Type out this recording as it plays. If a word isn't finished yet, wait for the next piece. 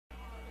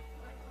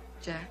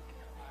Jack,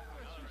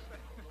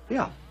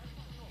 Yeah.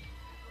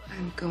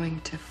 I'm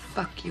going to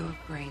fuck your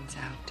brains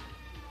out.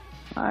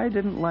 I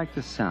didn't like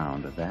the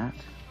sound of that.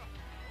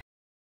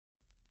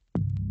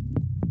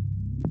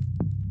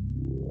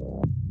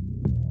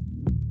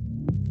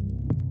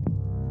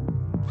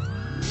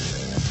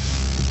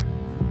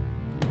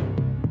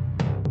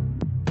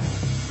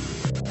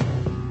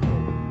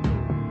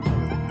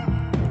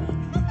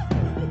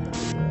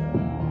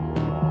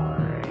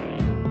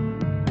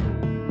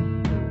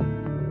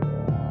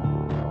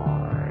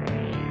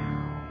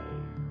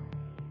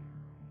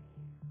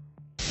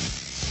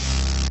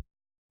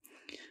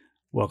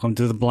 Welcome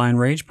to the Blind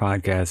Rage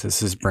Podcast.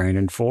 This is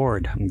Brandon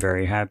Ford. I'm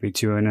very happy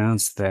to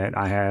announce that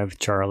I have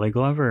Charlie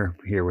Glover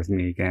here with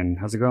me again.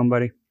 How's it going,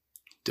 buddy?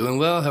 Doing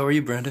well. How are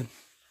you, Brandon?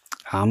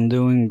 I'm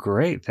doing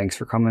great. Thanks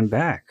for coming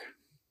back.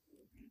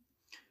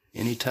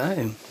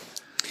 Anytime.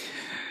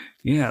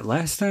 Yeah,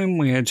 last time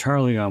we had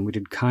Charlie on, we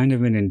did kind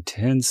of an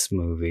intense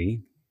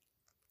movie.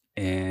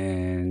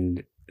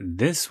 And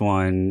this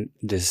one,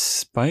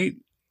 despite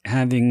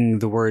having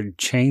the word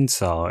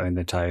chainsaw in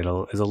the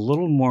title, is a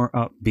little more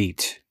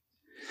upbeat.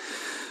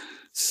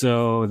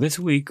 So this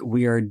week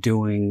we are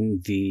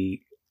doing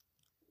the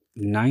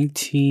what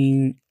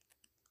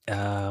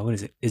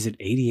is it? Is it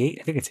 88?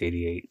 I think it's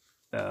 88.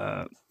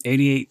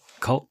 88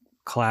 cult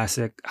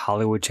classic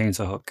Hollywood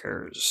Chainsaw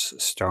Hookers,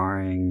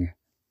 starring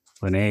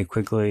Linnea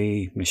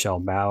Quigley, Michelle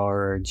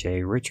Bauer,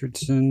 Jay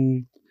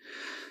Richardson,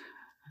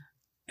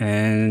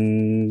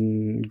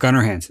 and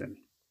Gunnar Hansen.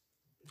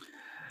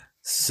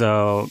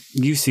 So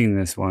you've seen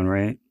this one,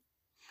 right?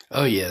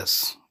 Oh,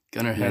 yes.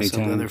 Gunnar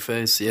Hansen,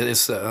 Leatherface. Yeah,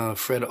 this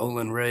Fred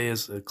Olen Ray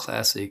is a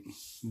classic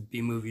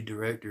B-movie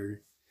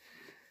director.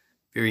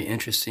 Very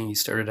interesting. He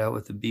started out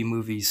with the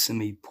B-movie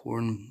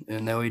semi-porn,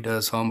 and now he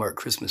does Hallmark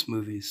Christmas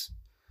movies.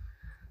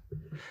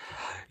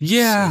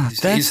 Yeah,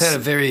 so he's had a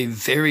very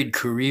varied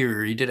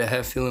career. He did a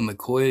Hatfield and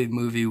McCoy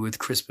movie with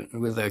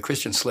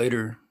Christian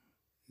Slater,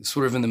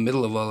 sort of in the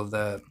middle of all of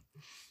that.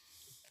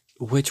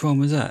 Which one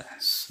was that?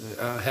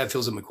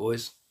 Hatfields and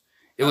McCoys.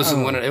 It was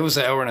It was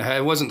an hour and a half.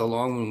 It wasn't the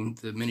long one,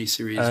 the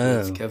miniseries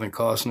with Kevin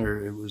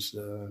Costner. It was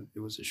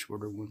a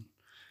shorter one.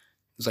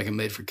 It was like a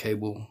made for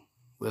cable.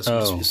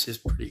 It's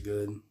pretty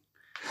good.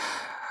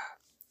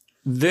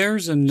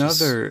 There's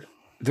another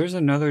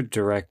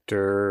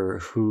director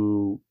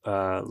who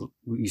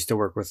used to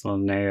work with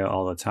Linnea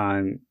all the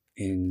time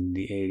in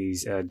the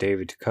 80s,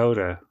 David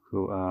Dakota,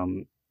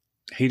 who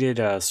he did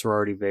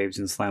Sorority Babes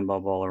and Slam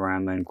Ball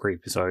Bolorama and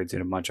Creepazoids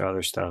and a bunch of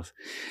other stuff.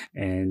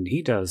 And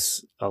he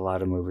does a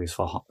lot of movies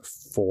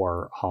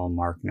for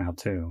Hallmark now,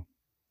 too.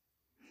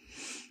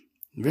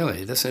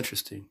 Really? That's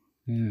interesting.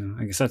 Yeah,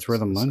 I guess that's where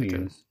the money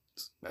is.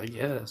 I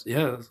guess.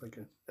 Yeah, it's like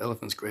an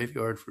elephant's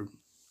graveyard for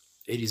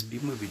 80s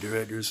B-movie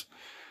directors.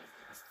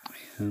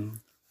 Yeah. And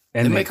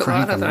they make a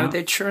lot of them.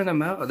 They churn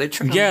them out. That's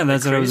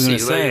what I was going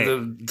to say.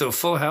 The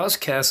Full House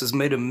cast has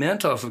made a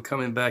mint off of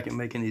coming back and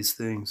making these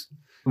things.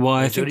 Well,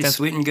 I think Jodie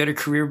Sweetin got her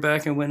career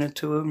back and went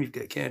into them. You've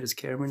got Candace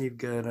Cameron. You've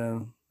got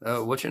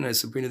what's your name?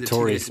 Sabrina the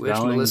Teenage Witch.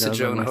 Melissa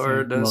Joan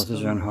Hart does.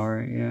 Melissa Joan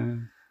Hart, yeah.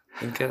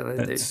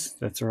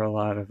 That's where a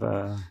lot of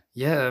the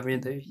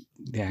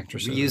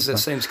actresses use the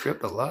same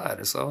script a lot.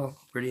 It's all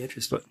pretty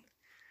interesting.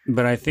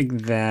 But I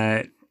think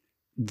that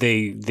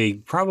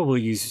they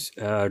probably use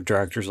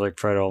directors like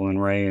Fred Olen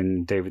Ray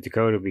and David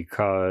Dakota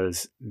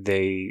because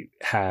they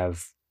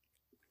have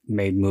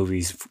made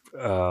movies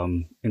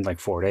in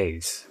like 4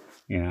 days.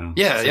 You know?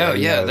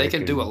 Yeah. They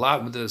can do a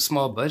lot with a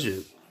small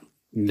budget.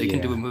 They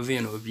can do a movie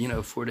in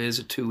 4 days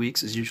or 2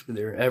 weeks is usually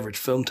their average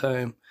film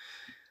time.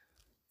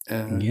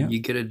 You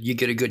get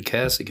a good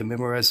cast that can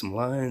memorize some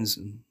lines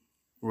and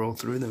roll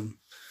through them.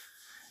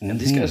 And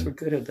these guys were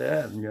good at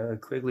that.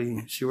 And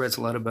Quigley, she writes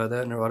a lot about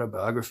that in her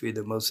autobiography,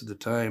 that most of the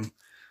time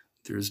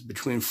there's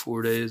between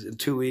 4 days and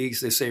 2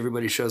 weeks. They say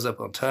everybody shows up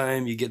on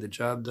time. You get the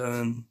job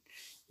done.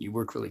 You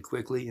work really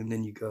quickly, and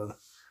then you go.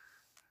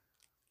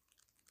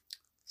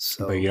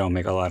 So, but you don't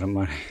make a lot of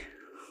money.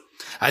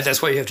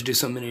 That's why you have to do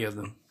so many of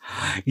them.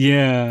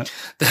 Yeah.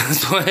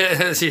 That's why.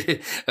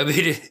 I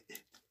mean.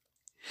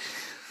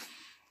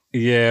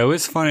 Yeah, it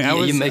was funny.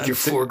 You make your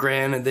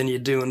 $4,000 and then you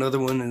do another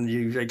one,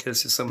 and I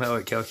guess somehow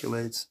it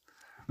calculates.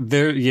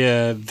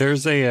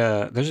 There's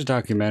a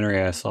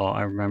documentary I saw.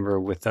 I remember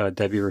with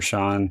Debbie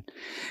Rochon,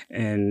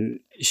 and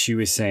she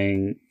was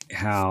saying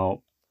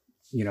how,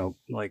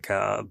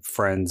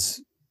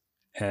 friends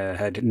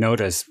had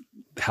noticed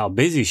how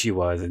busy she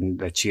was and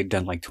that she had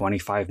done like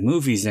 25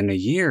 movies in a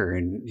year,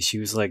 and she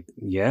was like,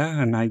 "Yeah,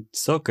 and I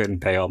still couldn't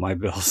pay all my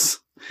bills."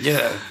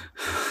 Yeah.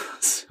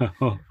 So.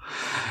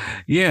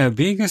 Yeah,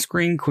 being a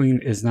screen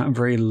queen is not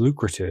very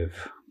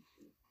lucrative.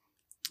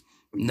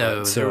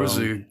 No, there was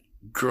a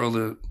girl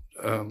that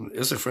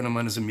is a friend of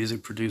mine, is a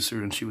music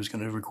producer, and she was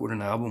going to record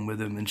an album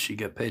with him, and she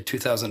got paid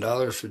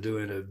 $2,000 for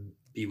doing a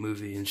B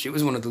movie, and she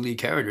was one of the lead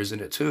characters in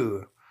it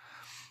too.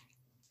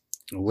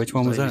 Which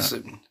one was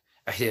that?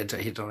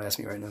 Don't ask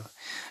me right now.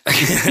 I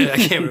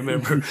can't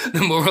remember.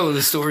 The moral of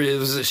the story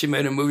is that she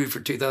made a movie for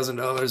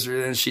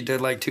 $2,000, and she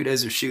did like 2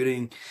 days of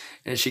shooting,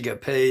 and she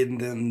got paid, and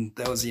then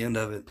that was the end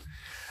of it.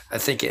 I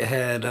think it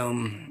had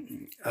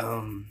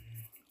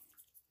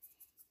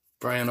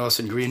Brian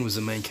Austin Green was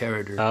the main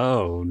character.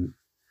 Oh,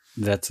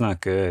 that's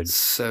not good.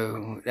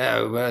 So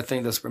yeah, but I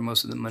think that's where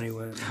most of the money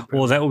went.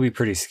 Well, that would be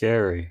pretty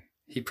scary.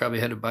 He probably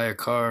had to buy a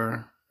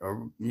car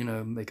or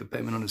make a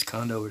payment on his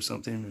condo or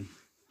something. And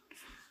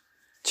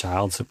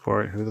child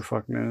support, who the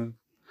fuck knows?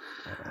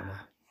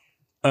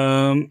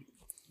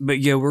 But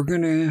yeah, we're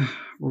gonna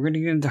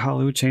get into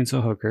Hollywood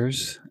Chainsaw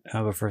Hookers.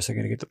 But first, I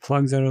gotta get the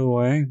plugs out of the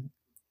way.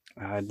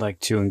 I'd like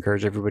to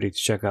encourage everybody to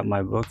check out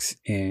my books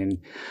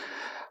in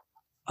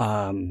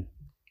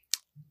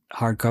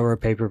hardcover,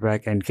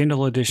 paperback, and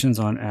Kindle editions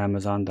on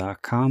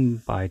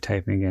Amazon.com by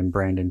typing in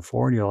Brandon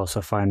Ford. You'll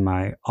also find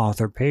my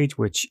author page,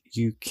 which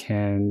you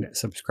can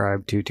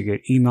subscribe to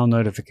get email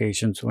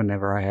notifications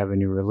whenever I have a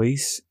new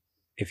release.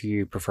 If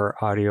you prefer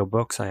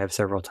audiobooks, I have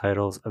several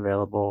titles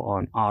available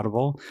on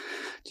Audible.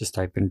 Just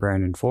type in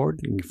Brandon Ford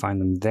and you can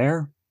find them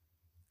there.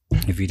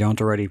 If you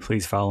don't already,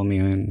 please follow me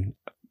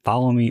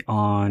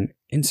on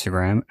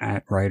Instagram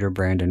at writer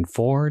Brandon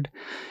Ford.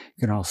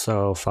 You can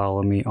also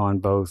follow me on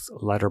both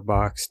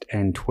Letterboxd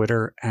and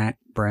Twitter at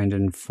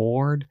Brandon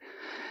Ford.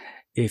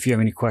 If you have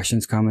any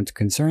questions, comments,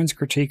 concerns,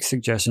 critiques,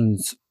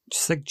 suggestions,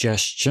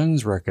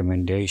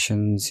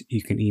 recommendations,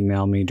 you can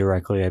email me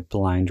directly at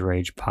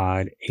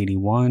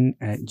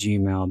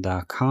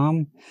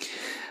blindragepod81@gmail.com.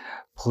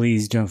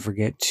 Please don't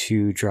forget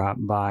to drop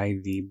by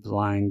the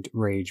Blind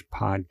Rage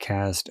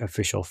Podcast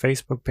official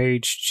Facebook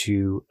page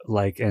to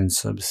like and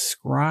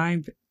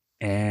subscribe.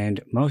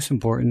 And most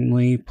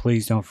importantly,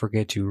 please don't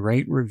forget to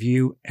rate,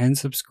 review, and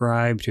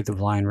subscribe to the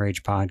Blind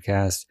Rage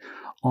Podcast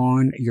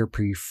on your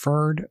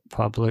preferred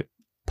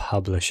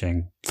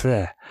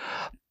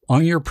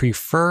on your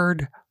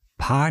preferred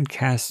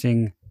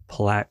podcasting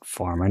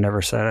platform. I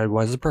never said I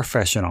was a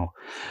professional.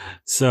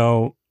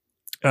 So,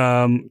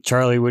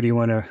 Charlie, what do you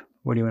want to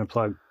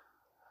plug?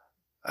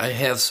 I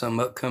have some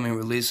upcoming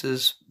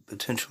releases,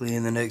 potentially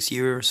in the next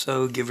year or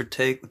so, give or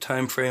take. The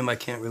time frame I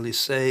can't really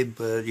say,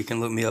 but you can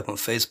look me up on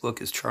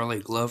Facebook as Charlie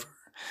Glover.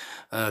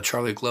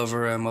 Charlie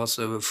Glover, I'm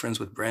also friends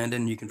with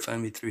Brandon. You can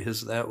find me through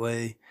his that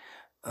way.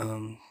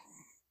 And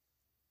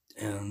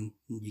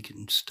you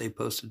can stay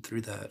posted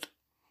through that.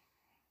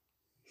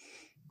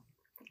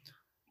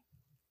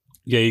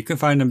 Yeah, you can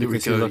find him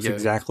because he looks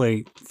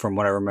exactly, from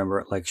what I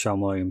remember, like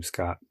Sean William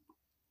Scott.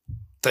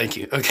 Thank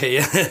you. Okay,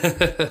 yeah.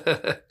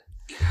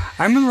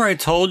 I remember I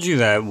told you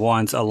that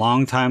once a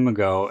long time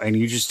ago, and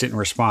you just didn't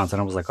respond.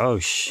 And I was like, "Oh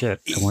shit!"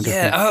 No,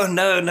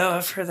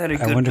 I've heard that a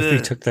good bit. I wonder if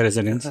he took that as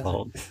an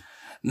insult.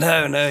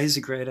 No, he's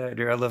a great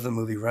actor. I love the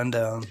movie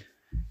Rundown.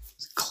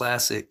 It's a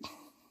classic.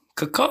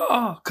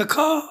 Caw.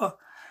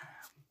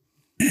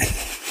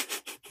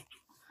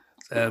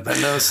 But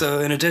no,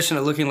 so in addition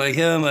to looking like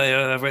him,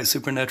 I write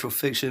supernatural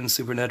fiction,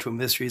 supernatural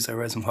mysteries. I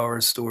write some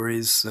horror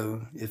stories.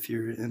 So if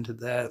you're into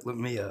that, look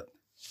me up.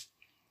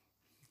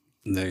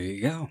 There you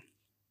go.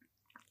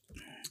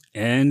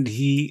 And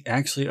he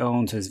actually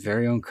owns his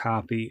very own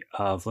copy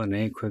of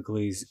Linnea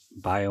Quigley's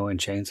Bio and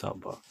Chainsaw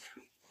book.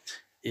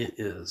 It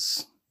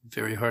is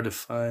very hard to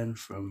find,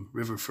 from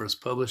River First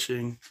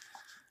Publishing,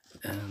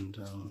 and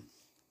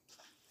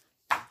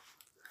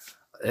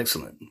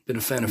excellent. Been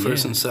a fan of her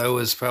since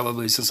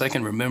I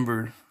can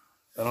remember.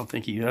 I don't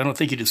think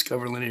you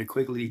discovered Linnea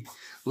Quigley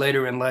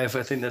later in life.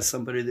 I think that's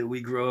somebody that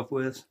we grew up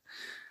with.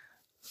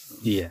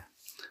 Yeah.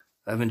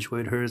 I've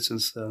enjoyed her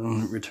since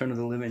Return of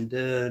the Living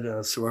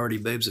Dead, Sorority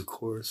Babes, of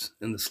course,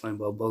 and the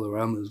Slimeball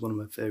Bolorama is one of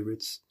my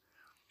favorites.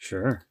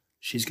 Sure.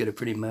 She's got a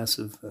pretty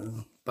massive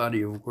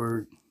body of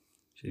work.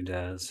 She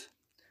does.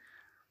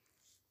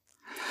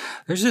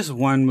 There's this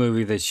one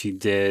movie that she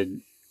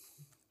did.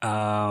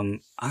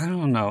 I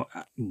don't know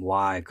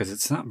why, because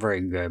it's not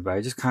very good, but I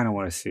just kind of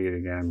want to see it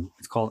again.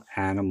 It's called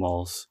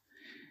Animals.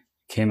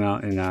 It came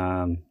out in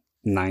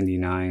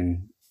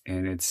 99,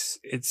 and it's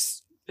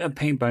a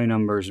paint by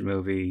numbers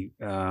movie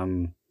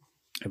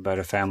about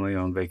a family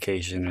on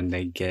vacation, and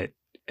they get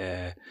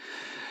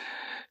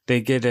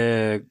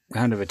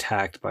kind of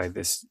attacked by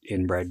this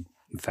inbred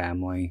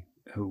family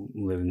who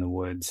live in the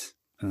woods.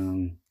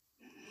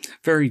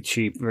 Very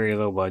cheap, very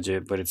low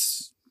budget, but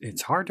it's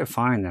hard to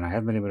find, and I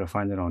haven't been able to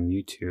find it on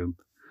YouTube.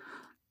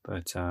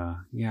 But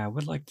yeah, I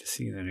would like to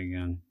see that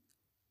again.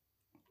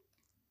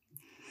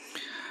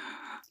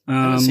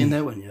 I haven't seen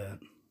that one yet.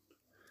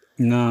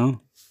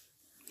 No.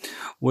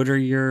 What are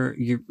you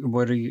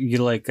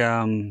like?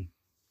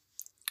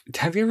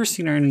 Have you ever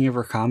seen any of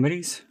her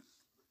comedies?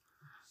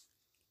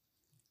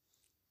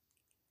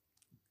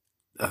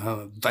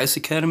 Vice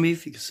Academy,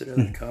 if you consider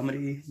that a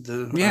comedy.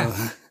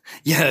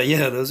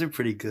 Yeah, those are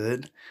pretty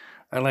good.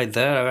 I like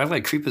that. I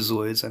like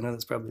Creepazoids. I know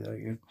that's probably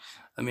like,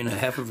 I mean,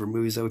 half of her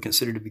movies I would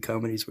consider to be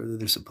comedies, whether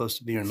they're supposed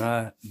to be or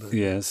not. But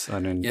yes, I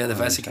didn't. Yeah, the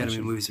Vice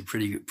Academy movies are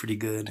pretty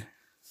good.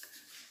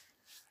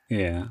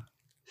 Yeah,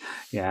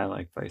 I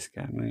like Vice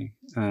Academy.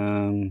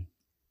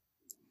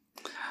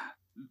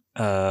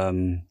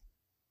 Assault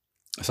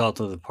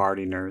of the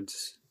Party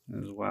Nerds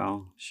as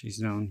well. She's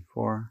known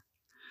for.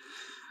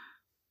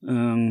 I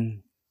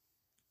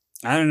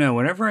don't know.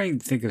 Whenever I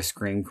think of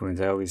Scream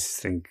Queens, I always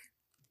think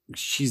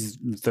she's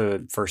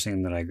the first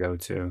thing that I go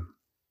to.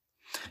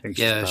 I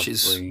think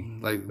she's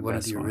like one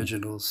of the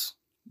originals.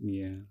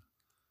 Yeah.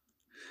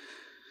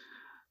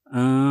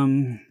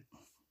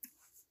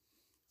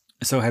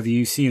 So have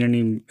you seen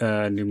any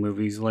new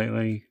movies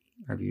lately?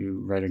 Have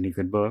you read any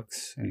good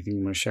books? Anything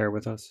you want to share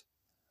with us?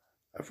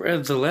 I've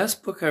read, the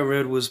last book I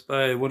read was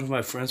by one of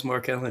my friends,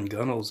 Mark Allen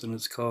Gunnels, and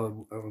it's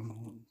called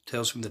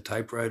Tales from the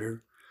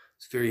Typewriter.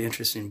 It's a very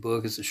interesting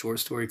book. It's a short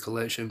story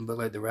collection, but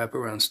like the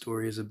wraparound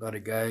story is about a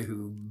guy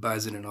who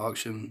buys at an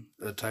auction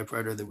a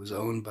typewriter that was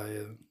owned by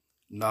a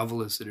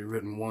novelist that had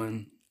written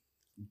one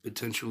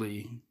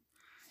potentially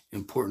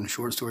important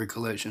short story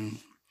collection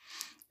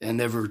and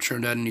never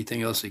turned out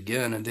anything else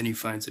again. And then he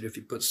finds that if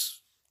he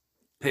puts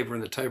paper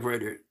in the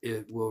typewriter,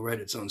 it will write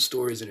its own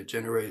stories, and it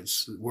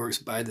generates works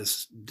by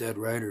this dead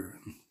writer.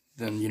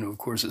 Then, you know, of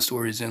course, the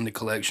stories in the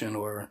collection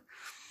or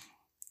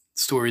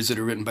stories that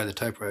are written by the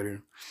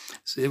typewriter.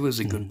 So it was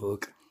a good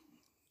book.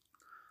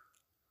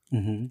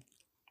 Mm-hmm.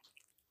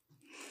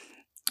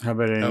 How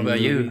about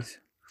you?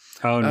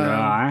 Oh no,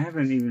 I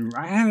haven't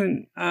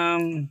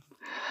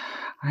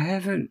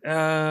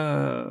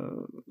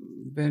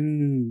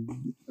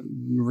been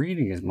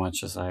reading as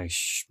much as I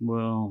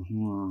will.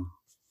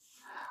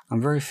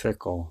 I'm very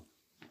fickle.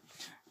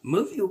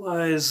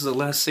 Movie-wise, the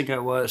last thing I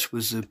watched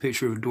was A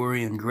Picture of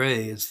Dorian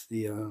Gray. It's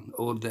the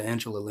old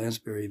Angela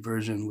Lansbury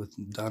version with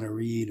Donna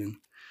Reed, and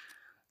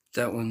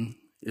that one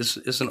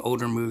is an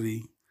older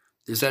movie.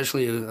 There's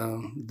actually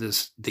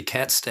the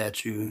cat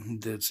statue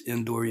that's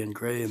in Dorian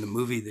Gray in the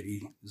movie that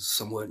he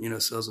somewhat,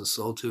 sells his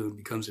soul to and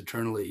becomes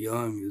eternally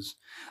young is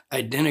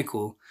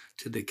identical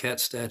to the cat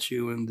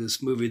statue in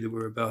this movie that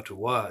we're about to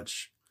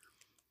watch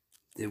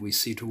that we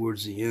see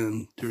towards the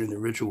end during the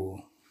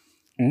ritual.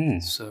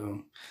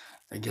 So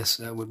I guess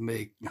that would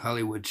make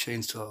Hollywood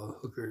Chainsaw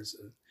Hookers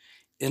an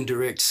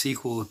indirect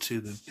sequel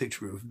to The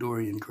Picture of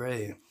Dorian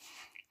Gray.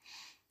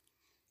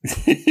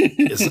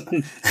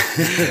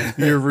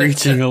 You're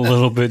reaching a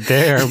little bit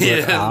there.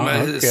 But,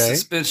 my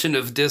suspension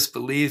of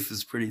disbelief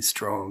is pretty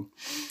strong.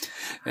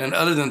 And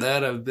other than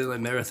that, I've been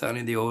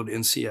marathoning the old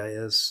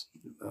NCIS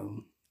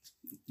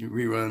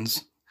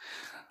reruns.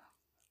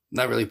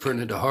 Not really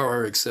pertinent to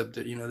horror, except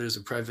that, there's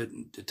a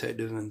private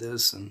detective in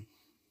this, and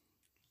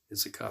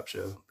it's a cop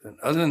show. But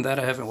other than that,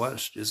 I haven't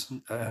watched as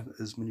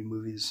many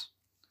movies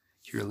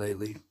here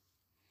lately.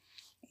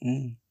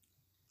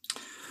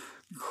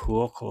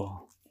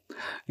 Cool.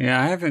 Yeah,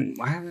 I haven't.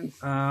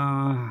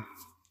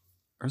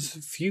 There's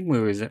a few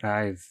movies that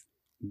I've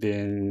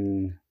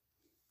been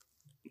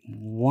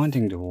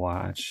wanting to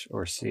watch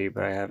or see,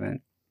 but I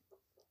haven't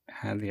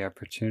had the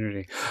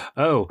opportunity.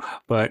 Oh,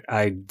 but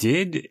I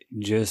did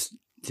just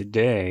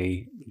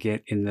today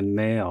get in the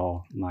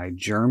mail my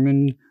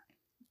German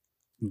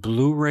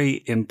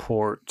Blu-ray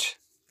import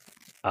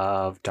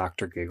of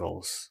Dr.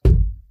 Giggles.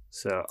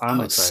 So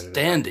I'm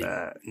excited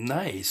about that.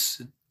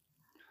 Nice.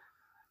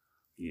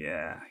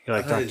 Yeah. You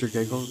like Dr.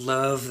 Giggles?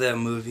 Love that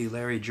movie.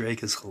 Larry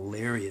Drake is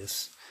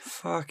hilarious.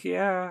 Fuck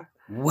yeah.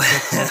 Wow.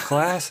 That's a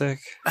classic.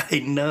 I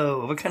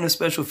know. What kind of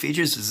special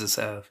features does this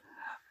have?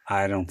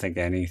 I don't think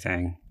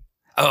anything.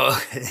 Oh,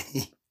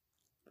 okay.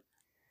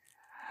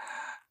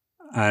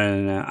 I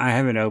don't know. I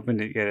haven't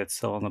opened it yet. It's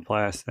still in the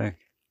plastic.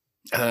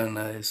 Oh,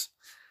 nice.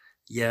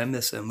 Yeah, I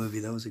missed that movie.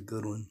 That was a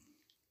good one.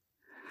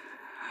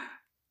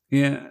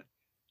 Yeah.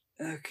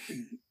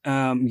 Okay.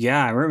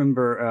 Yeah, I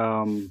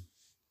remember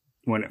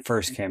when it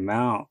first came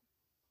out,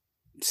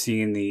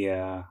 seeing the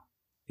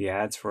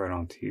ads for it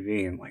on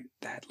TV, and like,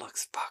 that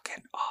looks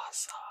fucking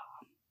awesome.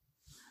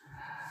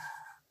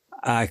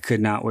 I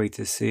could not wait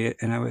to see it,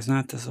 and I was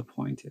not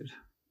disappointed.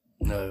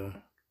 No.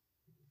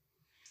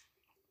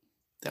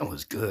 That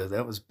was good.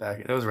 That was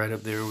right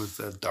up there with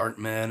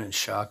Darkman and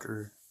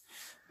Shocker.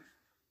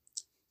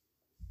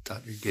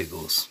 Dr.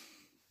 Giggles.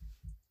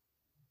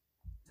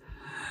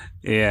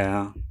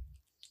 Yeah.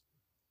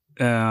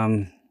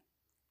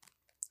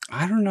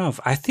 I don't know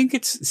I think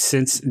it's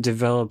since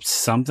developed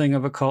something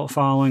of a cult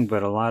following,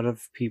 but a lot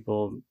of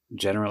people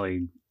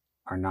generally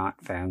are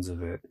not fans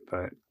of it.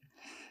 But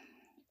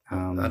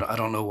I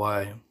don't know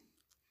why.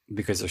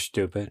 Because they're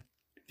stupid.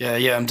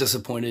 Yeah, I'm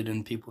disappointed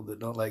in people that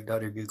don't like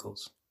Dr.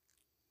 Giggles.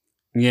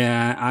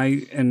 Yeah,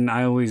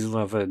 I always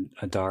love a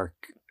dark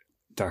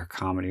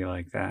comedy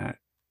like that.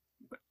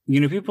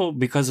 People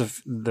because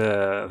of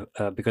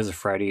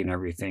Freddy and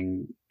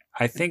everything.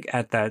 I think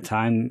at that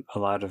time, a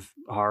lot of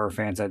horror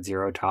fans had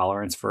zero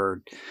tolerance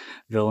for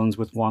villains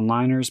with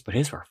one-liners, but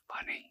his were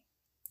funny.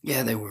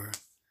 Yeah, they were.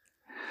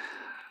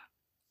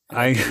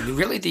 I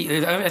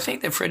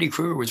think that Freddy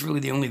Krueger was really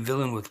the only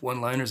villain with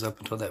one-liners up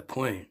until that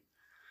point.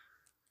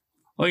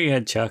 Well, you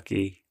had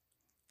Chucky.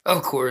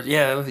 Of course,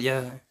 yeah.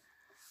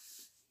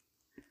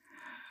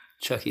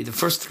 Chucky. The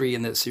first three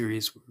in that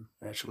series were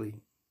actually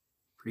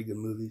pretty good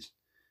movies.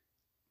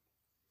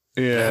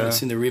 Yeah. I haven't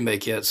seen the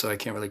remake yet, so I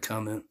can't really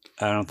comment.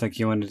 I don't think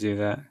you want to do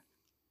that.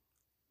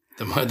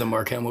 The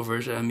Mark Hamill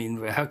version. I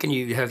mean, how can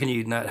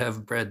you not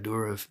have Brad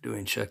Dourif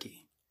doing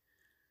Chucky?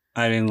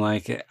 I didn't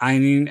like it. I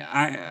mean,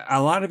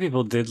 a lot of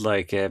people did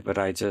like it, but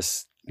I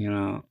just,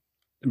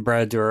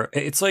 Brad Dourif.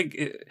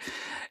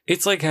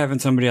 It's like having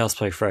somebody else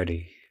play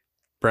Freddy.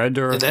 Brad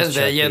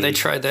Dourif. Yeah, they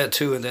tried that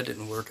too, and that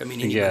didn't work. I mean,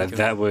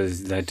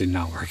 that did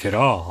not work at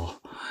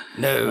all.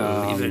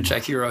 No, even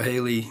Jackie Earle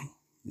Haley,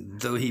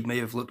 though he may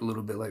have looked a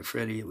little bit like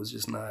Freddy, it was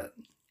just not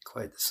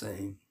quite the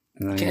same.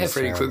 You can't have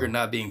Freddy Krueger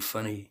not being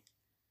funny.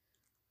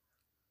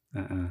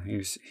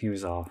 He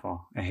was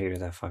awful. I hated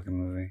that fucking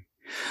movie.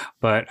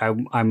 But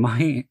I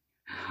might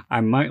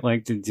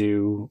like to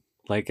do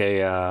like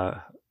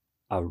a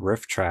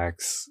riff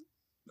tracks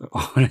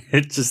on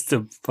it just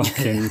to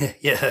fucking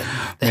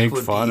make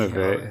fun of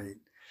it.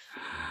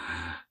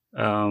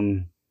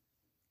 Right.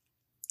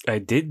 I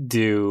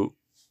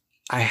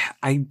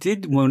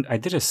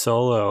did a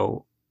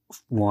solo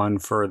one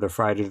for the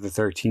Friday the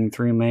 13th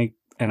remake,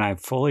 and I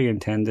fully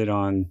intended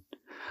on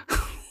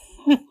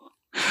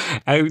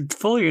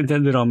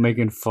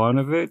making fun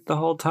of it the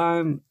whole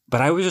time,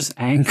 but I was just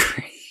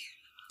angry.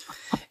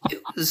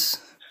 It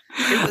was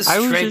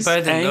straight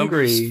by the angry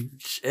numbers.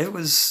 It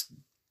was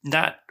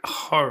not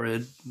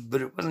horrid,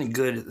 but it wasn't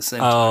good at the same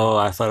time. Oh,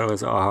 I thought it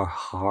was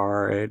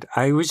horrid.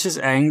 I was just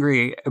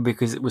angry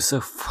because it was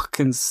so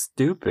fucking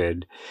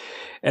stupid.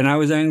 And I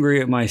was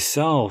angry at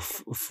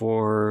myself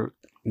for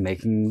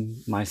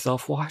making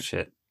myself watch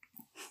it.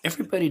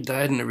 Everybody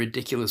died in a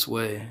ridiculous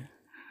way.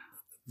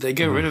 They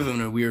got rid of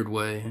him in a weird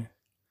way.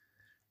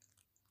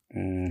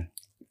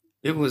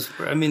 It was,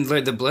 I mean,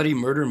 like the bloody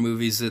murder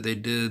movies that they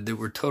did that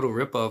were total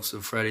ripoffs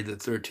of Friday the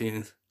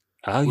 13th.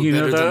 Oh, you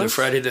know those? Better than the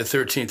Friday the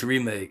 13th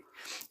remake.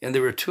 And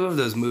there were two of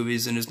those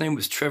movies, and his name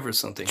was Trevor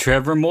something.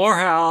 Trevor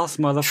Morehouse,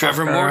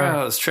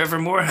 motherfucker. Trevor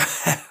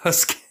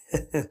Morehouse.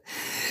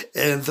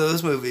 And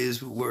those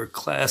movies were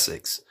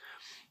classics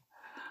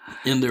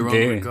in their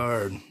own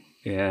regard.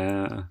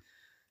 Yeah.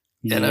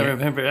 And I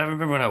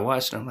remember when I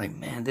watched it, I'm like,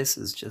 man, this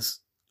is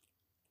just,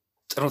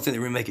 I don't think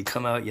the remake had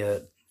come out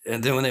yet.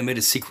 And then when they made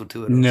a sequel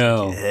to it, I was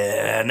like,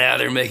 yeah, now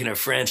they're making a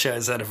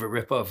franchise out of a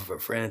ripoff of a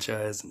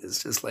franchise. And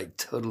it's just like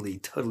totally,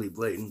 totally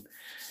blatant.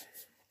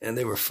 And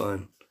they were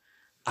fun.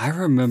 I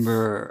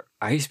remember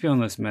I used to be on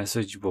this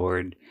message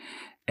board,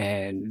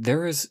 and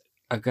there was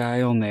a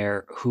guy on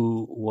there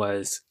who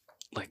was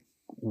like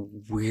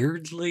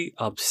weirdly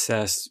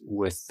obsessed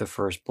with the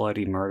first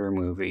Bloody Murder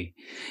movie.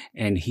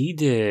 And he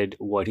did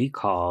what he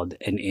called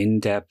an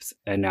in-depth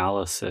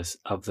analysis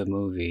of the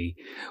movie,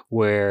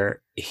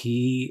 where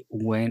he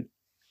went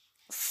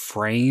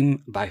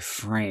frame by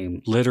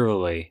frame,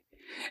 literally,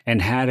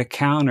 and had a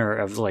counter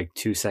of like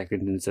 2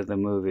 seconds into the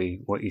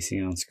movie, what you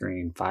see on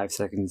screen, 5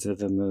 seconds of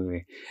the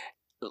movie,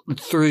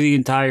 through the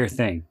entire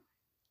thing.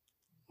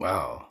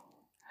 Wow.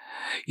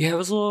 Yeah, it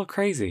was a little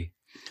crazy.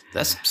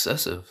 That's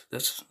obsessive.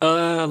 That's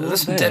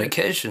some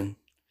dedication.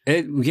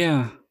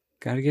 Yeah,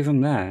 gotta give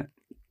him that.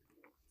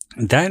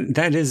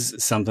 That is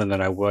something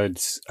that I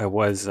was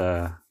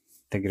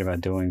thinking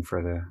about doing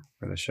for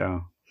the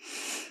show.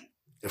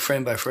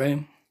 Frame by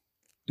frame?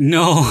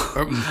 No.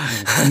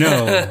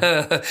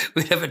 No.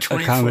 We'd have a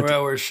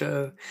 24-hour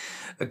show.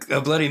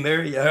 A Bloody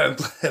Mary, a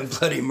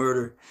Bloody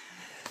Murder.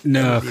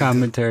 No,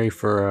 commentary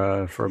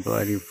for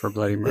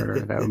Bloody Murder.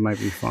 That might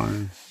be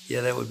fun.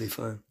 Yeah, that would be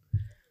fun.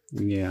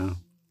 Yeah.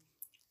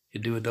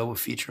 You'd do a double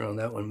feature on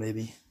that one,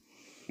 maybe.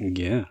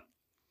 Yeah.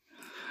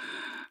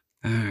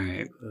 All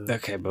right.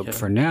 Okay, but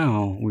for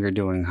now, we're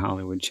doing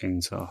Hollywood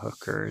Chainsaw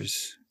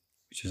Hookers,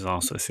 which is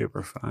also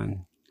super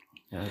fun.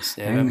 Yes,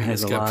 yeah, I mean,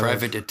 it's got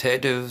private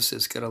detectives.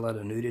 It's got a lot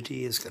of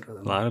nudity. It's got a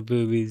lot of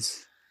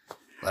boobies.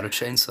 A lot of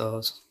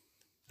chainsaws.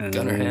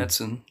 Gunnar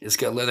Hansen. It's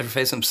got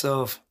Leatherface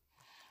himself.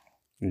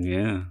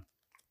 Yeah.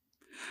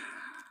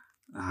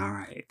 All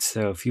right.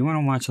 So if you want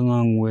to watch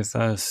along with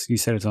us, you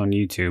said it's on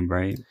YouTube,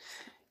 right?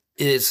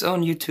 It's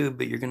on YouTube,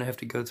 but you're going to have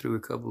to go through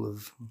a couple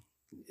of...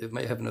 It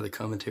might have another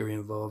commentary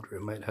involved, or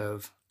it might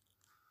have...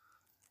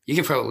 You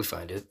can probably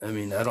find it. I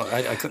mean,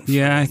 I couldn't...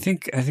 Yeah, I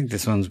think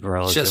this one's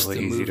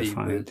relatively easy to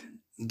find.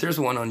 There's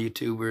one on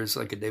YouTube where it's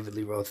like a David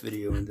Lee Roth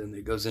video, and then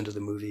it goes into the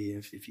movie,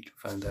 if you can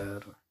find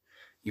that. Or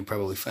you can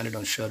probably find it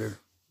on Shudder.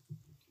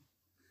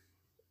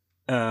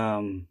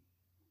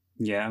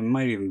 Yeah, it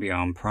might even be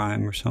on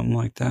Prime or something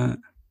like that.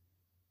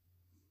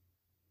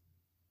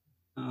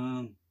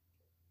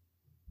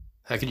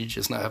 How could you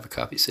just not have a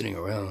copy sitting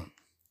around?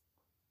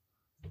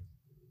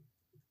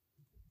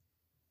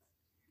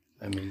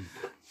 I mean...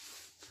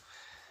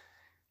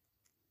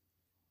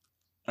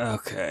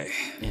 Okay.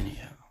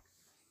 Anyhow.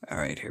 All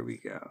right, here we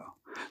go.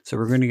 So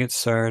we're going to get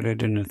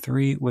started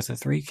with a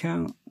 3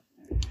 count.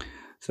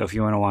 So if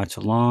you want to watch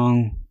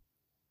along,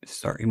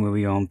 start your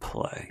movie on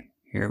play.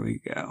 Here we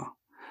go.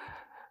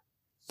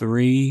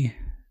 3,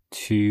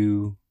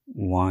 2,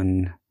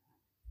 1,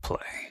 play.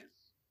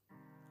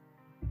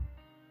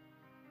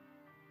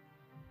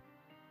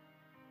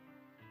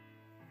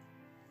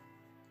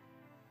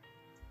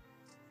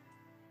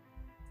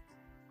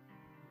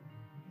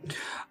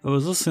 I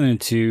was listening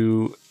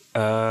to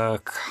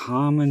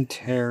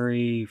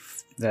Commentary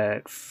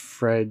that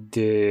Fred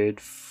did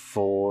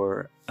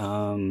for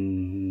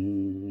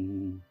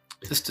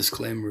This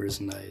disclaimer is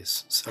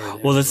nice.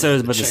 Sorry. Well, that's what I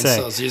was about to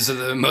say. These are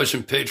the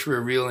motion picture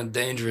are real and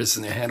dangerous,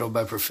 and they're handled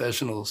by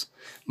professionals.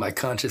 My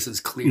conscience is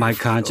clear. My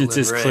conscience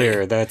is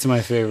clear. That's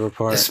my favorite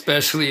part.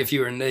 Especially if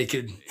you are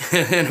naked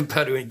and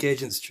about to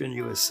engage in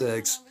strenuous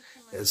sex.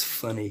 That's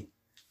funny.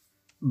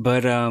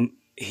 But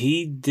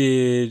he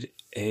did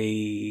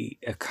a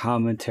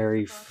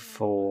commentary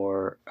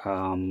for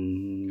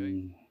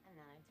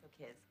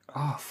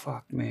oh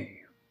fuck me.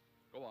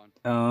 Go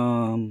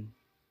on.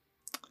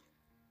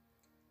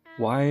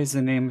 Why is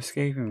the name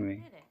escaping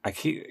me? I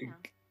keep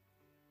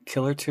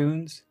Killer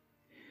Tunes?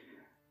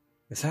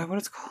 Is that what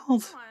it's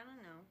called?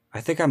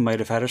 I think I might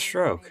have had a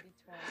stroke.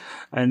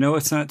 I know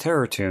it's not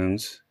Terror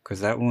Tunes,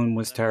 because that one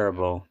was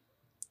terrible.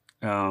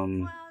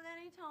 The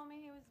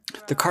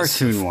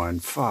cartoon one,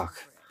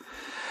 fuck.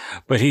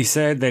 But he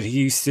said that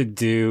he used to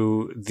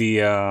do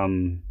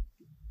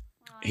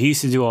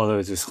all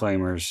those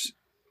disclaimers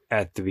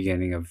at the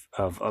beginning of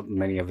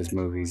many of his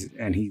movies,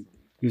 and he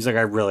was like,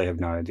 I really have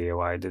no idea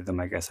why I did them.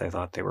 I guess I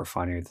thought they were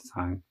funny at the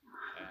time.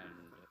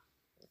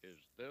 And is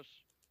this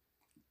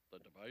the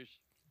device?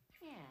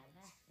 Yeah,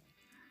 that's it.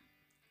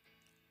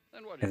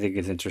 Then what I think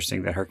it's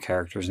interesting that her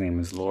character's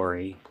name is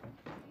Lori.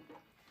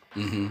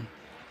 Mm-hmm.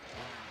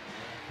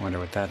 Wonder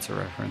what that's a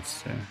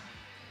reference to.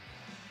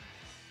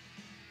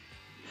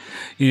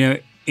 You know,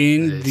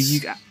 in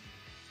the...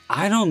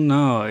 I don't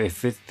know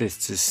if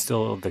this is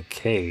still the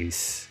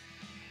case,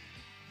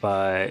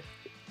 but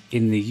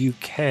in the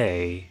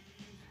UK,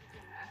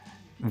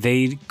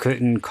 they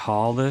couldn't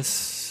call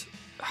this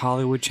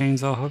Hollywood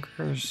Chainsaw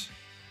Hookers.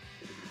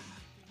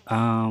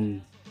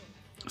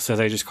 So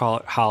they just call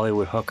it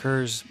Hollywood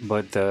Hookers,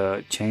 but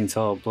the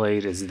chainsaw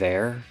blade is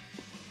there.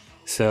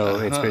 So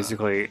it's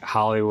basically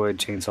Hollywood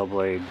Chainsaw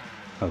Blade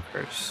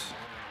Hookers.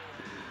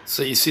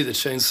 So you see the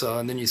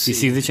chainsaw, and then you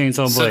see the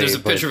chainsaw blade. So there's a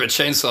picture of a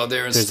chainsaw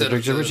there instead of the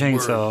There's a picture of a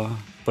chainsaw, word.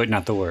 but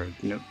not the word.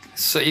 Nope.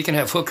 So you can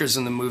have hookers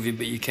in the movie,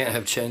 but you can't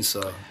have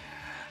chainsaw.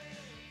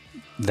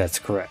 That's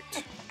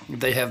correct.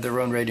 They have their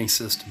own rating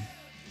system.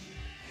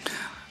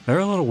 They're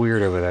a little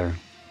weird over there.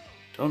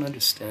 Don't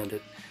understand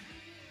it.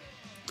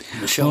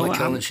 Michelle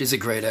McKellen, she's a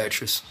great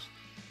actress.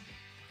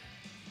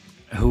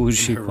 Who was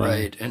she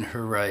playing? In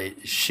her right.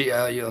 She,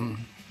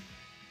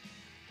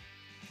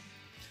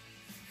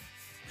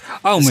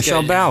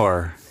 Michelle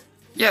Bauer.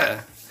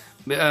 Yeah.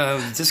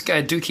 This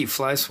guy, Dookie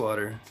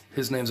Flyswatter,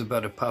 his name's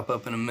about to pop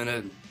up in a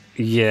minute.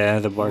 Yeah,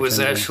 the bartender. Was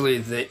actually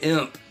the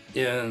imp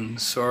in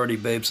Sorority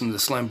Babes and the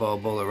Slimeball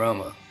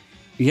Bolorama.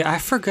 Yeah, I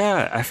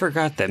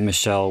forgot that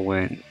Michelle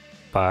went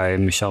by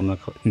Michelle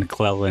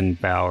McClellan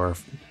Bauer.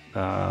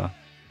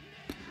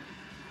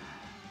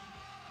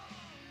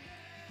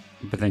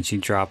 But then she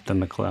dropped the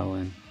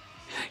McClellan.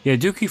 Yeah,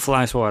 Dookie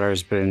Flyswatter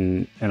has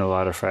been in a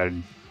lot of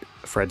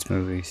Fred's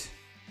movies.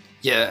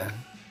 Yeah.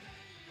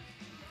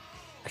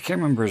 I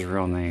can't remember his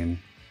real name.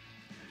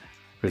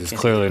 Because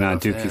it's clearly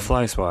not Dookie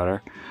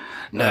Flyswatter.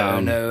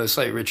 No, it's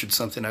like Richard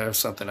something or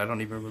something. I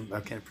don't even remember.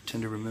 I can't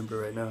pretend to remember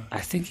right now.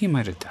 I think he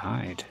might have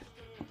died.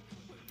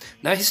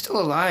 No, he's still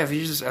alive.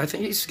 I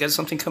think he's got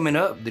something coming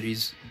up that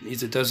he's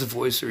either does a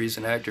voice or he's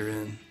an actor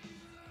in.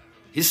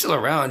 He's still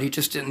around. He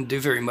just didn't do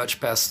very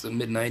much past the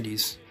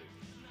mid-90s.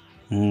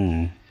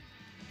 Hmm.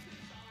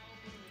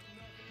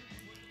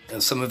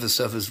 And some of his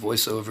stuff is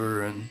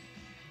voiceover, and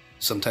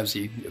sometimes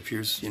he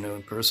appears,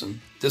 in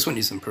person. This one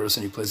he's in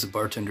person. He plays the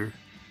bartender.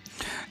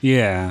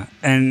 Yeah,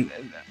 and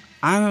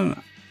I've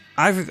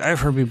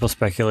heard people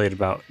speculate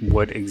about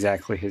what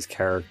exactly his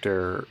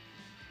character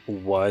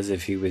was,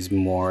 if he was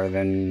more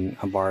than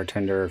a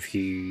bartender, if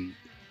he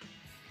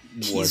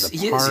was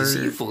a part. He's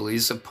evil.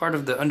 He's a part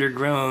of the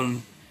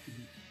underground.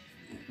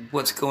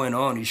 What's going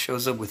on? He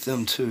shows up with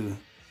them too.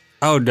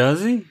 Oh,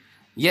 does he?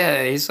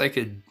 Yeah, he's like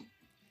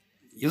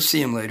you'll see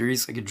him later.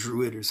 He's like a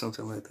druid or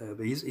something like that.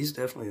 But he's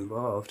definitely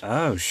involved.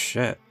 Oh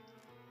shit!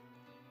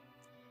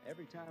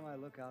 Every time I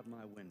look out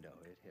my window,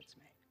 it hits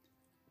me.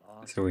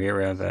 So we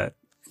hear that.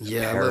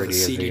 Yeah, I love a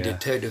seedy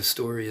detective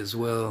story as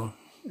well.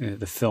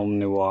 The film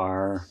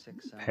noir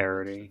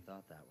parody.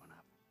 Thought that one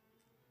up.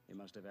 He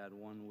must have had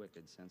one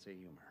wicked sense of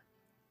humor.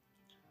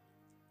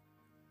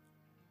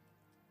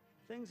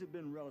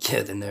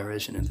 Yeah, the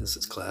narration in this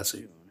is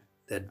classic.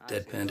 That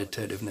deadpan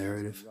detective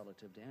narrative.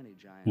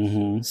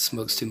 Mm-hmm.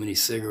 Smokes too many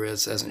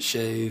cigarettes, hasn't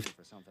shaved.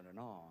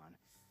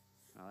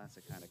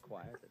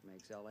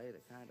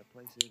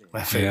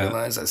 My favorite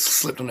line is, I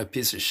slipped on a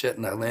piece of shit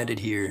and I landed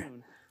here.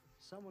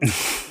 Someone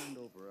turned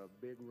over a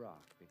big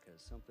rock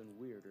because something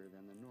weirder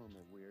than the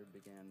normal weird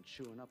began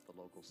chewing up the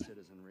local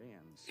citizenry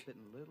and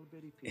spitting little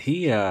bitty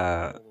pieces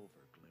all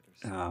over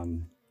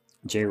glitter.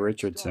 Jay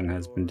Richardson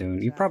has been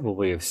doing, you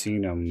probably have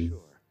seen him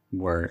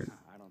where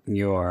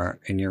you are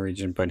in your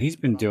region, but he's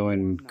been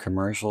doing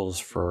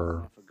commercials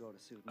for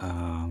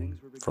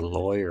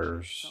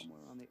lawyers.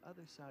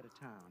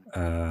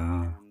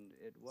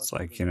 It's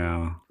like,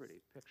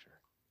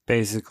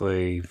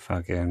 basically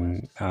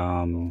fucking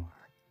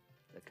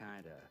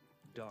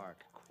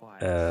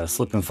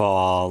Slip and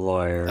Fall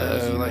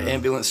Lawyers. Like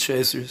Ambulance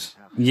Chasers.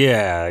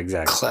 Yeah,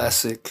 exactly.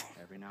 Classic.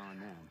 Every now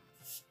and then,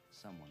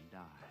 someone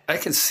dies. I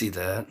can see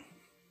that.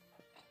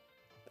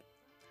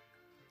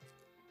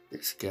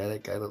 There's a guy,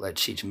 that guy looked like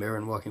Cheech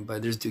Marin walking by.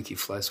 There's Dookie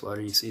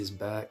Flyswatter. You see his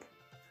back.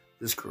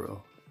 This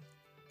girl.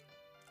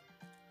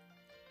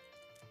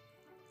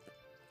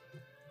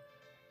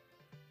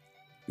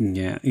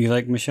 Yeah, you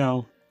like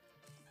Michelle?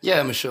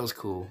 Yeah, Michelle's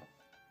cool.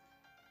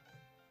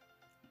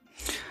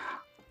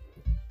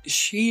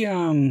 She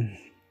hasn't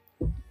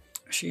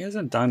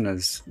done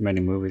as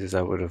many movies as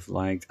I would have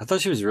liked. I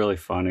thought she was really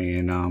funny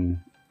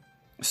in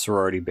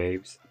Sorority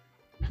Babes.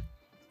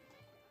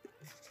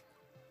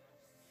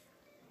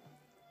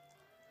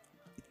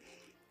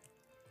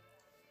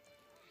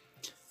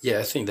 Yeah,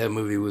 I think that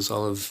movie was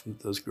all of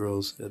those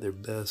girls at their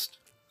best.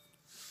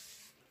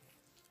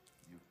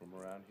 You from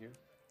around here?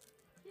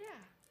 Yeah.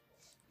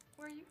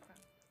 Where are you from?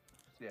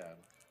 Seattle.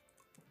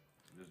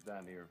 Just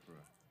down here for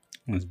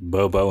It's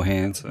Bobo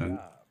Hansen.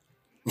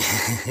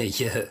 Yeah. Me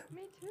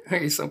too.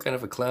 He's some kind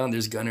of a clown.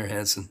 There's Gunnar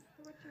Hansen.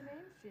 So what's your name,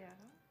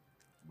 Seattle?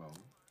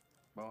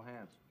 Bo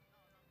Hansen.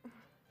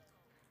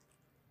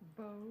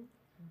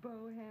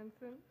 Bo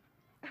Hansen?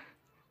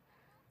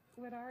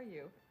 What are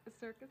you? A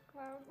circus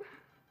clown?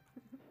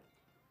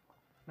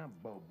 Not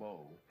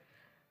Bo.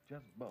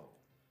 Just Bo.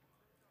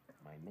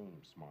 My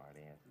name's smart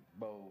ass is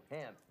Bo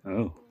Hansen.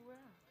 Oh. Wow.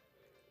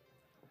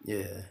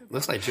 Yeah.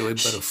 Looks like Joey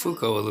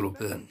Buttafuoco a little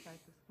bit.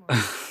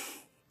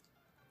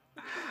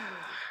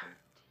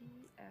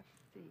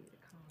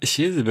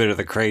 She has a bit of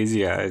the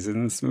crazy eyes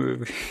in this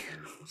movie.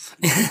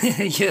 Yeah.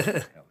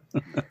 It's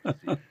tender,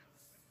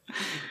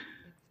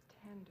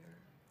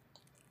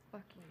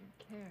 fucking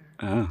care.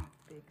 Oh.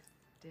 Big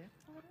stiff.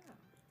 What else?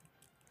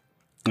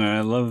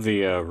 I love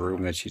the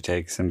room that she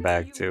takes him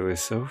back to.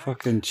 It's so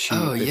fucking cheap.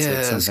 Oh, It's like yeah.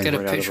 It's something got a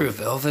right out picture of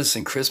Elvis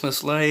and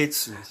Christmas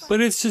lights. But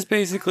it's just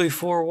basically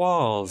 4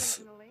 walls.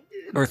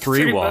 Or 3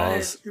 Pretty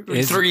walls.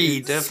 much.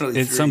 Three, definitely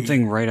It's three.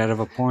 something right out of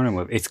a porno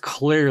movie. It's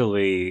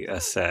clearly a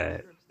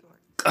set.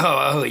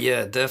 Oh,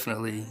 yeah,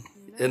 definitely.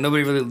 And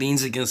nobody really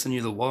leans against any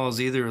of the walls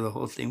either, or the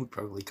whole thing would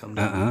probably come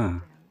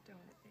down.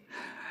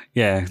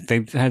 Yeah,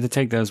 they had to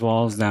take those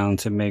walls down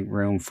to make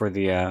room for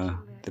the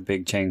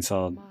big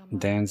chainsaw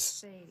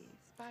dance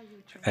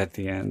at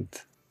the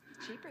end.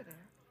 Cheaper there.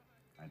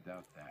 I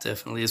doubt that.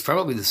 Definitely. It's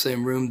probably the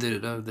same room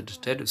that the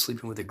detective's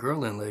sleeping with the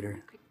girl in later.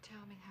 You could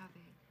tell me how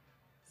they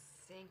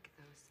sink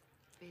those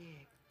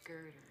big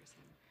girders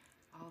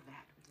and all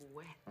that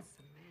wet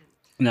cement.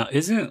 Now,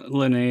 isn't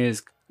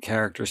Linnea's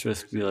character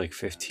supposed to be like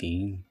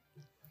 15?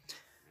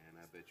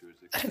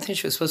 I didn't think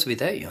she was supposed to be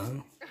that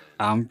young.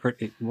 I'm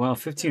pretty well,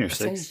 15 or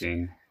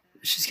 16.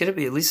 She's got to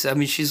be at least, I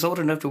mean, she's old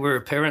enough to where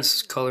her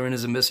parents call her in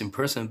as a missing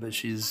person, but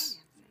she's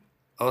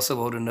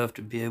also old enough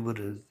to be able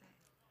to...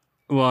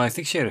 Well, I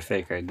think she had a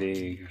fake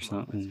ID or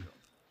something.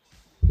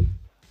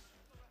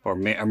 Or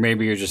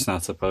maybe you're just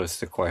not supposed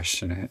to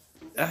question it.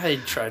 I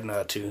tried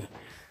not to.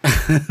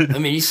 I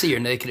mean, you see her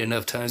naked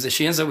enough times that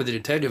she ends up with the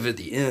detective at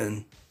the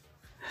end.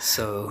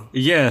 So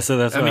yeah, so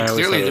that's why I mean,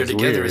 always clearly thought it they're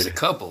was together weird. as a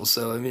couple.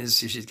 So I mean,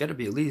 she's got to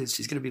be legal.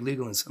 She's got to be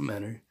legal in some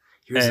manner.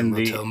 Here's And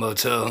a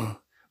motel.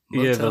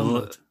 Yeah,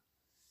 motel.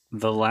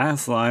 the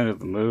last line of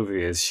the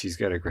movie is she's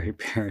got a great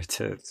pair of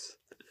tits.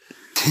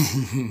 Is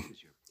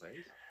your place?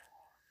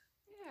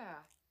 Yeah.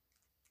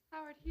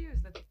 Howard Hughes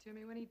lent it to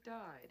me when he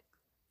died.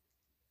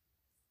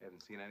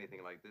 Haven't seen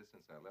anything like this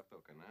since I left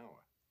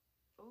Okinawa.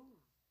 Oh,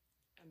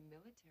 a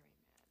military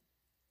man.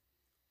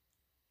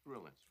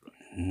 Drill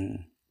instructor.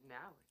 Mm.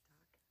 Now we're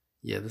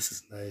talking. Yeah, this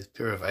is nice.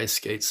 Pair of ice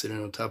skates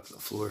sitting on top of the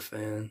floor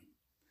fan.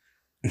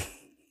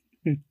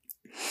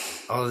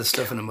 All this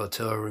stuff in a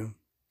motel room.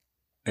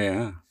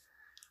 Yeah.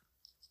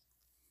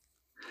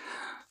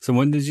 So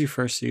when did you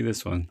first see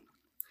this one?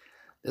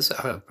 This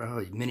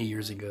probably many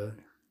years ago.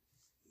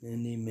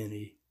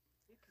 Many.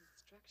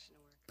 Construction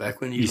work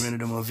Back when you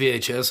rented them on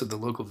VHS at the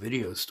local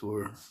video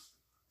store.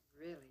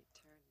 really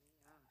turned me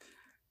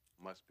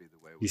on. Must be the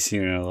way You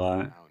seen it a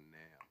lot. now.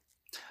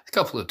 A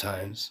couple of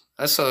times.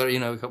 I saw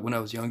it, when I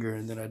was younger,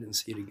 and then I didn't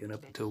see it again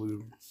up until we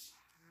were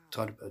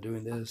talking about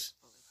doing this.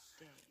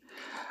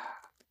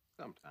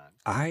 Sometimes.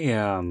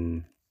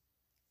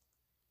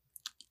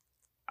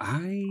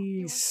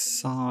 I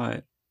saw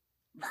it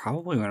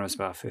probably when I was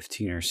about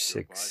 15 or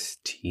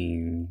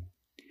 16.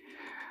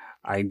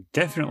 I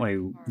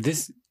definitely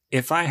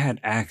if I had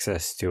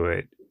access to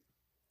it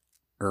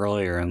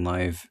earlier in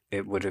life,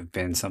 it would have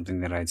been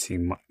something that I'd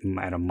seen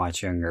at a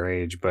much younger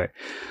age, but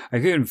I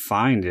couldn't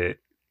find it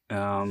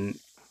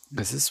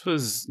because this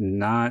was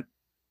not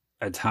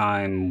a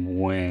time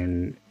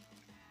when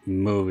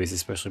movies,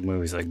 especially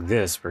movies like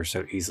this, were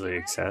so easily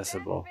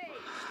accessible.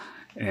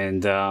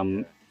 And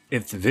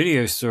if the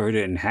video store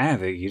didn't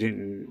have it,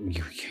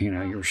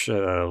 you were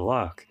shut out of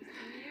luck.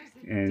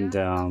 And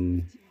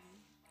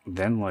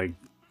then, like,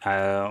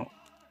 out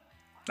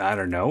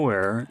of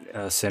nowhere,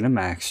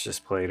 Cinemax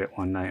just played it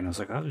one night, and I was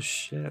like, oh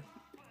shit,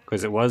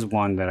 because it was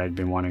one that I'd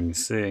been wanting to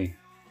see.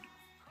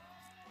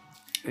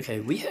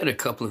 Okay, we had a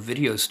couple of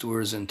video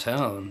stores in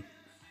town,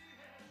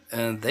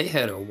 and they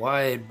had a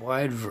wide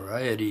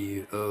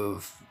variety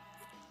of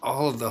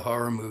all of the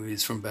horror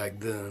movies from back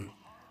then.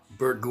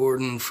 Burt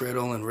Gordon, Fred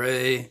Olen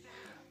Ray,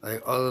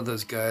 like all of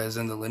those guys,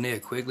 and the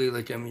Linnea Quigley,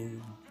 like, I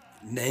mean,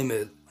 name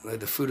it, like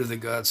the Food of the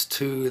Gods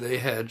 2, they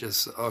had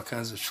just all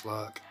kinds of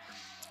schlock.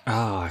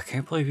 Oh, I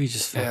can't believe you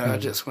just fucking... Yeah, I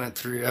just went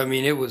through, I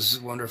mean, it was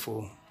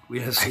wonderful. We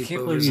had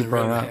sleepovers and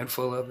ran a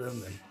handful of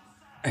them. And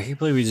I can't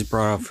believe we just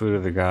brought up Food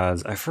of the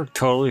Gods. I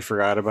totally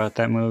forgot about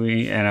that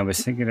movie, and I was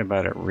thinking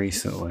about it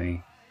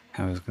recently.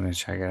 I was going to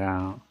check it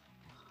out.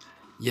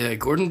 Yeah,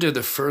 Gordon did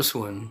the first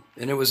one,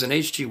 and it was an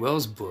H.G.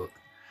 Wells book.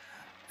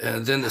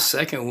 And then the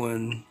second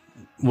one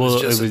was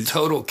just a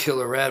total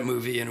killer rat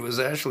movie, and it was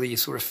actually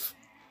sort of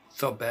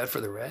felt bad for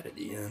the rat at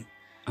the end.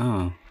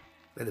 Oh.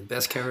 Like the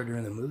best character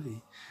in the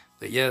movie.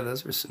 But yeah,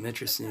 those were some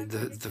interesting.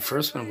 The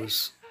first one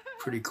was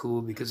pretty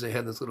cool because they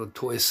had those little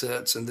toy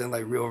sets, and then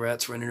like real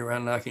rats running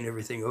around knocking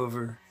everything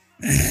over.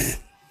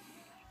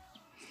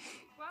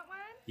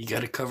 You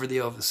got to cover the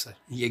Elvis.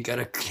 You got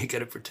to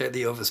protect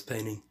the Elvis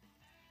painting.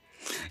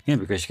 Yeah,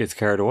 because she gets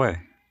carried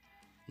away.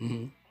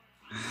 Mm-hmm.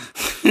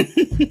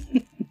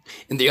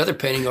 And the other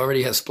painting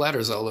already has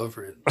splatters all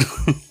over it.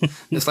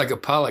 It's like a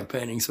Pollock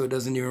painting, so it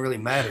doesn't even really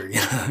matter. You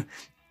know?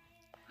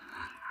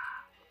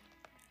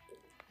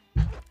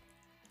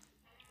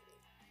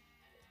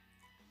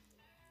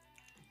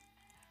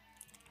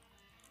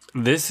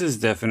 This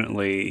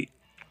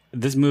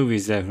movie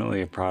is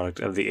definitely a product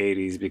of the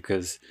 80s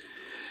because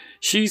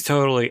she's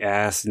totally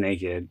ass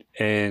naked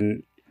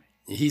and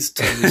he's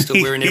totally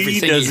still wearing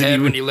everything he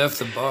had when he left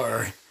the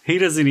bar. He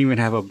doesn't even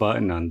have a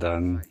button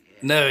undone.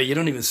 No, you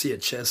don't even see a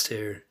chest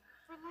hair.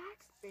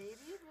 Relax, baby,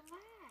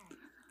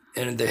 relax.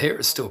 And the hair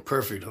is still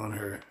perfect on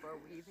her. Before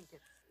we even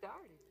get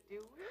started,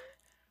 do we?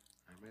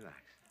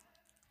 Relax.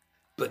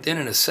 But then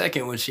in a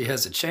second, when she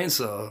has a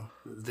chainsaw,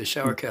 the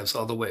shower cap's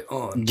all the way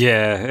on.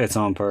 Yeah, it's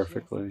on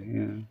perfectly.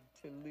 Yeah.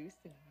 To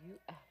loosen you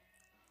up.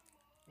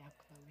 Now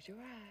close your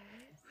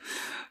eyes,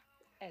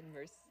 and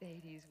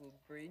Mercedes will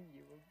bring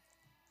you a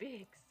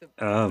big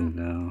surprise. Oh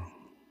no.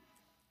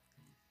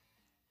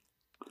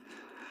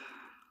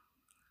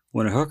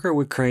 When a hooker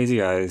with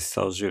crazy eyes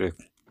tells you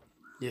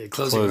to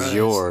close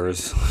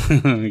yours,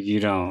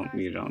 you don't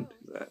do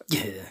that.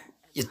 Yeah,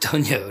 you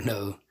don't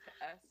know.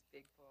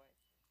 Big boy.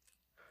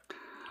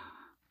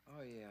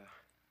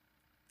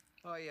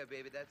 Oh yeah,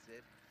 baby, that's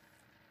it.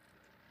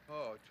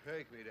 Oh,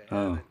 take me to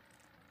heaven. Oh.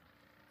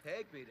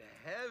 Take me to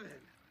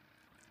heaven.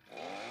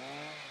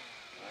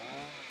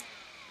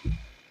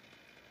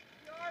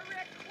 Your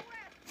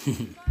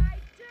request, my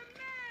demand.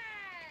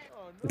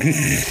 Oh no.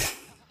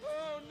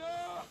 Oh no.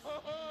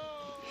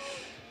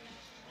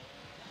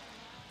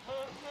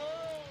 Oh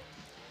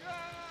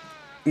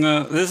no.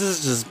 No, this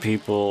is just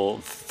people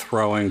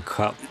throwing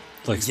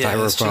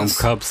styrofoam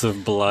cups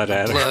of blood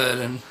at her. Blood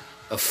and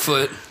a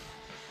foot.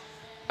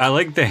 I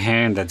like the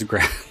hand that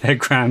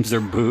grabs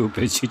her boob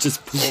and she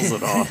just pulls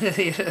it off.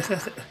 Yeah.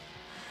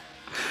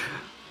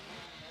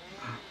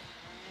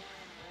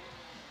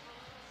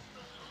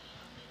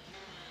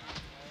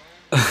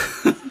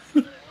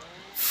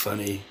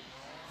 Funny.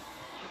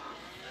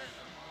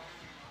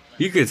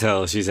 You could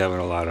tell she's having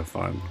a lot of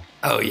fun.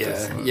 Oh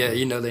yeah, yeah.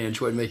 You know they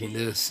enjoyed making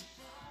this.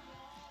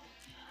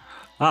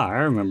 Ah, I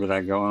remember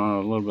that going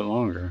on a little bit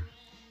longer.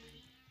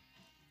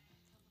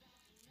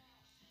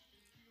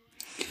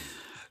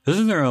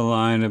 Isn't there a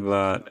line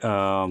about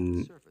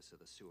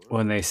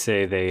when they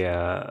say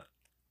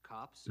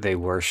they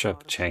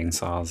worship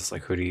chainsaws? It's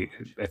like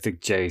I think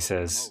Jay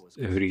says,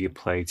 who do you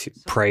pray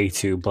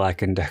to,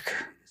 Black and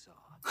Decker?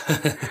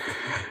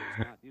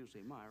 Not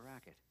usually my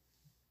racket.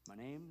 My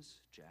name's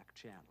Jack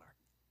Chandler.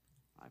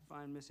 I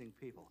find missing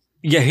people.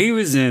 Yeah, he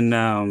was in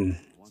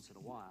Once in a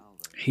while,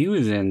 he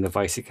was in the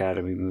Vice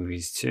Academy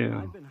movies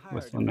too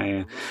with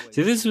Linnea.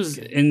 See, this was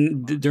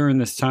during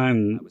this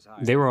time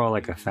they were all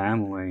like a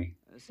family.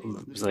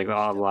 It was like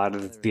a lot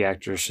of the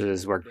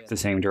actresses worked with the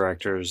same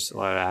directors. A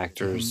lot of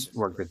actors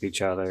worked with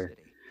each other.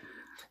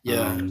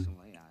 Yeah. And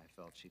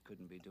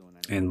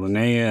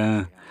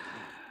Linnea,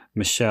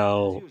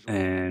 Michelle,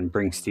 and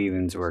Bring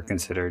Stevens were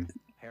considered,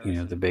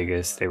 the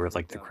biggest. They were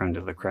like the creme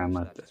de la creme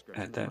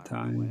at that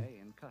time.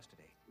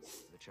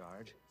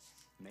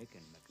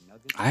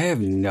 I have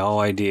no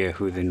idea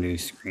who the new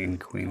Scream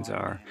Queens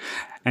are.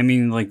 I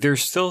mean, like,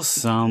 there's still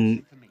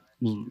some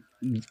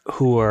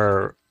who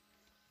are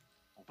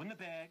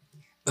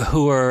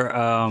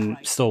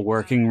still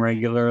working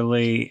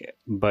regularly,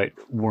 but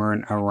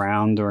weren't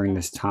around during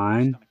this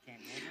time.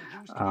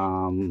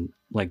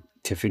 Like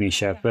Tiffany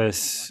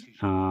Shepis,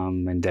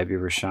 and Debbie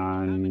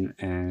Rochon,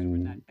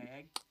 and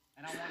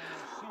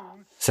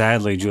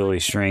sadly Julie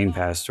Strain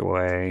passed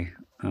away.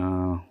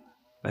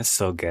 That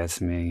still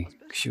gets me.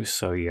 She was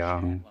so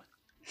young.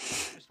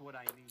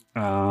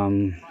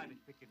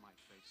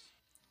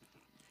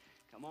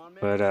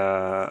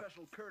 But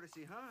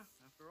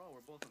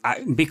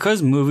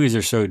because movies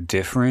are so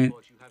different,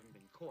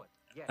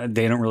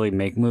 they don't really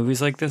make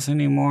movies like this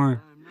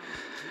anymore.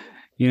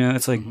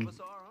 It's like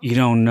you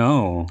don't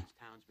know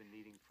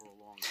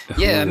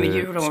Yeah, I who mean,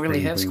 you the don't really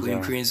Scream have Queens Scream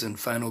are. Queens and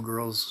Final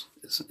Girls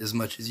as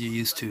much as you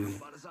used to.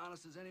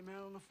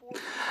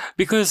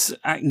 Because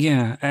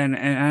yeah, and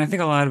I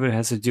think a lot of it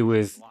has to do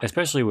with,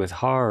 especially with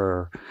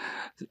horror,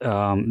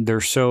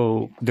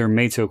 they're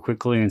made so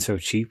quickly and so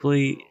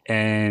cheaply,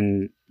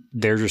 and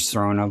they're just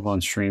thrown up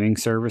on streaming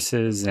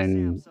services,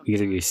 and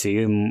either you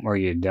see them or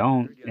you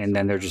don't, and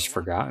then they're just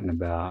forgotten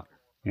about.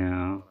 You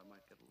know.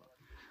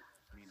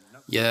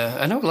 Yeah,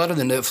 I know a lot of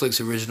the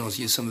Netflix originals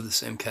use some of the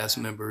same cast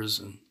members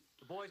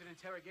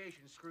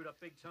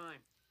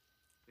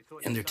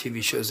in their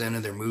TV shows and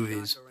in their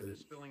movies.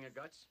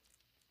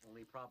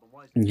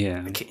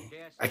 Yeah.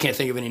 I can't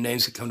think of any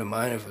names that come to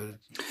mind of a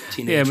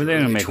teenage Yeah, but they or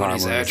don't early make horror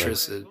 20s movies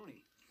actress. they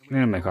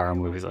don't make horror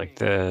movies like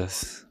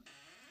this,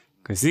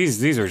 because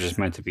these are just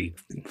meant to be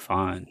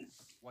fun.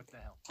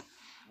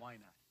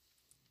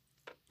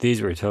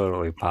 These were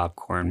totally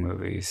popcorn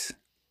movies.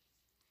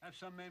 Have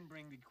some men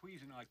bring the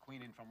Cuisinart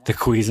Queen in from The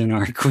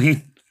Cuisinart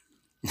Queen.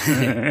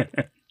 Thanks,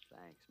 man.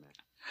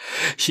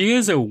 She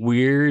has a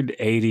weird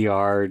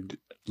 80-yard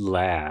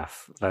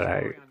laugh that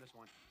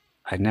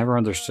I never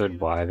understood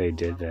why they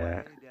did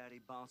that.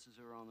 Daddy bounces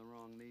her on the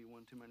wrong knee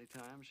one too many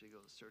times. She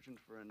goes searching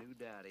for a new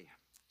daddy.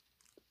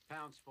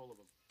 Pounds full of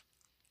them.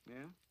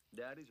 Yeah?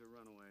 Daddies or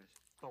runaways?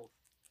 Both.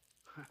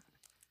 I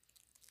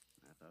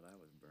thought I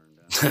was burned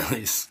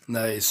out.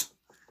 Nice.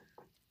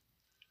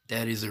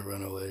 Daddies are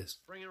runaways.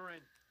 Bring her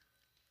in.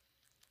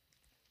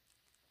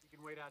 You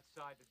can wait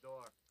outside the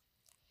door.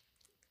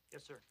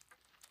 Yes, sir.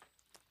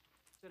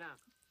 Sit down.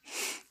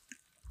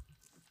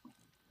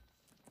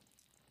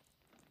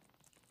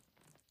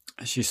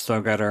 She's still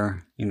got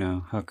her,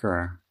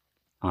 hooker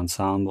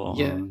ensemble.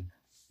 Yeah. on.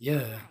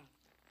 Yeah.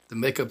 The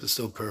makeup is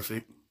still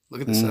perfect.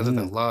 Look at the size of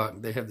that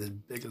lock. They have the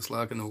biggest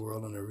lock in the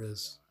world on their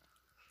wrist.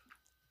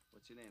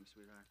 What's your name,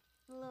 sweetheart?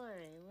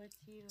 Lori, what's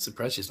you?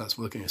 Surprised she's not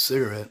smoking a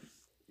cigarette.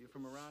 You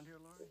from around here,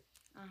 Laurie?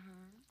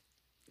 Uh-huh.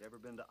 You ever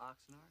been to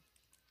Oxnard?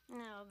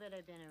 No, but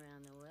I've been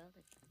around the world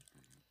at some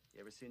time.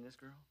 You ever seen this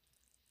girl?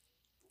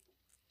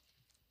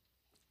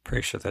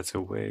 Pretty sure that's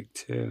a wig,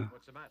 too.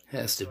 What's the matter?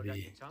 Has to Still got be.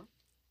 your tongue?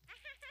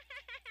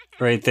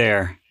 Right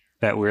there.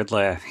 That weird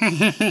laugh.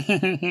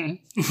 Yeah.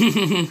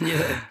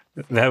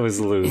 That was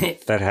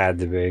Luke. That had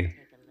to be. Take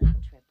a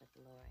little trip with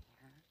Lori,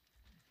 huh?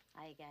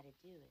 All you gotta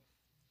do is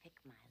pick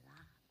my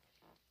lock.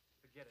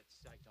 Forget it,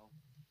 psycho.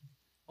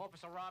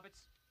 Officer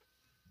Roberts,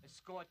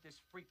 escort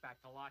this freak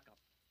back to lockup.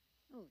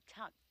 Ooh,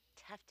 talk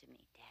tough to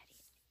me,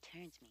 Daddy. It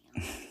turns me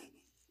on.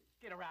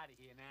 Get her out of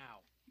here now.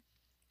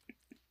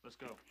 Let's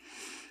go.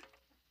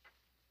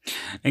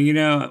 And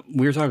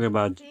we were talking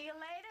about See you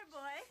later, boy.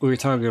 we were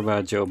talking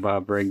about Joe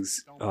Bob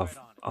Briggs off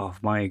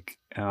mic.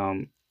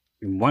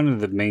 One of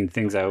the main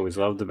things I always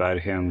loved about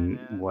him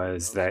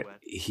was that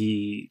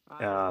he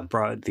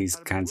brought these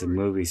kinds of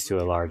movies to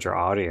a larger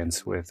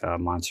audience with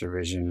Monster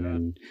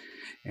Vision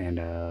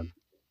and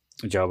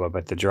Joe Bob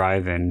at the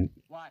Drive-In.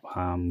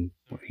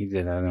 He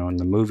did that on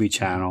the Movie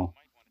Channel.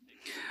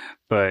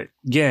 But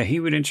yeah,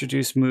 he would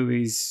introduce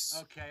movies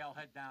Okay, I'll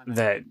head down now.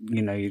 that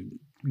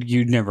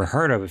you'd never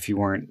heard of if you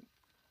weren't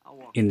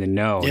in the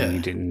know, Yeah. and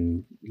you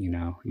didn't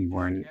know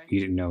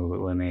who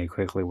Linnea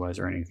Quigley was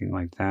or anything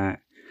like that.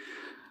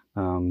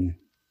 And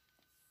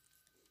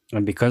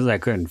because I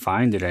couldn't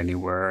find it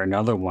anywhere,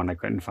 another one I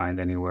couldn't find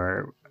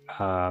anywhere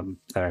that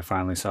I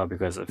finally saw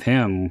because of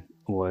him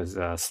was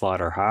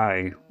Slaughter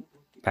High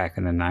back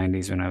in the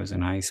 90s when I was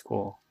in high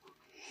school.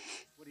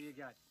 What do you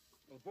got?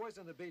 Well, the boys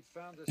on the beat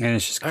found this. And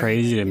it's just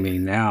crazy to me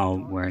now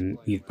when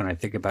I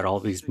think about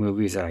all these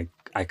movies that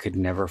I could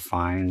never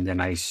find,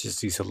 and I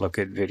just used to look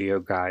at video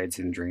guides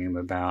and dream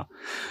about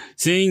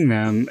seeing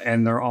them,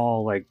 and they're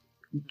all like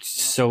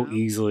so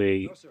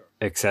easily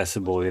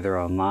accessible either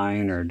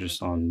online or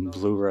just on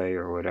Blu-ray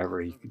or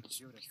whatever. You could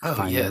just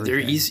find They're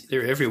everything. easy.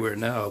 They're everywhere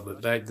now,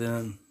 but back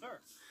then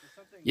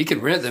you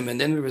could rent them, and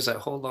then there was that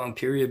whole long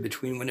period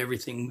between when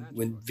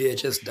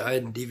VHS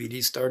died and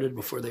DVD started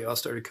before they all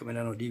started coming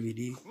out on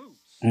DVD.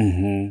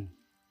 Mm-hmm.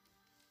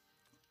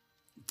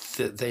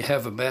 They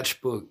have a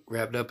matchbook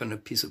wrapped up in a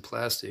piece of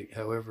plastic.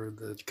 However,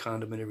 the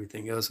condom and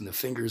everything else, and the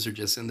fingers are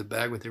just in the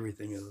bag with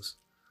everything else.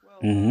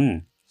 Mm-hmm.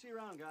 See you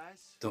around,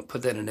 guys. Don't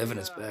put that in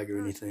evidence bag or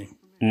anything.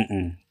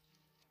 Mm-mm.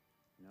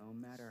 No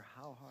matter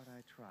how hard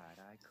I tried,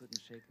 I couldn't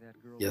shake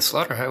that girl. Yeah,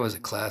 Slaughter High was a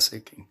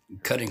classic.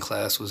 Cutting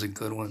Class was a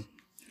good one.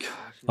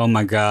 Oh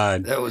my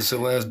God. That was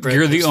Brad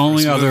You're the Pitt's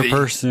only first other movie.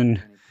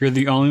 person. You're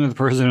the only other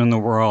person in the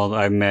world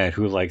I met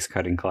who likes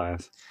Cutting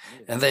Class.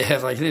 And they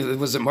have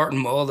was it Martin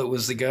Mull that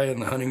was the guy on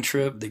the hunting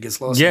trip that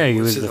gets lost? Yeah, in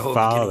he woods was through the whole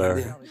father.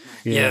 beginning?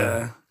 Yeah.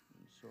 Yeah.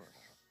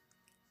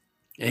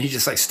 And he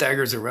just like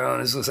staggers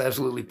around. It's just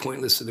absolutely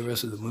pointless to the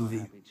rest of the movie.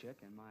 Happy chick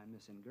and my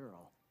missing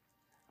girl.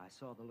 I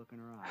saw the look in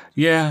her eyes.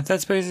 Yeah,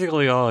 that's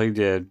basically all he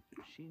did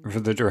She for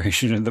the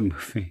duration of the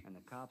movie. and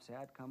the cops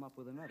had come up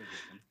with another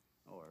victim,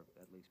 or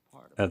at least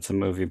part of it. That's a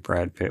movie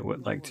Brad Pitt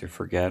would like to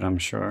forget, I'm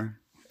sure.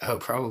 Oh,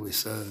 probably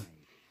so.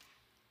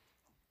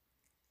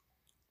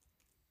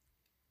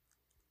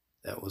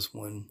 That was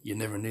one you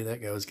never knew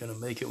that guy was going to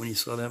make it when you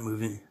saw that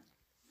movie.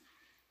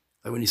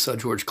 Like when you saw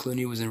George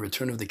Clooney was in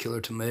Return of the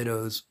Killer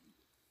Tomatoes.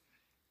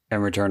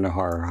 And Return to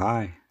Horror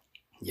High.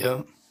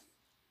 Yep.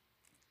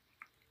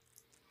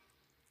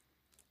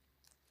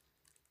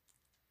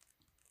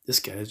 This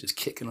guy is just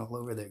kicking all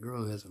over that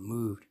girl who hasn't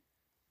moved.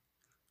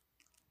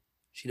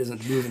 She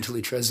doesn't move until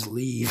he tries to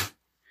leave.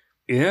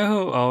 You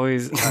know, I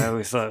always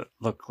thought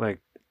looked like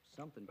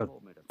a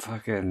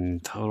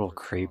fucking total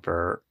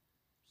creeper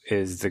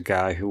is the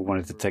guy who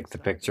wanted to take the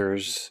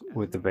pictures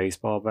with the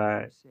baseball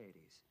bat.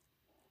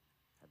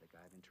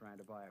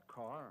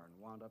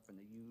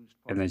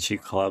 And then she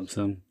clubs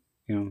him,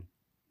 you know.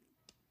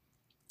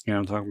 You know what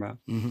I'm talking about?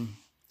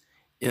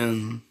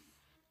 Mm-hmm.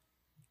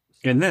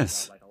 In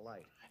this.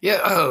 Yeah,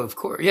 oh, of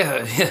course.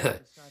 Yeah, yeah.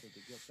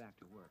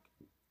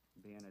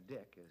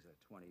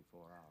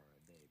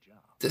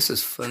 This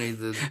is funny.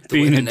 The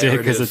Being a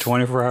dick is a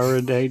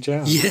 24-hour-a-day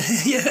job. Yeah,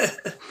 yeah.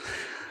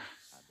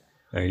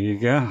 There you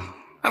go.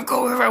 I'm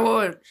going wherever I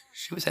want.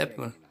 She was happy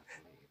when.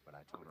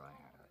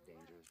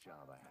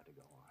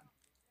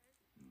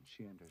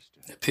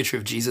 A picture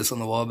of Jesus on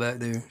the wall back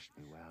there.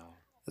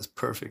 That's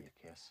perfect.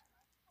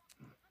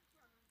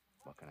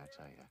 What can I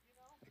tell you?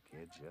 The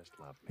kid just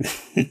loved me.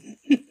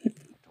 I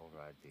told her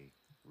I'd be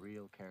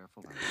real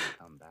careful and I'd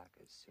come back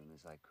as soon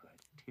as I could.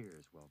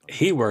 Tears welled up.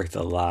 He worked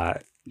a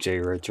lot, Jay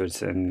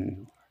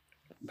Richardson,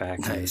 back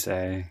in the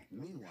day.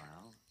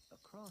 Meanwhile,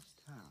 across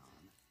town,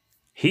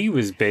 he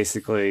was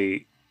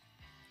basically,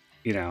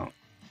 you know,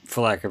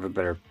 for lack of a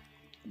better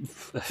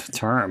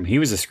term, he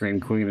was a scream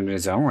queen in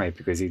his own right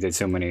because he did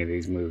so many of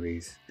these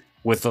movies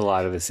with a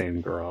lot of the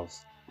same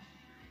girls.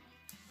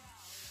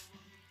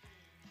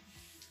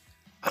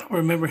 I don't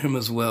remember him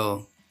as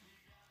well.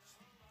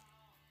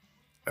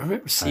 I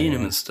remember seeing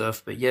him and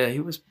stuff, but yeah, he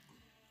was.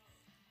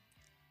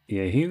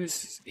 Yeah, he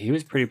was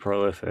pretty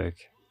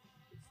prolific.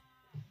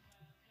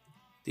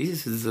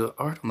 These is the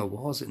art on the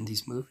walls in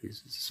these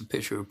movies. This is a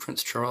picture of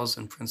Prince Charles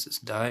and Princess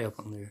Di up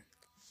on there.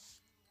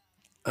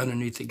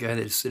 Underneath the guy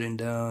that's sitting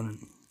down.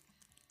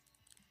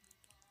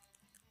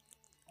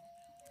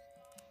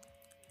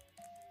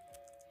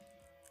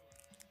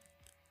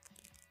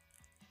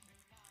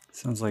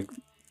 Sounds like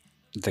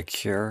The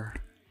Cure.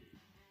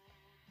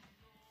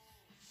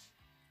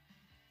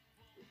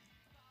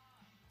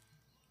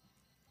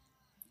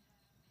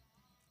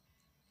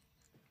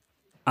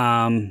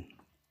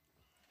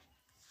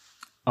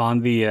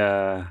 On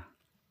the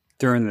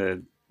during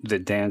the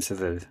dance of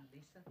the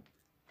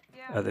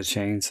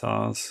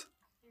chainsaws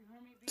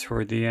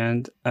toward the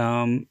end,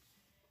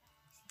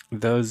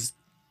 those,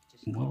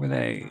 what were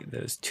they?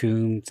 Those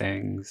tomb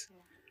things.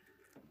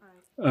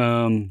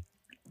 They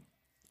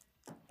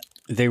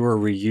were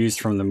reused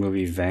from the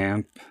movie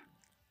Vamp. Have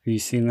you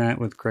seen that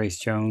with Grace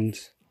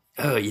Jones?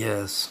 Oh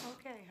yes.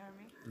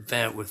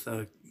 Vamp with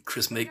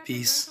Chris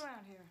Makepeace.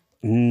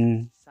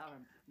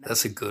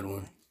 That's a good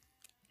one.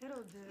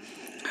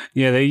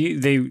 Yeah, they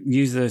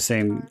use those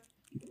same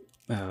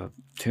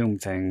tomb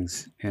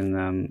things in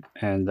them,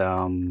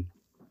 and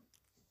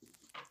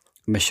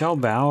Michelle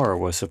Bauer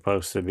was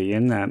supposed to be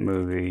in that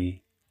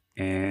movie,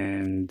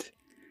 and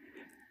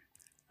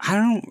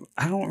I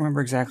don't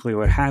remember exactly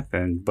what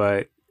happened,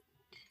 but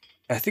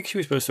I think she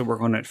was supposed to work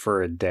on it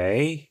for a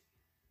day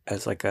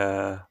as like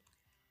in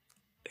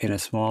a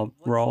small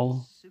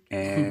role,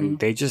 and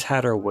they just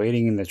had her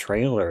waiting in the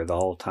trailer the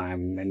whole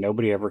time, and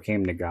nobody ever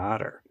came to got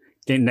her.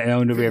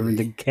 Nobody ever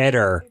did get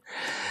her,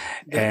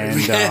 and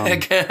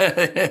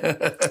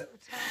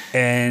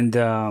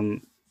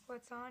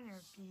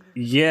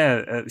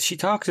yeah, she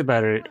talks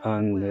about it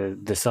on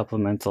the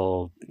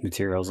supplemental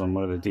materials on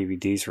one of the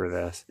DVDs for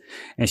this,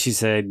 and she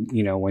said,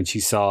 you know, when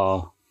she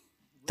saw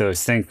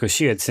those things, because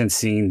she had since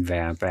seen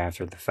Vamp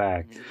after the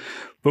fact,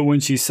 but when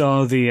she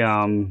saw the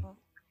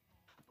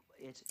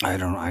I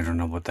don't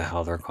know what the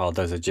hell they're called,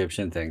 those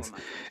Egyptian things,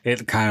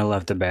 it kind of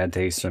left a bad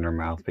taste in her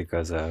mouth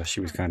because she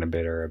was kind of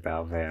bitter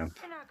about Vamp.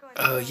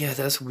 Oh yeah,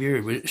 that's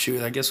weird. She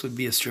I guess would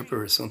be a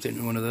stripper or something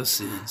in one of those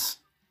scenes.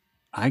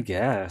 I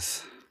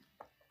guess.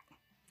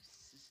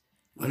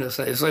 When it's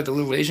like the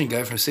little Asian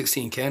guy from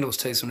 16 Candles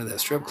takes him to that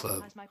strip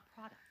club.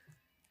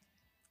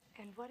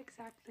 And what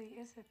exactly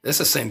is it? That's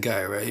the same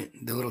guy, right?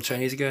 The little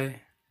Chinese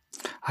guy?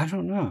 I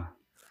don't know.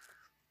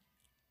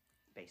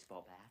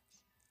 Baseball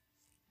bats.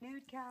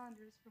 Nude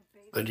calendars for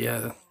baseball. But yeah.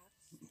 Bats.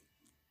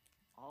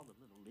 All the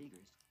little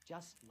leaguers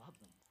just love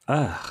them.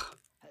 Ugh.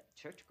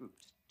 Church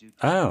groups do.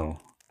 Oh.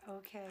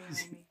 Okay,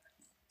 homie.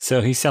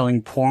 So he's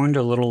selling porn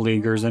to little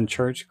leaguers and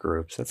church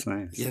groups. That's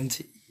nice.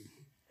 EMT.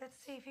 Let's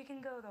see if you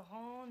can go the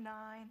whole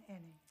 9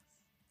 innings.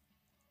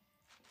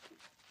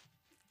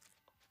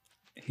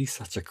 He's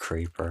such a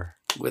creeper.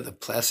 With a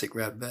plastic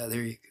wrap bat.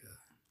 There you go.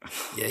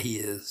 Yeah, he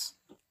is.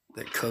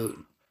 That coat.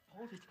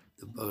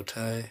 The bow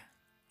tie.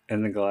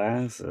 And the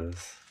glasses.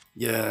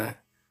 Yeah.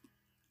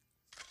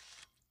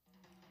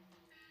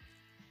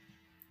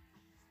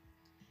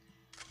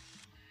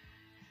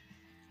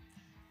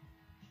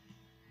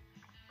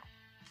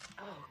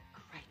 Oh,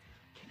 great.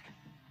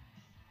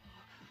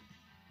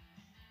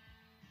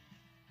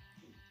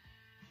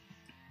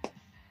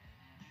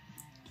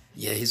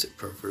 Yeah, he's a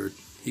pervert.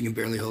 He can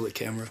barely hold a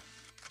camera.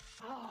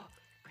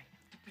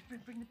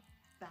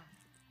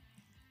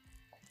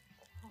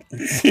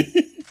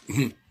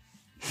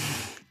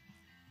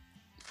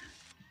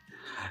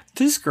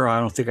 This girl, I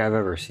don't think I've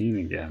ever seen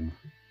again.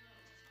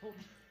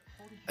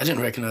 I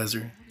didn't recognize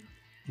her.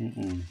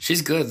 Mm-mm.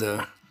 She's good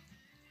though.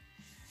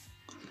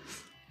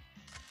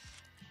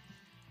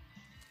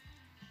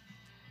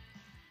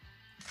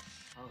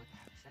 Oh,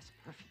 that's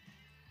perfect.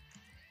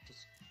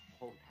 Just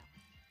hold that.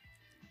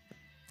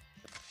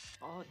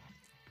 Oh, that's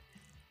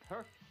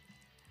perfect.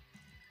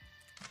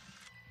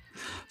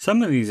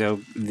 Some of these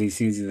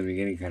scenes in the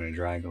beginning kind of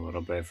drag a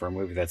little bit for a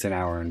movie that's an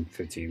hour and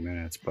 15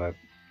 minutes, but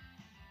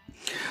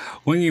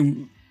when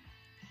you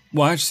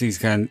watch these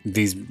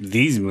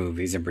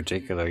movies in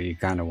particular, you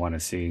kind of want to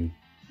see,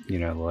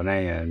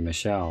 Linnea and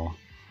Michelle.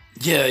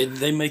 Yeah,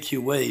 they make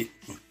you wait.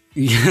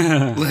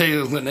 Yeah.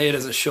 Linnea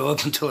doesn't show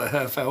up until a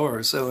half hour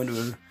or so into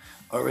an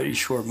already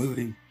short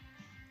movie.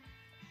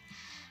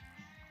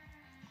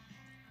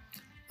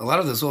 A lot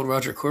of those old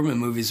Roger Corman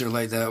movies are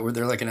like that, where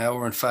they're like an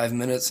hour and 5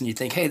 minutes, and you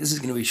think, hey, this is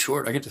going to be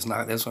short. I can just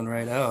knock this one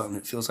right out, and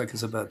it feels like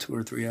it's about 2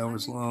 or 3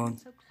 hours long.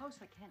 So close,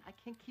 I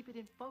can't keep it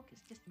in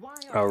focus. Just why?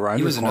 Roger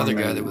He was another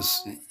Corman. guy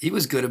he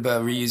was good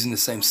about reusing the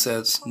same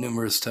sets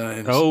numerous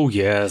times. Oh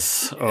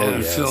yes,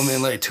 and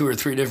filming like 2 or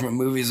 3 different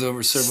movies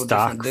over several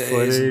different days.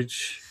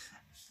 Footage.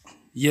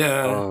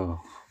 Yeah. Oh.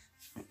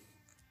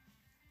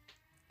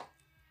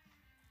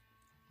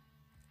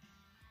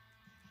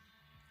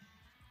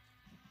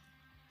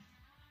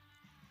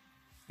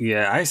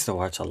 Yeah, I used to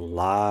watch a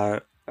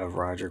lot of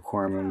Roger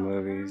Corman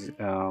movies.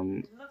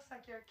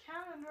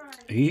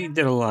 He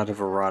did a lot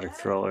of erotic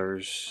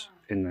thrillers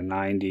in the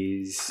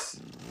 90s.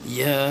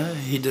 Yeah,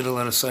 he did a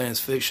lot of science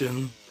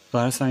fiction. A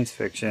lot of science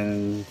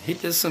fiction. He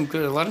did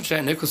a lot of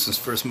Jack Nicholson's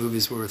first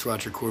movies were with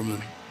Roger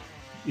Corman.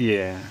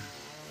 Yeah.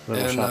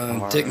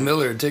 And Dick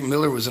Miller. Dick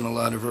Miller was in a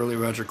lot of early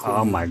Roger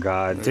Corman. Oh my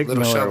God, Dick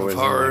Little Miller Shop was of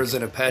Horrors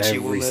in and Apache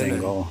every Woman.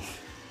 Single.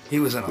 He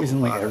was in a lot.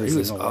 Like every he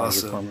was single Roger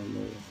awesome. Corman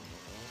movie.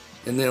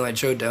 And then like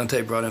Joe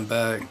Dante brought him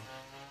back.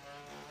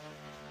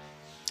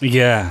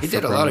 Yeah, he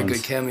did a lot of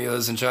good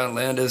cameos in John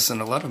Landis,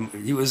 and a lot of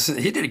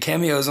he did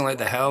cameos in like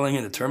The Howling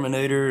and The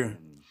Terminator.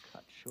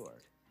 Cut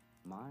short.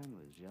 Mine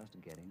was just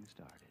getting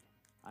started.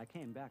 I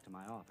came back to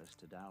my office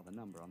to dial the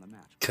number on the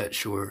match. Cut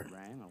short. It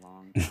rang a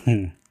long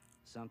time.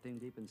 Something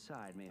deep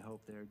inside me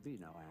hoped there'd be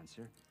no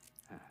answer.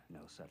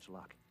 No such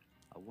luck.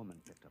 A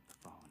woman picked up the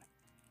phone.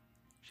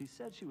 She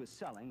said she was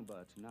selling,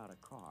 but not a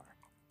car.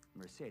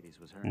 Mercedes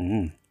was her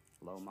name.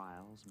 Low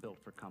miles, built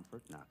for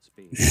comfort, not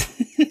speed. I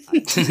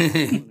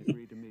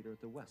agreed to meet her at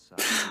the west side.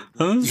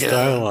 This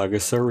dialogue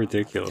is so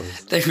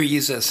ridiculous. They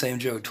reused that same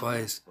joke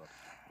twice.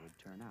 Would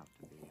turn out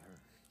to be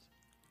hers.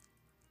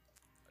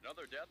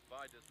 Another death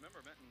by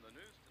dismemberment in the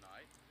news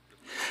tonight.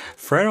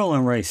 Fred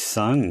Olen Ray's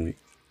son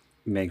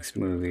makes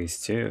movies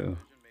too.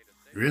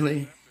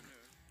 Really?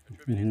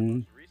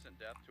 Recent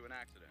death to an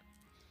accident.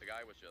 The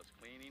guy was just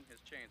cleaning his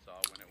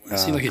chainsaw when it went.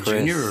 Is he like a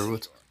junior or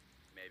what?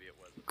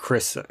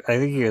 Chris, I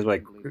think he was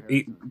like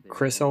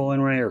Chris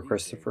Olen Ray or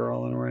Christopher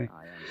Olen Ray.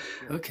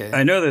 Okay.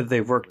 I know that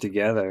they've worked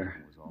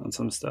together on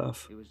some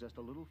stuff. It was just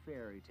a little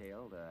fairy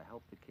tale to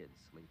help the kids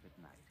sleep at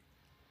night.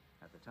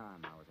 At the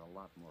time, I was a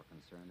lot more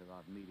concerned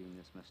about meeting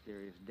this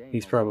mysterious dame.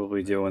 He's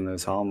probably doing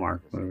those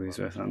Hallmark movies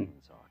with him.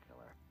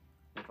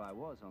 If I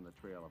was on the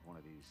trail of one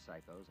of these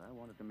psychos, I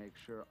wanted to make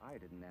sure I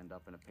didn't end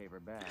up in a paper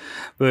bag.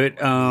 But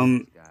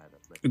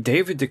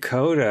David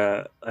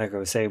Dakota, like I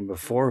was saying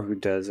before, who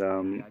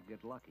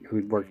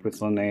worked with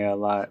Linnea a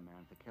lot.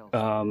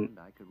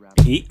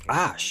 He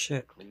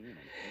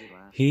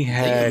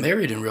had they got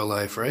married in real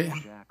life, right?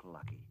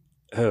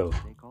 Who?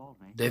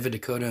 David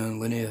Dakota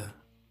and Linnea.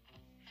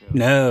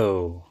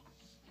 No,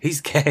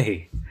 he's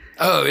gay.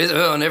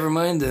 Oh, never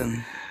mind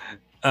then.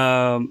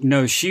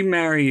 No, she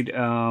married.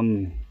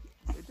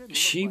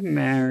 She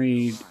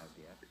married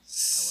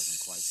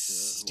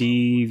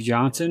Steve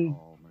Johnson,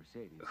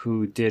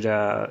 who did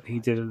the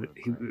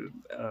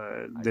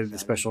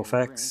special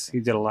effects. He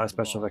did a lot of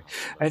special effects.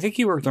 I think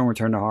he worked on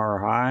Return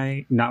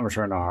to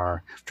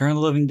the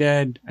Living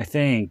Dead, I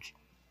think.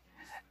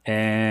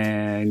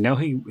 And no,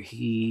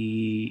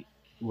 he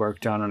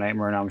worked on A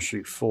Nightmare on Elm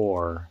Street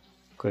 4,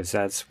 because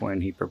that's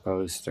when he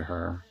proposed to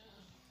her.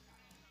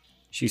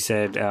 She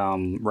said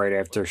right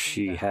after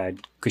she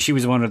had, because she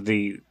was one of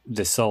the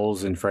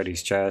souls in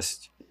Freddy's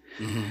chest,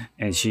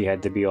 and she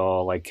had to be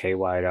all like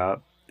KY'd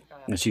up.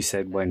 And she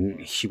said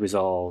when she was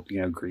all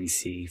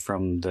greasy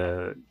from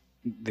the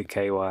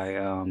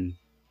KY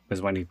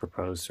was when he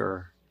proposed to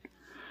her.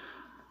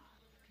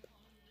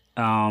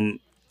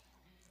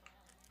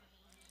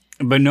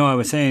 But no, I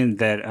was saying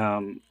that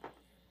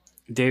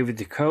David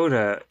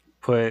Dakota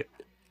put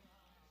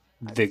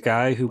the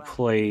guy who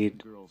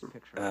played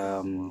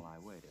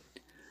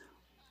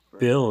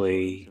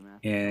Billy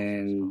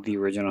in the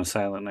original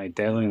Silent Night,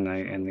 Deadly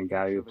Night, and the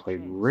guy who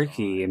played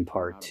Ricky in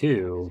Part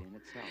 2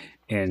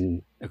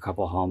 in a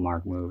couple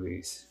Hallmark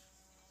movies.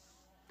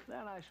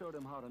 Then I showed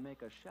him how to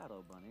make a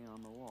shadow bunny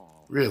on the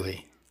wall.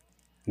 Really?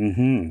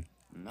 Mm-hmm.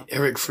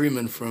 Eric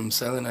Freeman from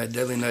Silent Night,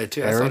 Deadly Night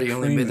too. I thought he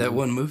only made that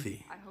one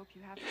movie.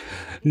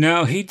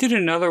 No, he did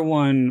another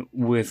one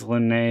with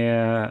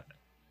Linnea.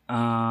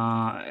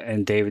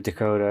 and David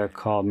Dakota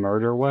called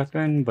Murder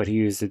Weapon, but he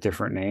used a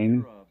different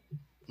name.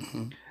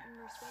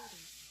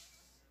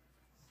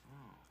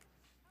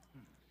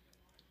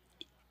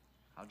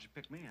 How'd you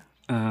pick me out?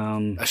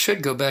 I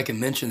should go back and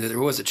mention that there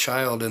was a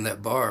child in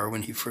that bar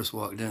when he first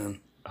walked in.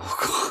 Oh,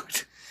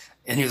 God.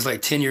 And he was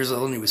like 10 years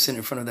old, and he was sitting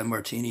in front of that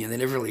martini, and they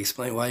never really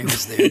explained why he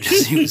was there.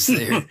 Just he was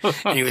there.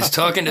 And he was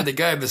talking to the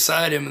guy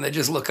beside him, and they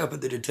just look up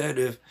at the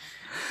detective.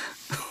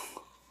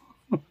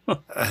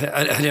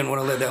 I didn't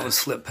want to let that one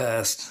slip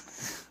past.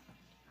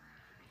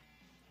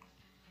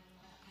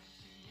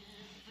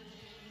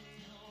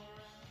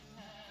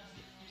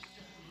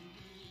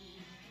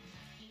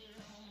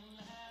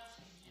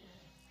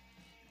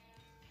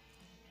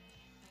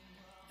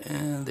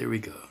 And there we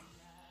go.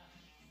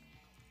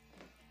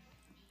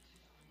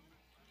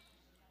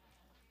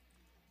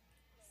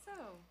 So,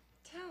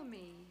 tell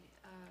me,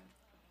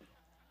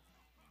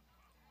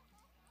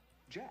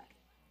 Jack.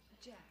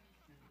 Jack.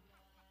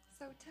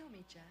 So tell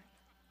me, Jack,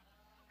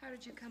 how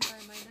did you come by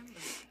my number?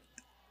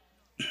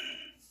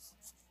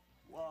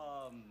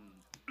 Well,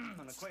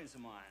 an acquaintance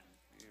of mine.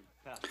 You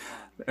passed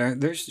it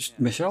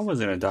on. Michelle was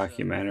in a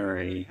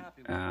documentary.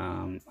 I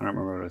don't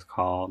remember what it was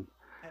called,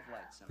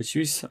 but she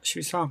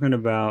was talking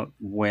about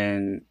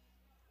when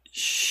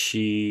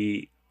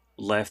she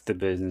left the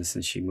business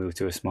and she moved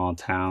to a small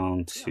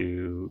town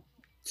to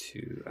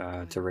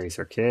raise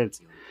her kids.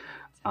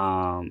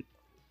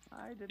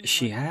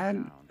 She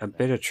had a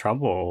bit of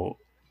trouble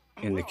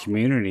in the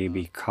community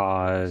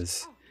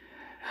because,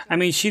 I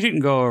mean, she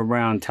didn't go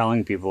around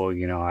telling people,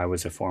 you know, I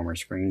was a former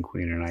screen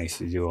queen and I used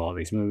to do all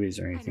these movies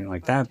or anything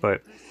like that,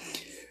 but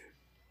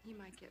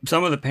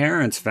some of the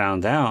parents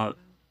found out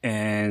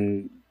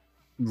and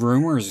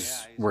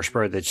rumors were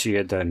spread that she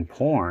had done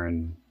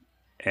porn,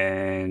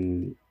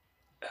 and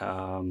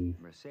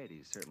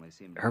Mercedes certainly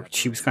seemed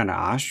she was kind of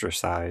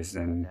ostracized,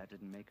 and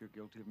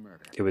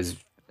it was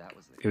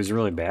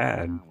really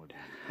bad.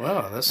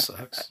 Wow, that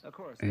sucks.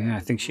 Yeah, I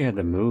think she had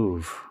to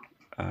move.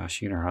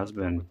 She and her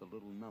husband. With the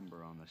little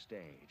number on the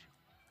stage,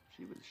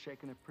 she was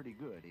shaking it pretty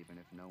good, even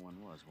if no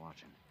one was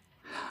watching.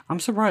 I'm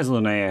surprised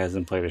Linnea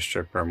hasn't played a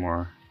stripper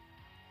more.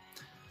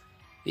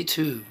 Me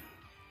too.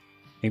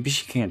 Maybe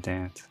she can't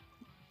dance.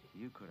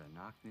 You could have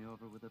knocked me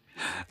over with a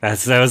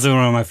that was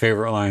one of my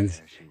favorite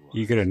lines.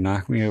 You could have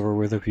knocked me over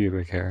with a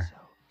pubic hair.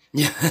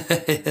 Yeah.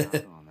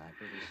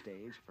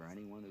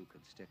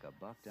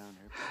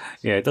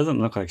 Yeah, it doesn't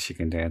look like she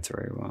can dance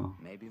very well.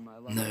 Maybe my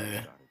luck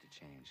started to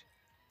change.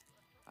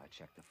 I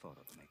checked the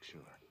photo to make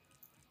sure.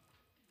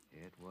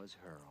 It was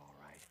her, all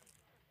right.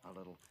 A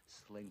little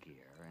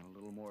slinkier and a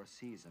little more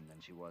seasoned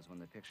than she was when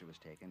the picture was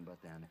taken,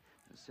 but then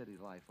the city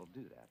life will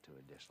do that to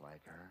a dish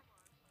like her.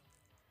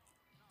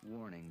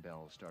 Warning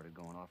bells started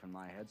going off in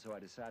my head, so I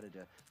decided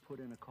to put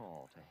in a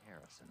call to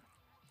Harrison.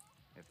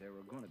 If there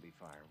were going to be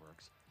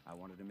fireworks, I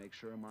wanted to make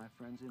sure my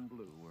friends in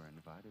blue were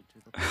invited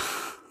to the party.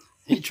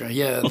 He tried,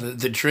 yeah,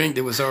 the drink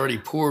that was already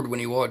poured when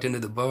he walked into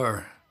the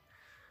bar.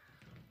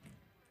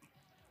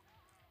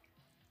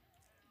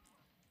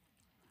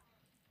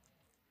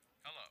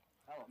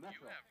 Hello. You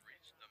have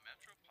reached the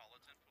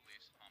Metropolitan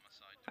Police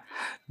Homicide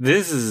Division.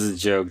 This is a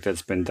joke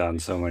that's been done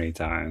so many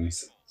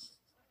times.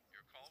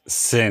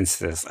 Since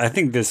this, I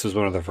think this was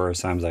one of the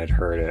first times I'd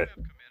heard it.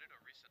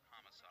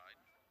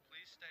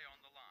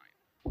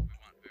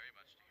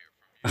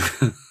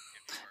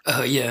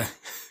 Yeah.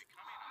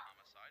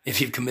 If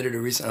you've committed a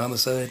recent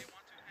homicide.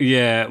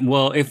 Yeah,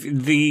 well, if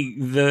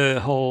the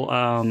whole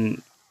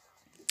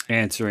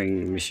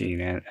answering machine,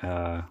 yeah,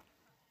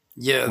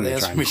 the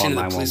answering machine of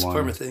the police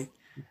department thing.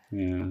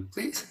 Yeah.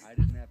 Please. I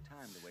didn't have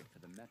time to wait for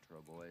the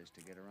Metro boys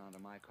to get around to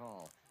my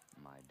call.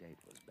 My date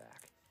was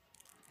back.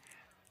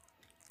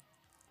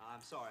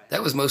 I'm sorry.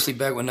 That was mostly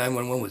back when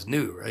 911 was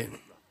new, right?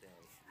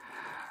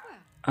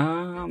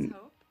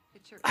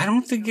 I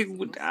don't think it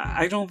would.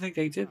 I don't think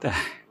they did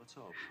that.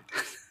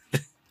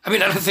 I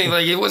mean, I don't think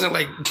it wasn't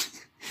like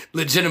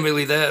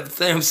legitimately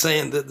that. I'm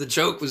saying that the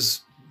joke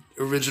was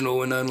original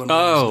when 911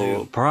 was new.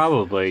 Oh,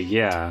 probably,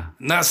 yeah.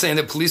 Not saying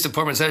that police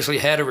departments actually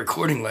had a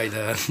recording like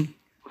that.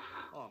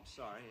 Oh, I'm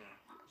sorry.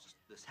 It's just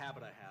this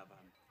habit I have.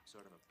 I'm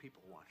sort of a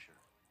people watcher.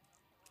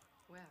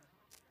 Well,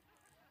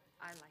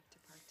 I like to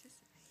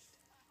participate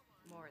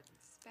more than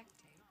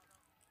spectate.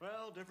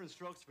 Well, different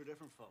strokes for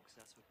different folks.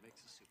 That's what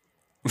makes a Super Bowl.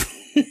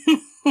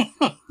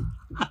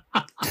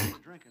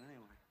 Drinking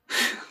anyway.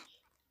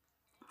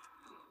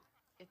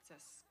 It's a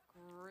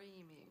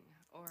screaming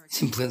organ.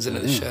 He blends into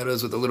the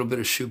shadows with a little bit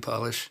of shoe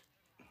polish.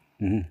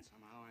 Mm-hmm.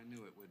 Somehow I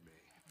knew it would be.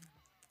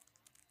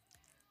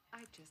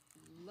 I just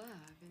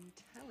love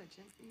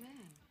intelligent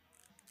men.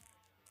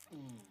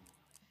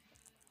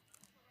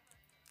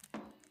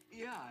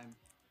 Yeah, I'm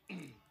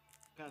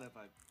kind of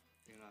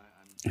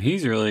I'm.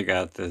 He's really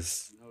got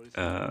this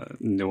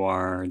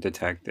noir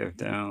detective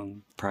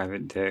down,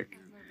 Private Dick.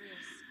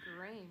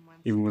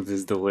 Even with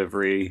his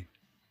delivery.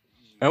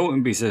 I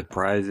wouldn't be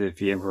surprised if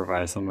he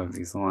improvised some of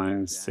these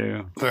lines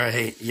too.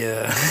 Right,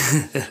 yeah.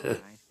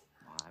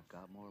 I've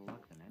got more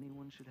luck than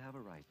anyone should have a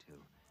right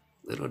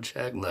to. Little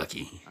Jack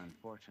Lucky.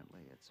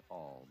 Unfortunately, it's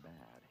all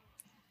bad.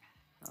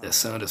 That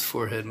sound his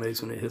forehead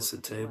makes when it hits the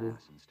table.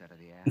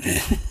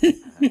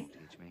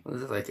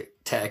 Was it like a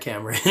tack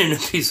hammer hitting a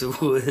piece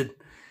of wood?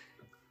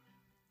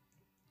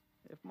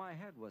 If my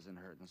head wasn't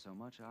hurting so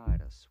much,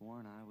 I'd have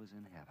sworn I was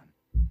in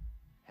heaven.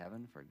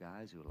 Heaven for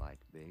guys who like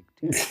big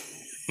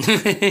titties.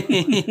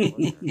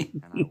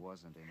 And I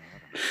wasn't in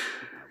heaven.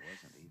 I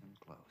wasn't even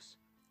close.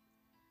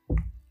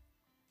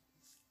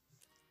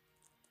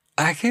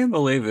 I can't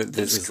believe it.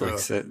 This is girl.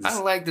 like I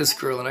like this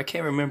girl, and I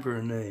can't remember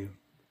her name.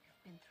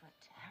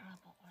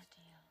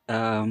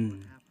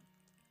 On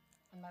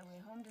my way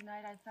home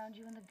tonight, I found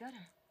you in the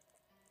gutter.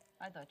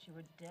 I thought you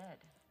were dead.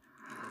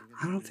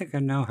 I don't think I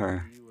know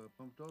her. You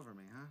bumped over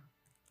me, huh?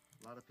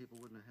 A lot of people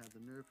wouldn't have had the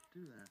nerve to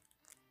do that.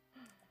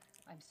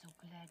 I'm so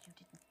glad you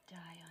didn't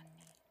die on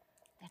me.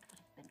 That would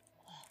have been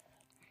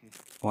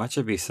awful. Watch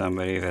it be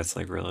somebody that's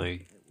like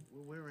really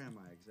Where am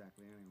I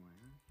exactly anyway,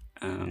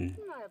 huh?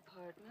 My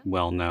apartment.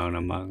 well known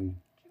among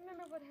Do you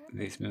remember what happened?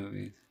 these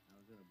movies. I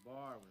was in a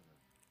bar with a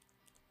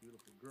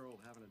beautiful girl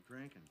having a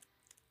drink, and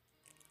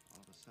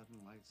all of a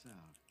sudden, lights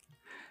out.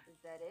 Is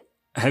that it?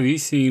 Have you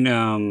seen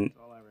That's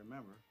all I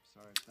remember.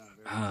 Sorry, it's not a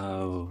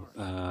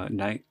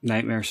very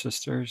Nightmare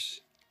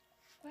Sisters?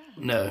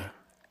 No.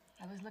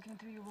 I was looking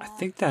through your I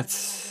think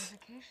that's.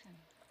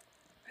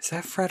 Is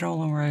that Fred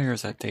Olen Ray or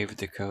is that David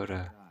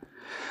Dakota?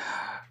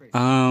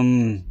 I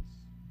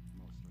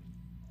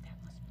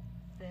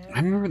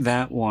remember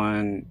that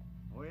one.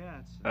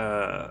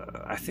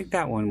 I think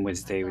that one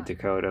was David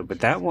Dakota,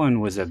 but that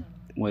one was a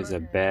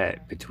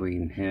bet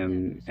between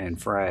him and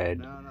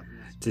Fred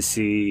to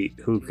see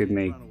who could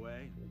make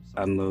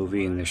a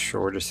movie in the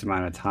shortest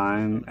amount of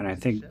time, and I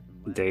think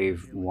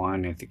Dave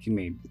won. I think he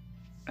made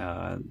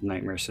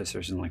Nightmare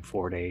Sisters in like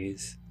 4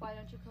 days. Why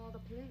don't you call the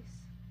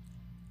police?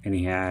 And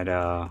he had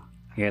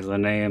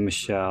Linnea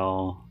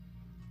Michelle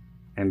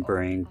and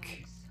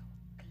Brink.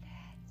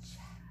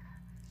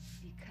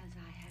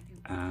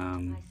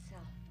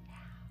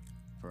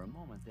 For a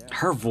moment there,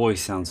 Her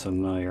voice sounds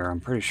familiar. I'm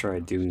pretty sure I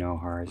do know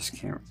her.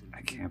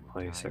 I can't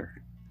place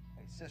her.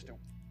 Hey, sister,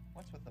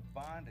 what's with the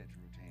bondage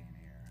routine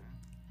here? Huh?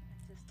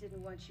 I just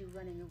didn't want you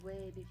running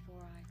away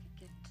before I could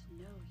get to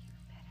know you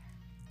better.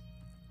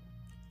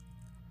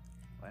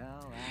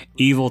 well,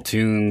 Evil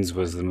Tunes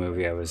was the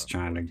movie I was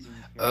trying to.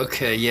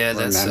 Okay, yeah,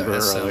 that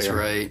sounds earlier.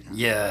 right.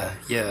 Yeah.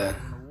 an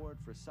award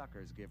for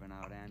suckers given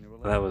out annually.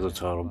 That was a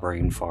total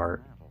brain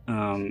fart.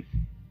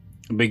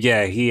 But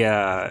yeah, he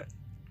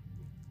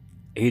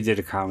did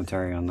a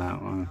commentary on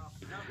that one,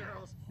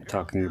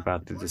 talking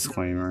about the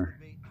disclaimer.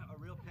 A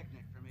real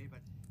picnic for me, but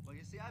well,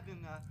 you see, I've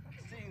been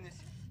seeing this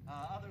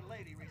other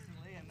lady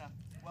recently, and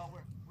well,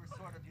 we're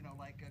sort of,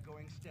 like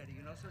going steady,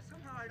 So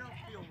somehow I don't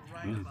feel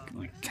right about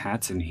Like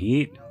Cats in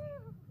Heat.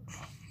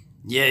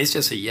 Yeah, he's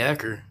just a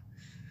yacker.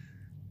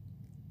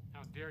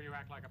 How dare you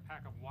act like a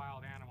pack of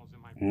wild animals in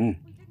my...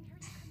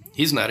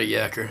 He's not a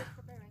yacker.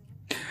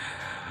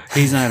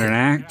 He's not an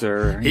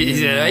actor.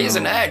 He's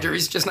an actor.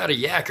 He's just not a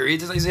yacker. He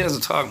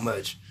doesn't talk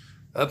much.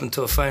 Up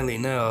until finally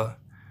now.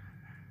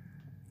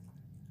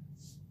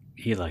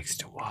 He likes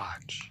to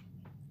watch.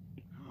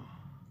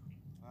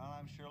 Well,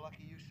 I'm sure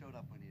lucky you showed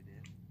up when you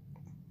did.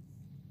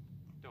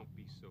 Don't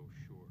be so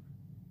sure.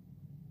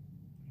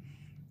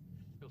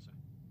 Ilsa.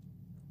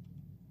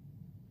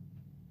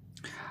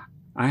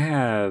 I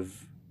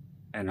have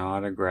an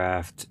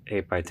autographed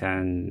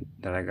 8x10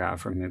 that I got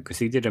from him because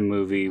he did a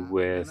movie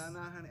with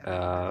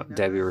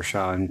Debbie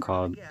Rochon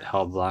called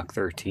Hell Block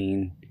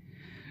 13,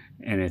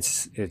 and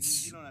it's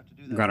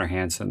Gunnar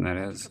Hansen, that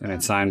is, and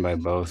it's signed by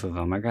both of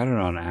them. I got it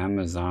on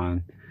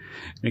Amazon.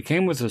 And it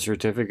came with a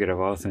certificate of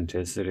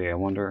authenticity.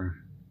 I'm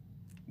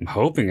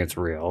hoping it's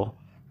real.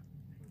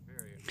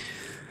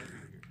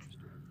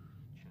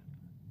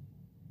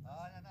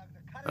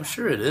 I'm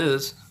sure it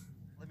is.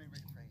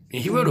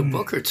 He wrote a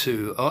book or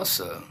two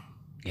also.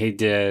 He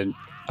did.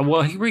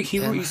 Well, he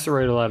used to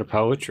write a lot of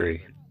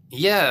poetry.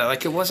 Yeah,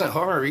 like it wasn't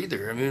horror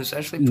either. I mean, it was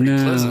actually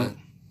pretty pleasant.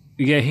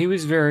 Yeah, he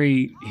was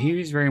very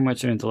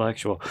much an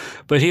intellectual.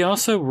 But he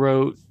also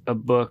wrote a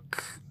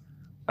book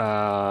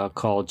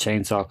called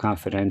Chainsaw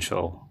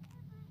Confidential.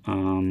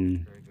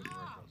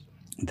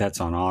 That's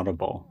on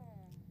Audible.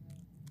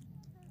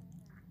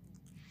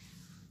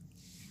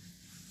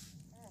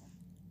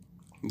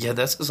 Yeah,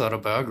 that's his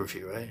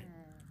autobiography, right?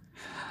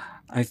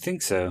 I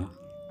think so.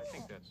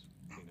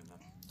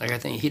 Like, I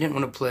think he didn't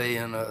want to play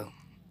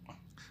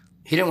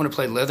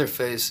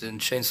Leatherface in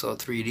Chainsaw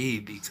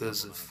 3D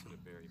because of,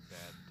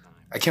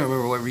 I can't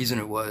remember what reason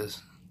it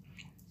was,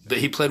 but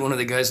he played one of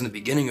the guys in the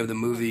beginning of the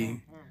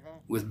movie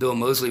with Bill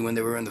Moseley when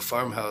they were in the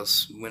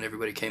farmhouse when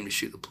everybody came to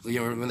shoot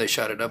when they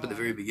shot it up at the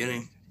very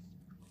beginning.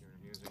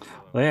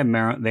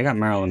 Well, they got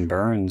Marilyn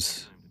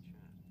Burns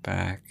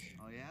back.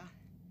 Oh, yeah?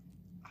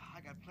 I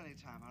got plenty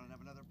of time. I don't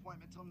have another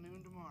appointment till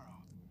noon tomorrow.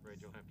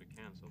 Afraid you'll have to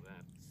cancel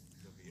that.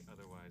 You'll be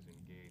otherwise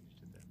engaged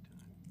at that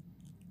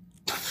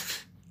time.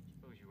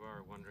 Suppose you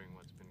are wondering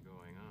what's been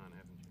going on,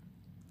 haven't you?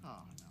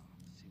 Oh, no.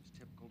 Seems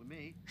typical to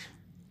me.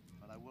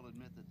 But I will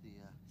admit that the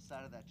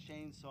side of that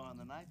chainsaw on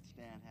the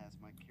nightstand has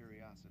my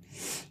curiosity.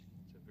 It's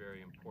a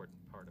very important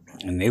part of our...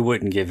 And they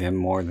wouldn't give him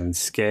more than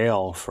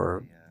scale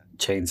for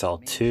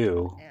Chainsaw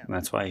 2.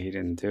 That's why he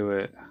didn't do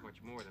it.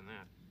 Much more than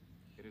that.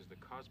 It is the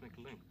cosmic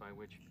link by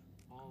which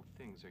all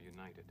things are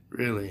united.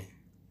 Really?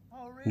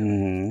 Oh, really?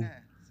 Mm-hmm. Yeah.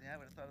 See, I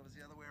would have thought it was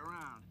the other way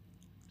around.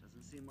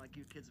 Doesn't seem like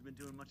you kids have been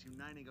doing much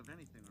uniting of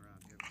anything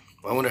around here.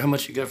 Well, I wonder how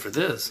much you got for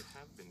this.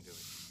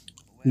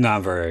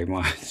 Not very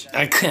much.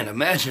 I can't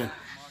imagine.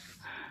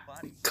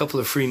 A couple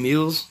of free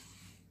meals.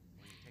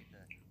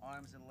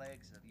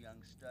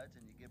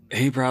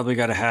 He probably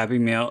got a Happy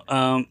Meal.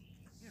 I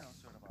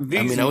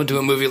mean, I would do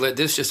a movie like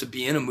this just to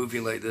be in a movie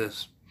like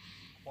this.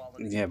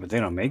 Yeah, but they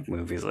don't make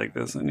movies like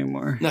this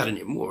anymore. Not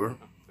anymore.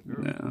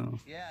 No.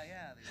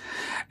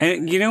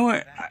 And you know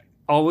what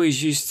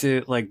always used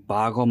to like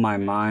boggle my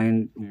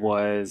mind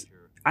was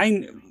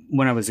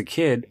when I was a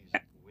kid,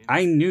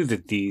 I knew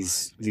that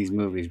these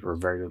movies were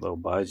very low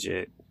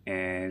budget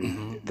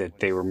and that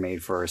they were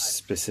made for a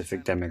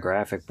specific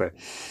demographic, but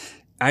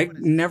I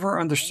never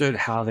understood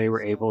how they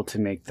were able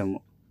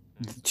to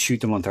shoot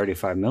them on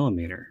 35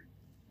 millimeter.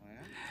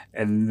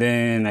 And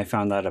then I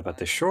found out about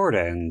the short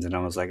end, and I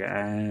was like,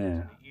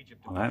 well,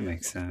 that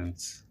makes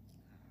sense.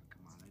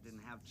 Come on, they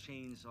didn't have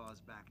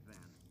chainsaws back then.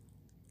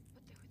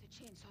 But they were the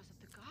chainsaws of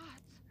the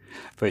gods.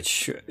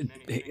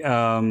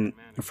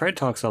 But Fred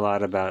talks a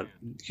lot about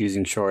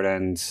using short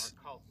ends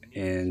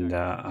in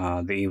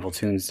the Evil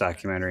Toons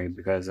documentary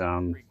because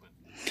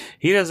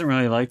he doesn't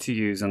really like to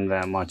use them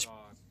that much,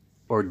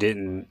 or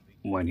didn't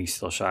when he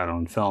still shot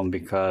on film,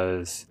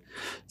 because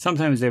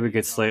sometimes they would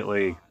get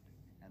slightly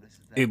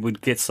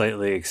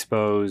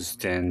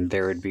exposed, and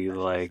there would be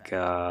like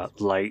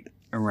light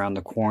around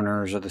the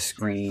corners of the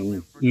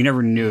screen. You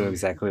never knew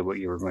exactly what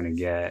you were going to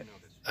get.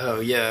 Oh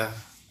yeah,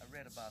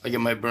 like it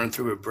might burn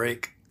through a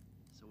break.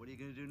 So what are you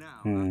gonna do now?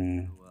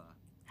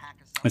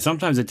 And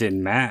sometimes it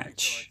didn't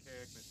match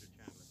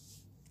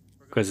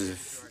because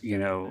if it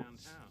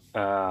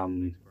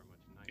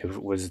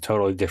was a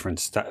totally different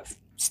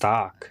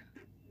stock.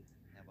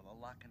 Yeah, well,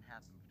 a lot can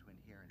happen between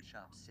here and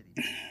Shop City.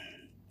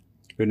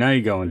 But now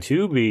you go in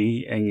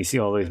Tubi and you see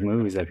all these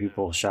movies that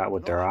people shot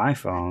with their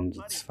iPhones.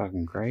 It's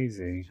fucking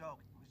crazy.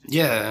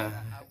 Yeah,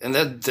 and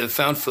the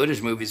found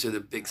footage movies are the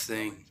big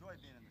thing.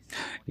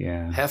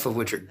 Yeah. Half of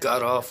which are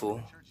god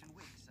awful.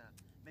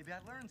 Maybe I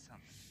learned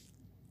something.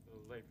 A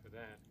little late for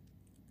that.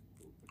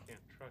 We can't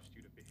trust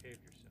you to behave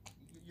yourself.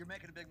 You're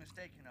making a big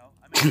mistake, you know.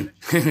 A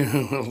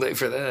little late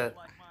for that.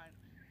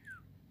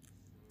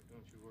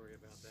 Don't you worry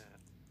about that.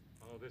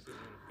 Oh, this is an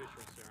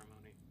official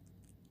ceremony.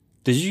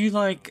 Did you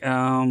like,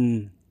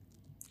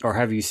 or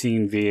have you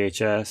seen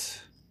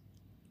VHS?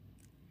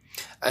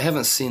 I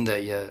haven't seen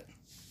that yet.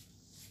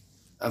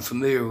 I'm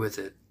familiar with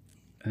it.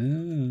 It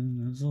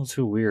was a little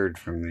too weird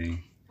for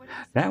me.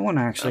 That one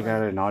actually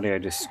got an audio a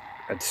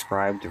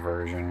described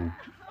version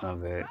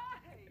of it.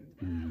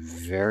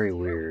 Very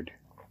weird.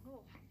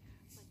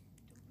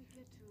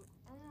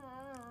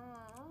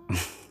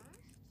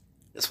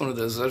 It's one of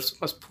those. I just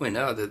must point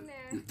out that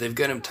they've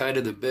got him tied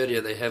to the bed. Yeah,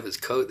 they have his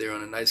coat there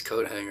on a nice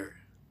coat hanger.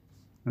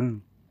 Hmm.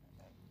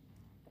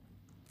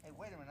 Hey,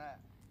 wait a minute.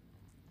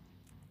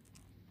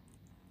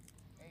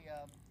 Hey,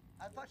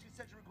 I thought you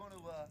said you were going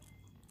to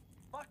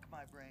fuck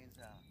my brains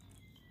out.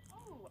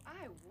 Oh,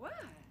 I was.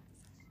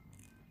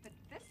 But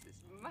this is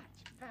much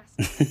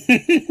faster.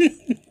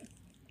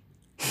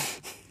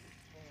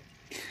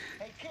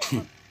 Hey,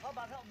 kid, how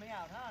about helping me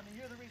out, huh? I mean,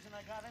 you're the reason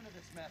I got into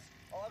this mess.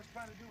 All I was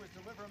trying to do was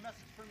deliver a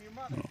message from your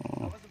mother.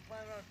 I wasn't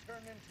planning on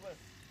turning into a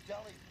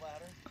deli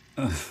platter.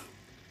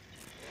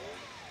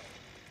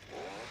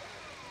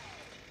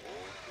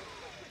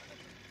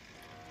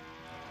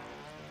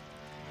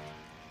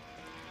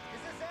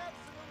 Is this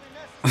absolutely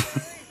necessary?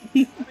 I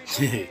mean,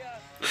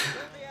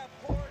 don't they have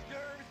hors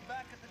d'oeuvres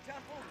back at the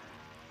temple?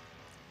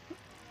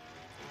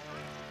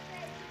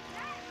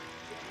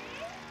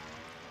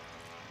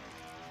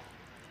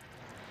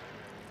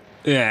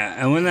 Yeah,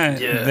 and when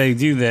they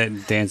do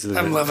that dance,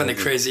 I'm loving the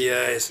crazy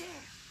eyes.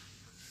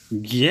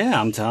 Yeah,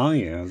 I'm telling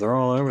you, they're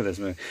all over this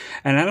movie,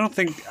 and I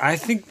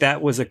think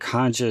that was a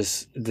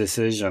conscious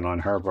decision on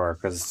her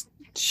part because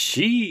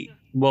she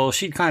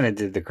kind of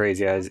did the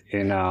crazy eyes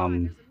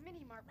in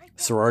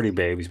Sorority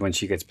Babies when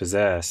she gets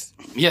possessed.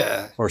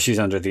 Yeah, or she's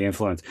under the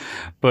influence,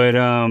 but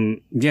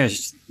yeah,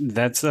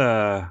 that's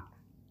that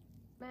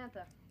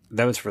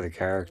was for the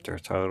character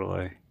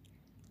totally.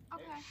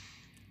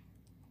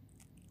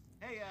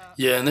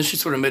 Yeah, and then she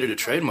sort of made it a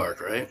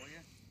trademark, right?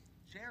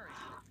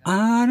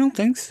 I don't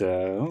think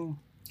so.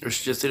 Or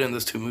she just did it in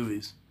those two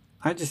movies.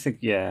 I just think,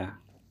 yeah.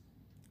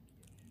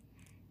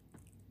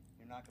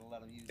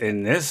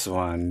 In this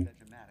one,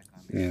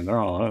 yeah, they're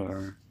all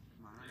over.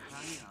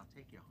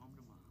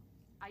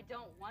 I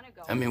don't want to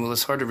go. I mean, well,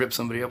 it's hard to rip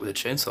somebody up with a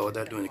chainsaw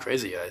without doing the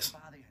crazy eyes.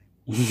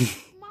 Mom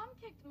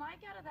kicked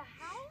Mike out of the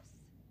house?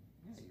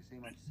 Yeah, you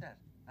seem upset.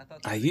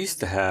 I used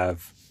to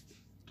have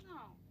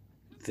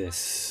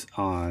this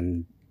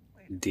on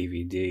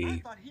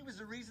DVD.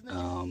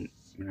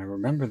 And I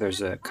remember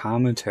there's a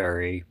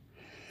commentary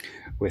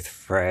with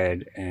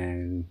Fred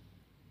and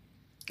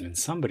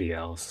somebody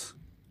else.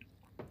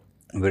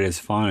 But it's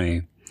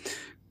funny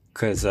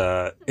because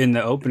in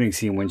the opening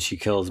scene when she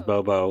kills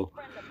Bobo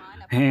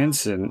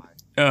Hansen,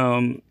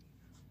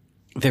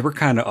 they were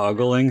kind of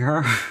ogling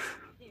her.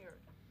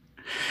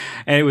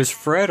 And it was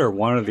Fred or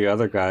one of the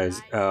other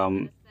guys,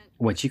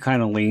 when she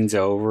kind of leans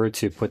over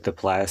to put the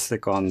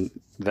plastic on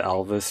the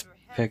Elvis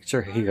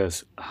picture, he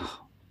goes,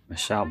 "Oh,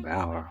 Michelle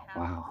Bauer,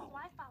 wow."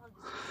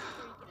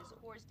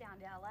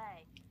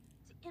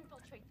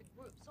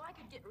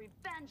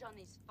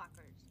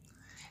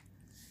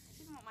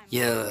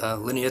 Yeah,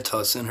 Linnea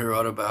Toss in her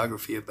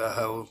autobiography about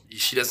how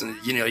she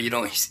doesn't, you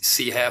don't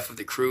see half of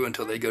the crew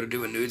until they go to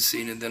do a nude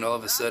scene, and then all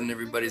of a sudden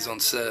everybody's on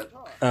set.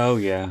 Oh,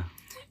 yeah.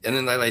 And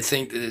then I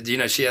think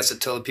that, she has to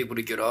tell the people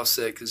to get off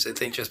set because they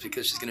think just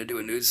because she's going to do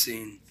a nude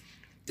scene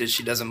that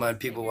she doesn't mind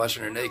people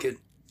watching her naked.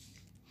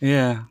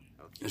 Yeah.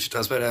 And she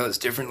talks about how it's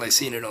different, like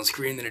seeing it on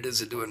screen than it is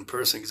to do it in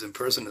person, because in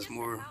person it's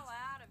more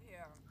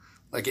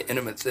like an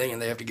intimate thing,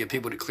 and they have to get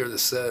people to clear the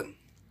set.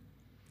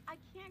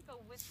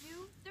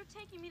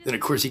 Then, of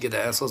course, you get the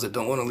assholes that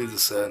don't want to leave the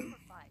set.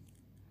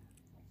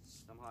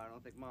 Somehow I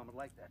don't think Mom would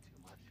like that too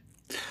much.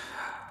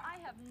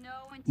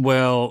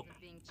 Well,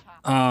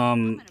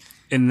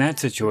 in that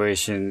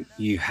situation,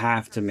 you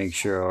have to make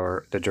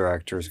sure the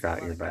director's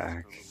got your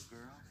back.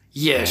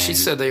 Yeah, she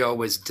said they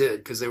always did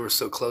because they were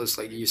so close.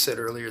 Like you said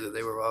earlier, that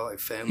they were all like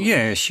family.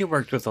 Yeah, she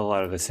worked with a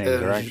lot of the same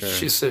directors.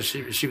 She said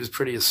she was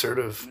pretty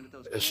assertive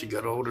as she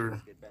got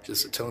older,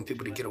 just telling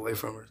people to get away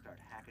from her.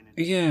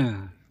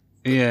 Yeah,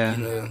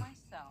 yeah.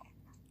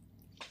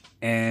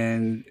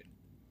 And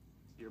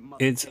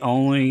the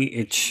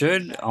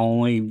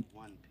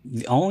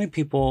only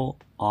people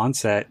on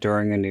set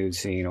during a nude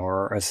scene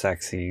or a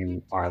sex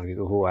scene are the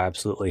people who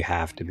absolutely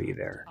have to be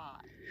there.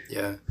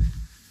 Yeah.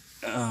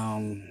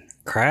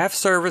 Craft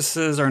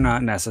services are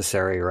not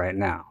necessary right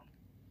now.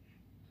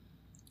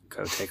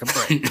 Go take a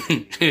break.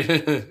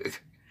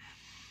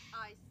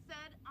 I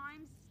said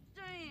I'm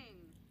staying.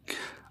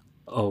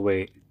 Oh,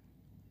 wait.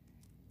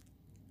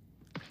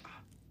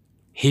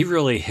 He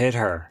really hit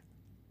her.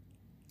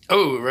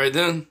 Oh, right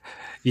then?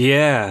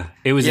 Yeah,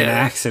 it was an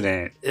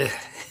accident.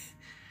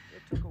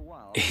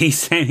 He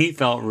said he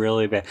felt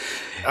really bad.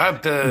 I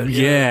bet.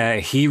 Yeah,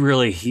 he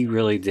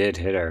really did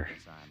hit her.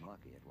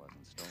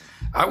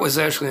 I was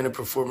actually in a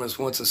performance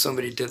once and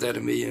somebody did that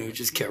to me and we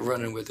just kept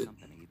running with it.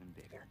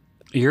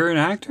 You're an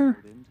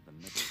actor?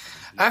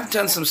 I've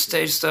done some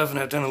stage stuff and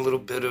I've done a little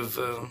bit of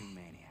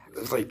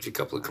like a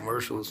couple of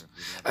commercials.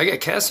 I got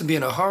cast to be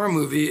in a horror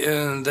movie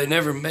and they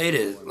never made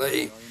it.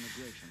 Like,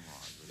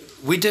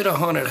 we did a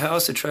haunted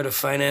house to try to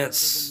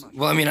finance.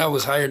 Well, I mean, I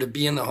was hired to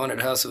be in the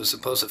haunted house that was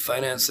supposed to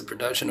finance the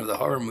production of the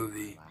horror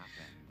movie.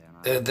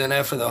 And then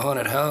after the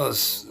haunted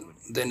house,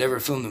 they never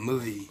filmed the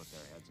movie.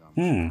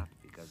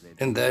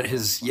 And that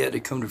has yet to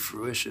come to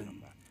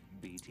fruition.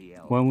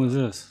 When was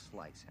this?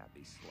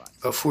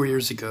 About 4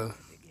 years ago.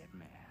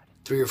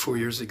 3 or 4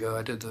 years ago,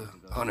 I did the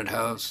haunted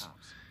house.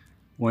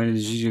 When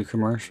did you do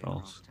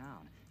commercials?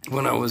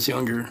 When I was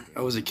younger.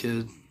 I was a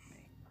kid.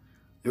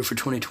 They were for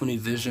 20/20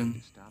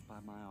 Vision.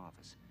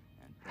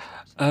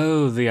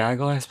 Oh, the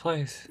eyeglass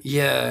place?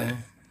 Yeah.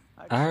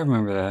 I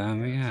remember that.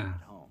 Yeah.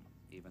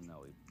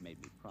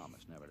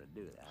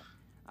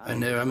 I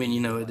know. I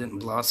mean, it didn't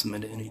blossom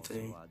into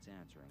anything.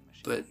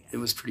 But it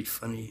was pretty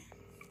funny.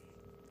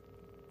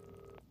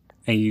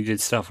 And you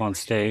did stuff on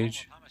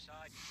stage?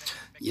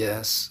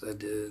 Yes, I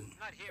did.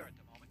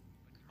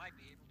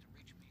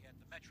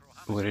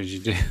 What did you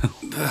do?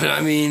 But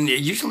I mean,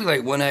 usually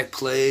like one-act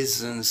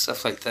plays and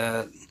stuff like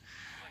that.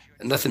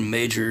 Nothing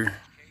major.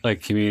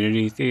 Like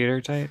community theater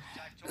type?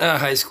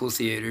 High school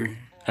theater.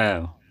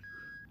 Oh.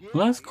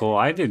 Well, that's cool.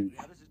 I did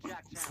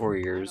 4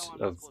 years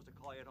of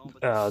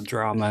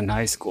drama in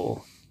high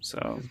school,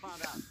 so...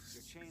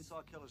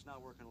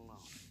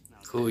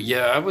 Cool.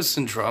 Yeah, I was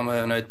in drama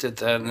and I did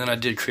that, and then I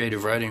did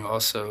creative writing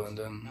also, and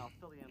then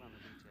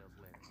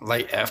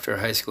like after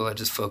high school, I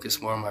just focused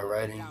more on my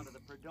writing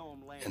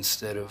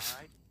instead of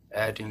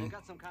acting.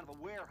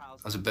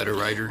 I was a better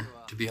writer,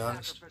 to be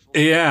honest.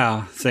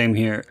 Yeah, same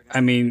here.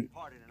 I mean,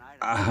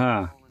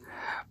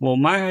 well,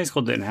 my high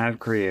school didn't have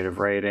creative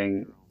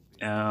writing,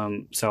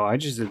 so I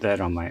just did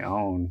that on my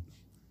own.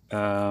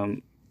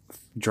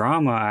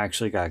 Drama I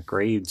actually got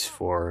grades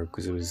for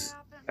because it was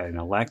an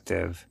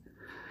elective.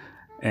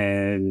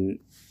 And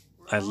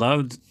I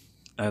loved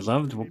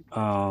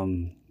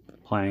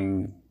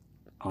playing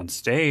on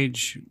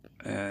stage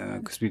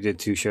because we did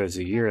 2 shows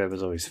a year. That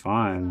was always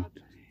fun,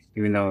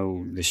 even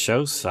though the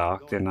show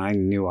sucked and I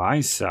knew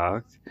I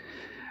sucked.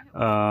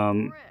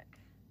 But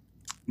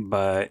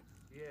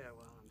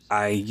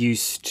I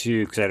used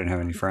to, because I didn't have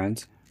any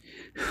friends.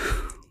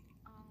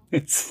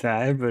 It's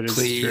sad, but it's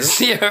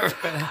true. Yeah.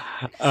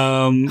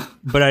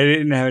 But I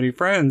didn't have any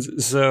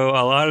friends, so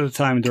a lot of the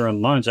time during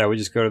lunch, I would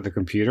just go to the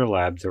computer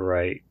lab to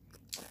write.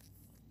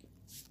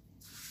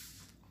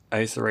 I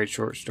used to write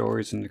short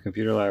stories in the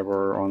computer lab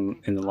or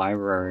in the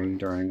library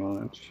during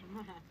lunch,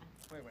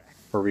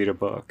 or read a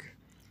book.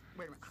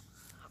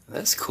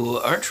 That's cool.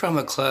 Our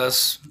drama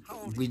class,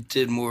 we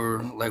did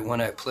more like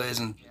one-act plays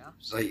and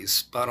like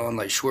spot on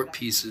like short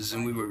pieces,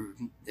 and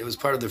it was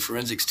part of the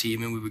forensics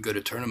team, and we would go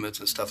to tournaments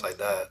and stuff like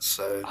that.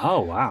 So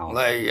oh wow,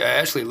 like I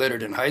actually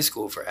lettered in high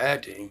school for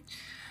acting,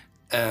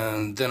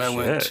 and then I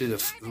went to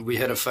we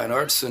had a fine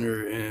arts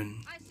center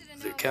in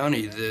the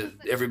county that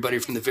everybody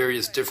from the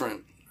various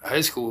different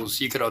high schools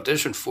you could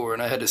audition for,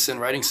 and I had to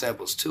send writing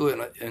samples to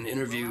it and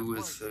interview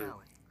with the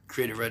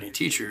creative writing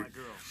teacher.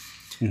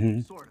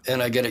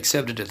 And I got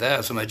accepted to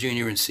that. So my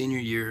junior and senior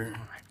year,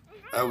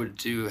 I would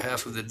do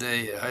half of the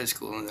day at high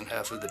school and then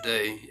half of the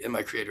day in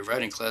my creative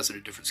writing class at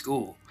a different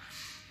school.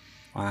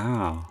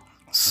 Wow.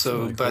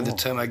 So really by the cool.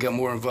 time I got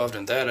more involved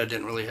in that, I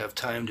didn't really have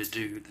time to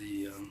do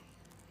the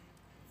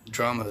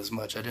drama as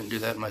much. I didn't do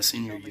that in my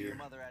senior year.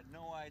 Mother had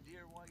no idea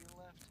why you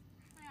left.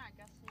 Yeah, I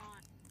guess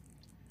not.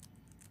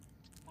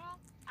 Well,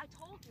 I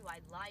told you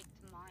I liked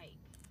Mike.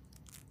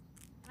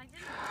 And I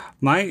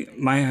didn't.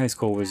 My high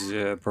school was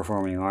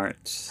performing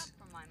arts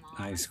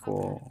high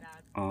school.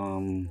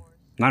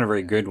 Not a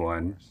very good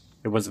one.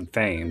 It wasn't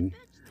famed.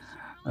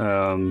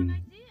 But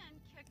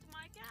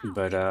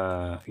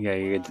yeah,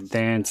 you get the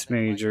dance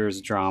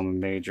majors, drama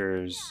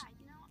majors,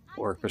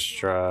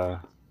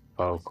 orchestra,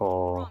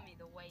 vocal,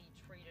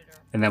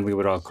 and then we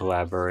would all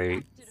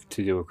collaborate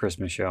to do a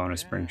Christmas show and a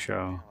spring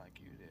show.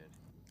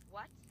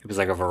 It was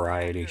like a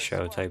variety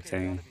show type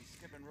thing.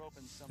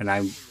 And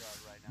I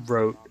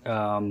wrote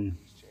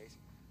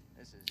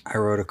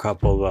a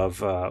couple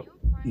of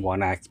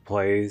one-act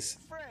plays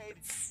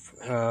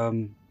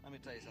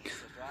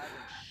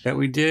that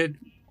we did.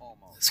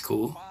 That's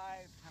cool.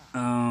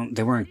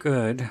 They weren't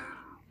good,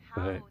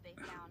 but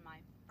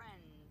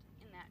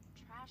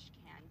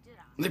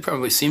they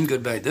probably seemed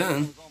good back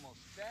then.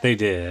 They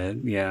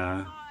did,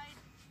 yeah.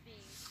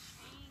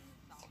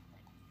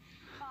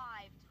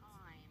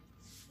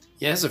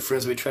 Yeah, as a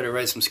friends, we try to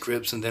write some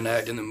scripts and then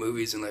act in the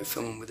movies and like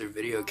film them with their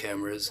video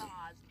cameras. And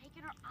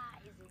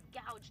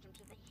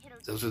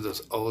those were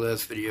those old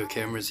ass video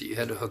cameras that you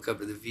had to hook up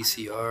to the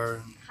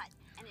VCR and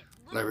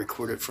like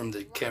record it from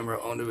the camera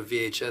onto a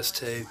VHS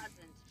tape.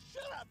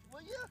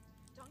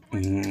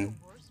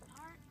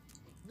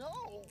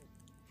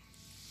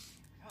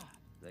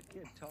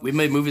 We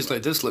made movies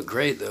like this look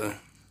great though.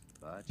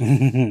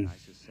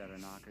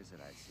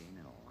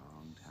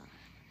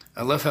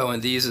 I love how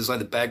in these it's like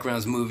the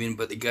background's moving,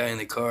 but the guy in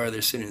the car,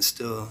 they're sitting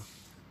still.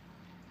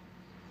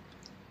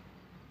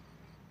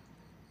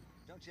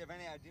 Don't you have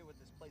any idea what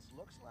this place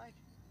looks like?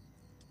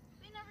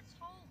 They never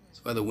told me.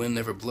 That's why the wind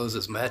never blows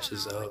his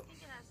matches out. I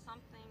think it has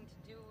something to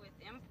do with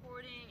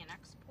importing and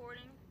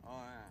exporting.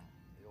 Oh yeah,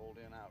 the old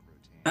in-out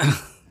routine.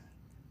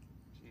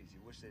 Jeez,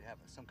 you wish they'd have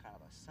some kind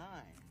of a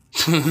sign.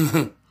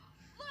 Look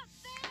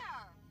there!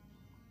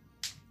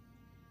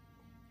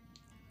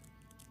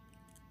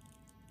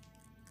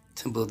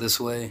 Temple this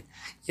way.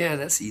 Yeah,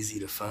 that's easy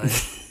to find.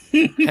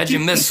 How'd you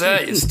miss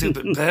that, you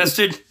stupid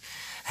bastard?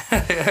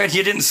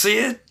 You didn't see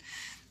it?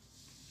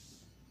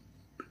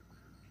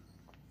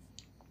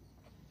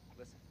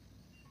 Listen,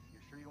 you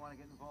sure you want to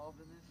get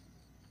involved in this?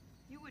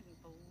 You wouldn't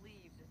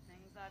believe the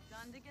things I've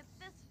done to get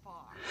this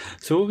far.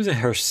 So what was it,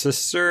 her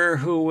sister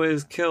who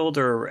was killed,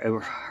 or it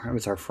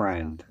was our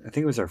friend? I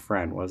think it was our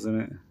friend,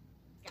 wasn't it?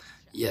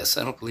 Yes,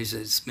 I don't believe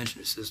it's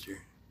mentioned her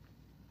sister.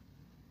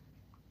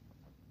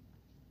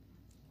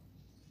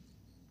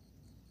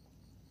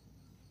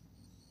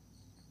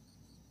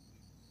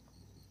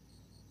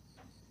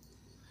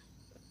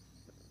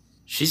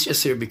 She's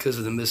just here because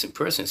of the missing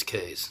persons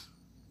case.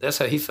 That's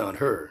how he found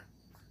her.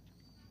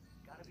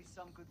 Gotta be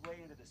some good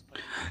way into this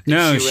place.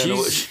 No,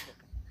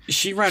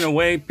 she ran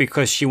away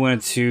because she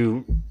wanted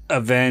to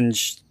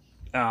avenge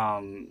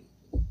her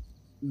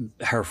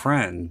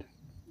friend.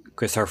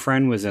 Because her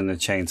friend was in the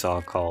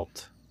chainsaw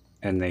cult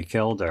and they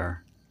killed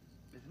her.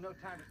 There's no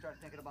time to start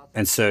thinking about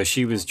And so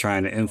she was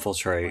trying to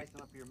infiltrate.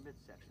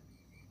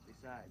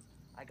 Besides,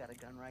 I got a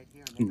gun right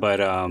here. But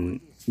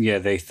yeah,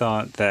 they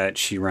thought that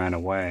she ran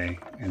away,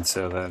 and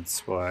so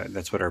that's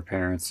what her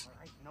parents.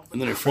 And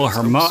then her Well,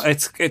 friend her mom.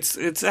 It's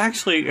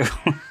actually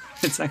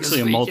it's actually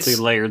a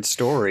multi-layered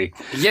story.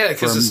 Yeah,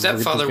 because the from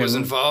stepfather was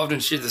beginning. involved,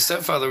 and the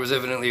stepfather was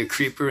evidently a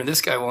creeper, and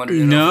this guy wandered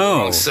in on the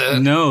wrong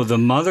set. No, the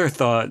mother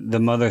thought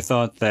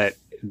that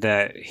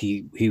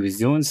he was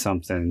doing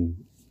something.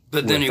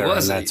 But then with he her,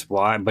 wasn't. And that's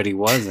why. But he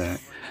wasn't.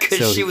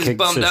 Because she was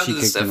bummed out she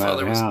that the kicked him out of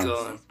stepfather the was house.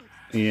 gone.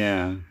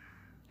 Yeah.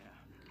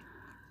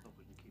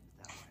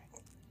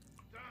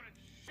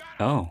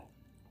 Oh.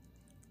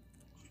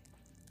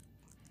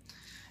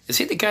 Is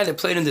he the guy that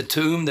played in The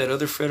Tomb, that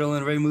other Fred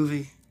Olen Ray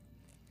movie?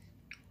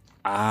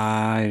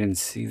 I didn't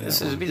see that.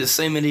 This one. would be the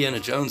same Indiana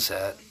Jones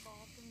hat.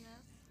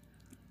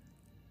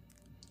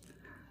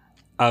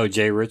 Oh,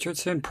 Jay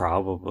Richardson?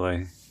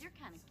 Probably. You're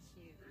kind of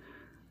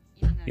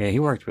cute. Yeah, he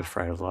worked with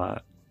Fred a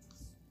lot.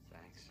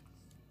 Thanks.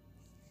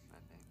 I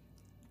think.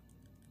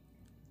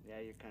 Yeah,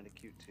 you're kind of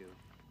cute too.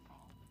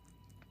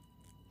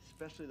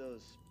 Especially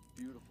those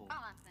beautiful. Oh,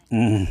 thanks.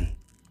 Mm.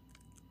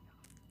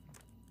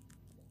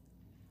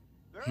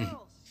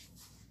 Girls!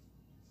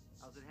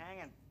 How's it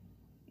hanging?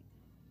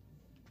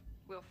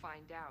 We'll find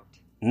find out.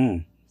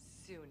 Mm.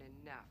 Soon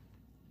enough.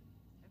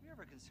 Have you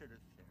ever considered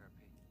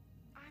therapy?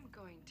 I'm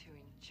going to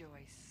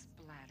enjoy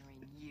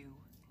splattering you.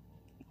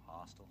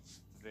 Hostile.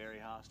 Very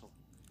hostile.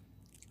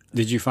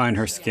 Did you find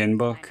her skin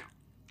book?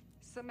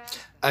 Samantha.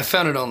 I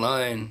found it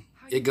online.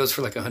 It goes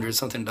for like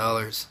 $100-something.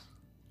 Mm.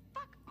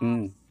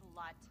 Slut.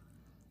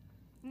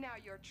 Now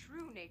your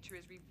true nature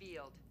is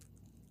revealed.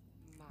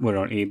 What,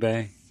 on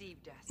eBay?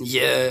 Deceived us.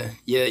 Yeah,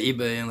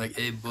 eBay and like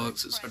Abe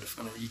Books. It's hard to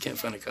find it. You can't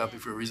find a copy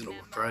for a reasonable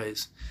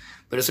price,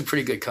 but it's a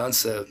pretty good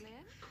concept.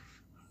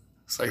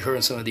 It's like her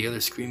and some of the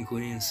other Scream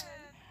Queens,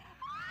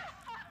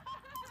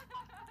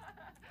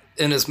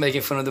 and it's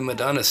making fun of the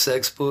Madonna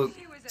sex book,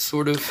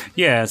 sort of.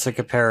 Yeah, it's like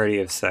a parody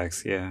of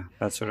sex. Yeah,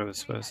 that's what it was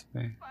supposed to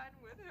be.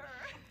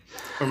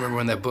 I remember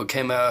when that book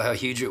came out, how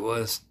huge it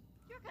was.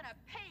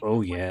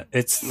 Oh yeah,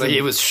 it's Like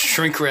it was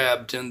shrink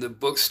wrapped in the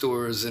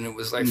bookstores, and it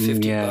was like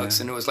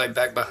 $50, and it was like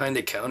back behind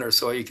the counter.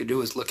 So all you could do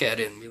was look at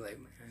it and be like,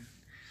 man,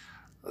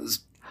 I was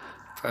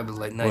probably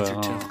like 9th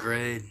or 10th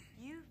grade.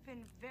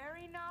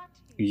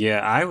 Yeah,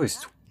 I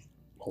was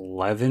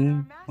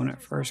 11 when it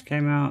first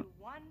came out,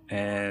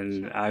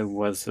 and I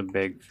was a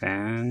big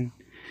fan,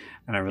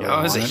 and I really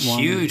I was a wanted one.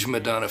 huge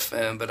Madonna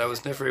fan, but I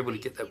was never able to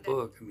get that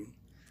book. I mean,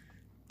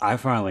 I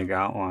finally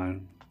got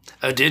one.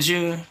 oh, did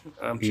you?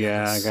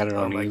 Yeah, I got it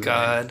on Oh my eBay.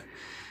 god!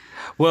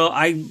 Well,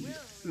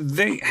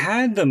 they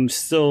had them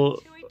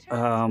still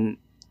in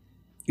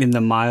the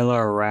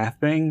Mylar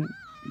wrapping,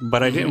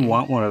 but I didn't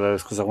want one of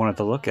those because I wanted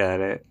to look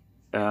at it.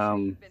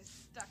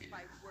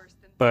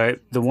 But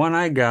the one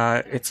I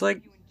got, it's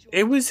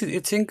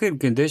in good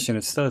condition.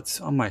 It's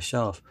on my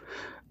shelf.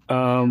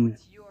 But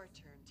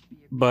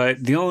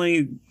the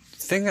only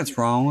thing that's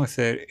wrong with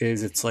it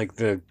is it's like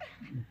the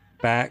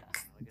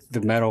back,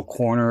 the metal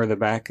corner of the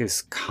back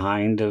is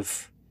kind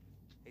of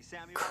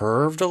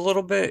curved a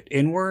little bit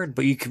inward,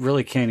 but you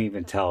really can't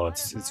even tell.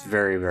 It's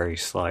very, very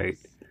slight.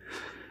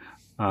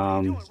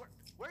 So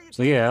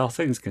yeah, all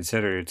things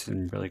considered, it's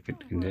in really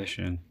good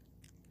condition.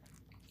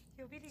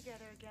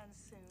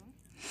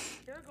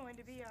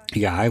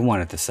 Yeah, I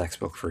wanted the sex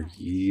book for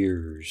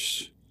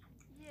years.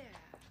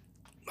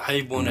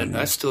 I wanted.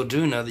 I still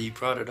do now that you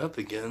brought it up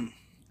again.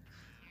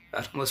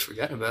 I'd almost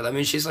forgotten about it. I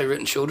mean, she's like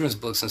written children's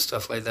books and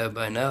stuff like that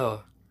by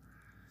now.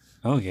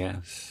 Oh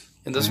yes,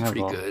 and those I are have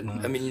pretty all good.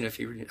 of I mean, if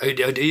you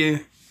do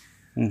you?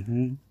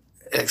 Mm-hmm.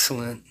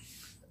 Excellent.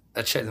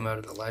 I checked them out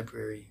at the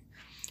library,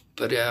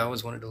 but yeah, I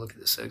always wanted to look at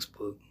the sex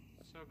book.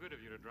 So good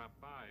of you to drop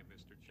by,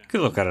 Mr. Chen. You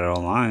could look at it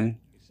online.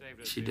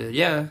 She did,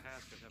 yeah.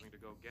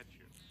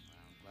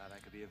 Glad I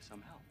could be of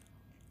some help.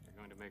 You're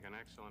going to make an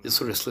excellent. It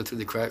sort of slid through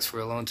the cracks for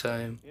a long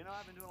time. You know,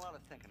 I've been doing a lot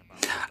of thinking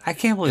about this. I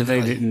can't believe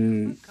they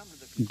didn't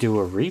do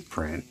a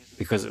reprint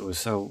because it was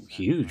so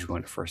huge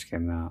when it first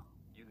came out.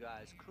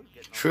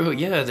 True,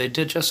 yeah, they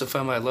did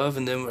Justify My Love,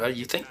 and then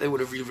you think they would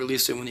have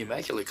re-released it when the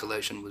Immaculate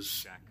Collection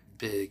was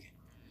big.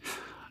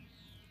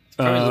 It's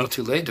probably a little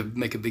too late to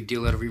make a big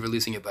deal out of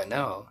re-releasing it by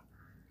now.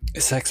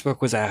 Sex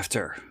book was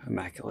after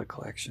Immaculate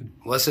Collection.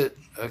 Was it?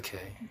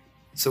 Okay.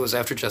 So it was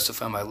after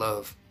Justify My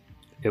Love.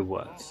 It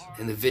was.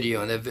 In the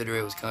video, and that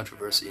video was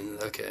controversy.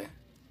 Okay.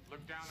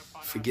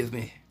 Forgive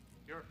me.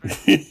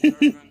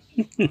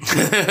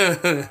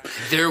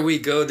 There we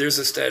go. There's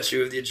a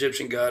statue of the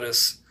Egyptian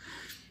goddess.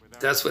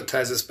 That's what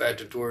ties us back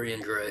to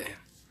Dorian Gray.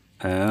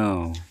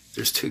 Oh.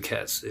 There's 2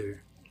 cats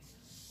there.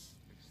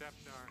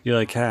 You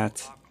like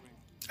cats?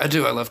 I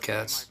do. I love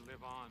cats.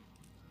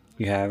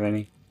 You have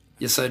any?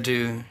 Yes, I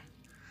do.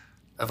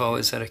 I've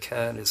always had a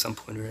cat at some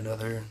point or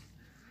another.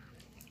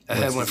 I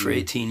What's had one his for name?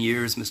 18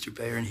 years, Mr.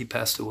 Bayer, and he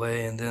passed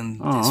away. And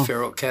then Aw. these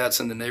feral cats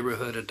in the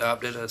neighborhood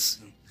adopted us.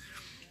 And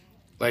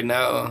like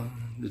now,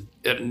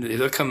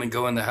 they'll come and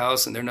go in the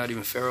house, and they're not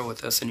even feral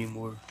with us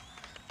anymore.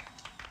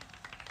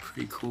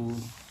 Pretty cool,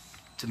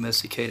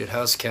 domesticated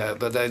house cat,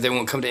 but they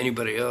won't come to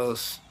anybody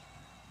else.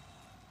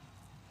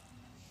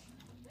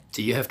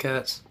 Do you have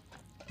cats?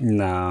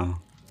 No.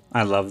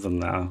 I love them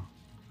though.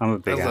 I'm a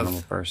big I love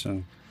animal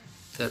person.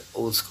 That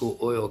old school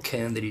oil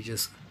can that he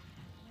just...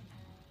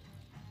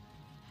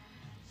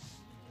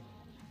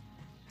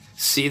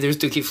 See, there's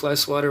Dookie Fly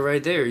Swatter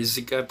right there. He's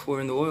the guy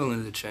pouring the oil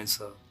into the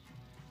chainsaw.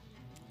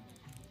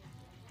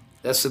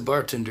 That's the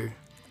bartender.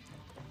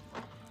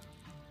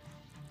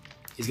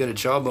 He's got a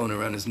jawbone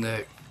around his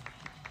neck.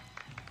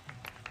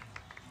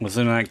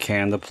 Wasn't that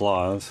canned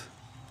applause?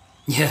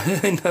 Yeah,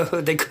 I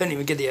know. They couldn't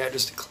even get the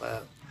actors to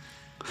clap.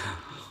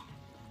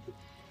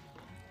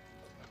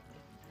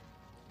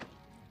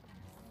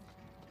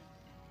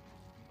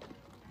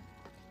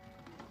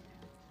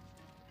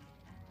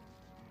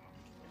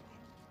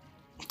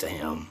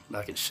 Damn,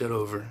 knocking shit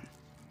over.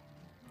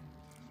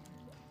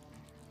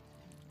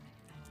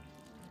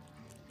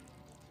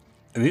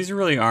 These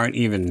really aren't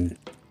even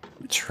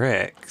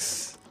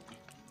tricks.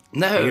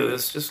 No,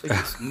 it's just like...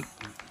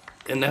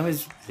 and now he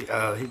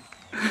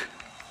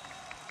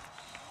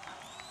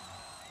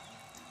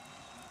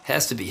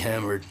has to be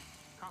hammered.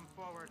 Come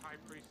forward, High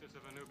Priestess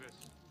of Anubis.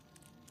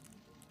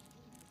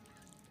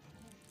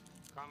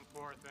 Come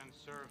forth and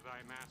serve thy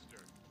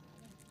master.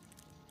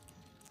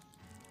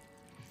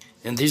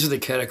 And these are the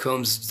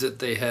catacombs that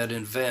they had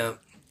in Vamp.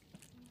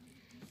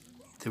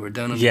 They were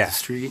done on the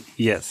street.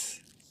 Yes.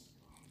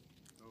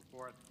 Go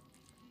forth.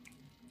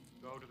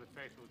 Go to the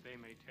faithful that they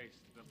may taste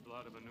the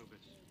blood of Anubis.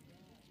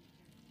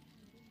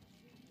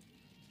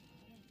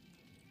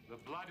 The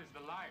blood is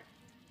the life.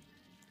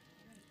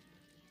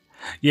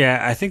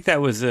 Yeah, I think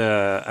that was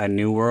a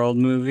New World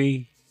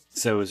movie.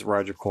 So it was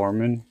Roger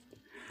Corman.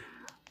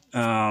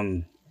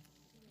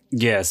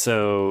 Yeah,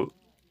 so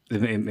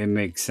it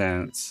makes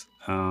sense.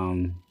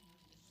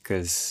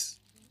 Because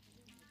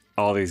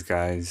all these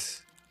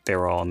guys, they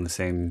were all in the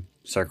same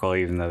circle,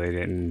 even though they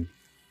didn't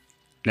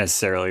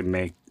necessarily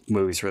make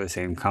movies for the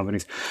same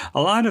companies.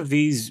 A lot of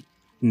these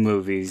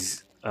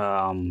movies,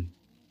 like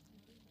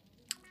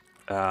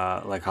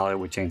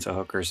Hollywood Chainsaw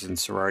Hookers and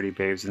Sorority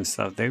Babes and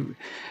stuff,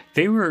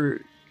 they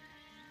were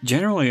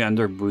generally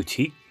under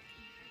boutique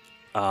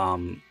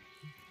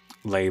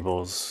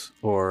labels,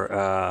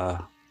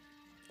 or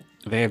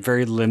they had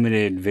very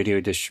limited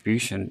video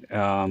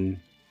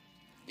distribution.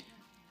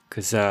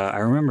 Because I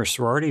remember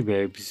Sorority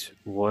Babes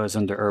was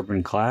under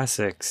Urban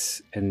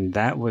Classics, and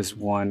that was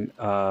one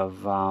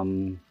of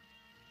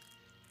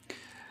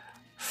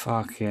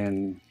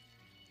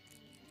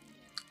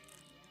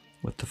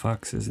what the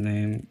fuck's his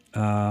name?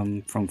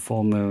 From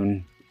Full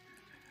Moon.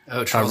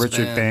 Oh, Charles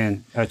Richard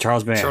Band.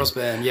 Charles Band. Charles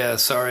Band, yeah.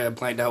 Sorry, I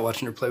blanked out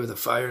watching her play with the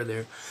fire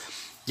there.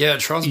 Yeah,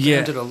 Charles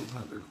Band did a...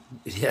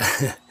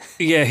 Yeah.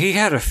 Yeah, he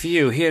had a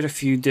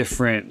few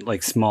different,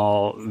 like,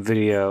 small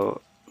video...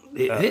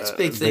 His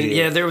big thing,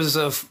 yeah. There was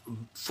a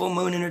Full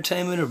Moon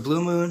Entertainment or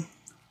Blue Moon.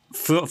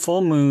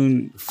 Full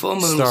Moon. Full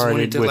Moon was when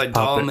he did like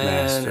Doll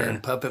Man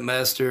and Puppet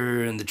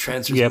Master and the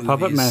Trancers. Yeah, movies.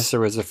 Puppet Master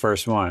was the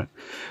first one.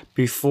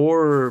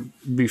 Before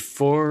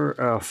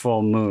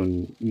Full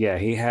Moon, yeah,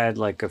 he had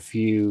like a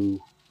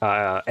few.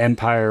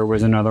 Empire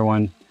was another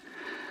one.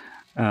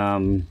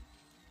 And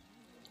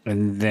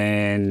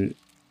then,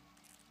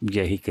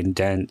 yeah, he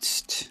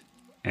condensed,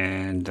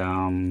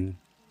 and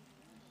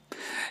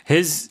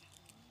his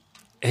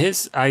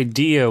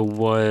idea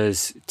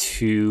was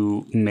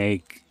to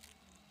make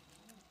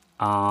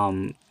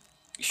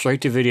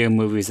straight to video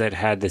movies that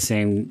had the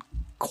same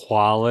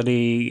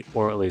quality,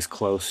 or at least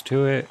close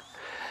to it,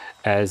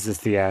 as the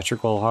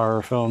theatrical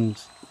horror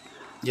films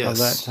of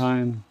that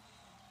time.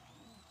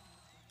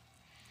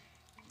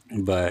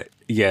 But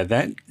yeah,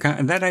 that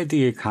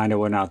idea kind of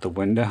went out the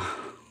window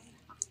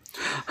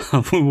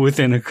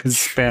within a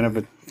span of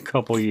a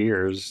couple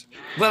years.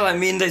 Well, I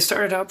mean, they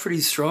started out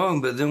pretty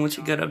strong, but then once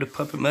you got up to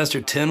Puppet Master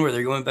 10, where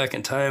they're going back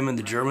in time and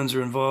the Germans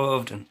are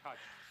involved, and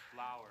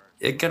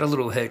it got a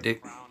little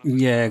hectic.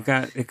 Yeah, it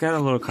got a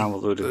little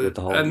convoluted with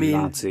the whole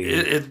Nazi.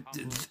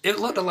 It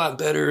looked a lot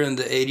better in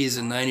the 80s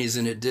and 90s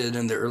than it did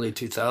in the early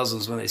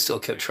 2000s when they still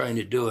kept trying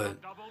to do it.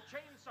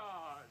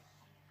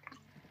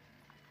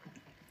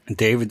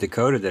 David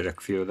Dakota did a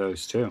few of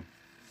those too.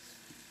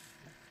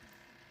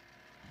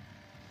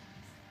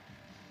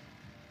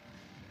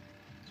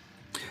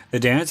 The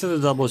Dance of the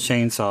Double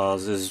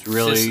Chainsaws is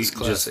really just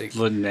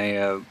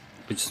Linnea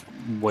just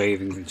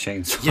waving the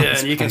chainsaw. Yeah,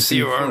 and you can see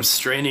her arms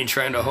straining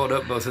trying to hold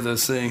up both of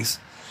those things.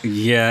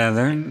 Yeah,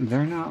 they're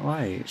not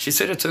light. She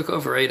said it took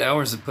over 8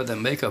 hours to put that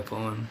makeup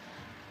on.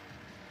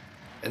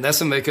 And that's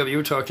the makeup you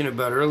were talking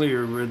about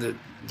earlier, where that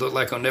looked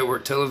like on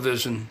network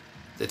television.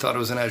 They thought it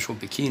was an actual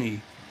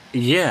bikini.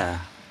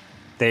 Yeah,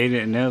 they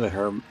didn't know that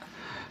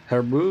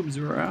her boobs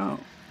were out.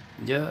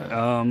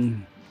 Yeah.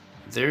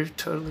 They're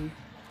totally.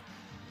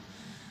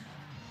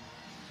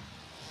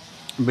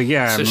 But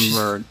yeah, so I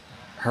remember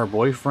her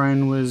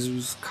boyfriend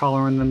was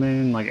coloring them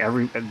in. Like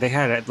they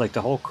had like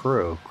the whole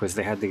crew, because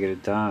they had to get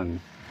it done.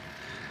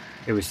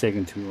 It was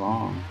taking too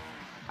long.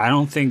 I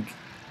don't think.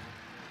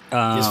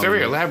 It's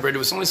very elaborate. It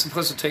was only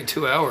supposed to take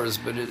 2 hours,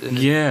 but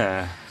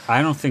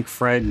I don't think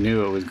Fred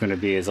knew it was going to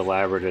be as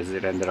elaborate as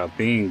it ended up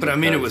being. But I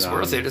mean, it was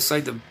worth it. It's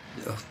like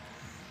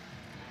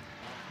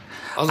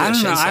all that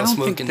chainsaw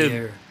smoke in the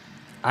air.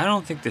 I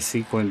don't think the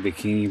sequin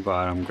bikini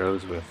bottom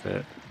goes with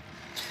it.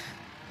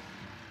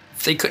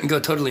 They couldn't go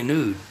totally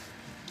nude.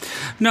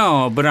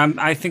 No, but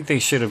I think they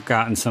should have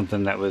gotten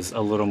something that was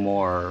a little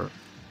more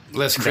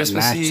less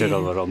Christmassy. Matched it a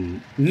little.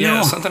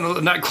 Yeah,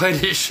 something not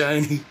quite as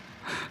shiny.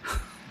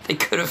 They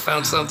could have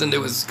found something that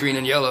was green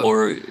and yellow,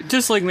 or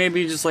just like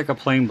maybe just like a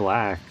plain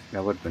black.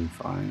 That would have been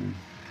fine.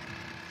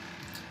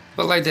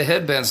 But like the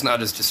headband's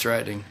not as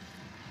distracting.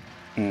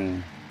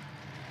 Mm.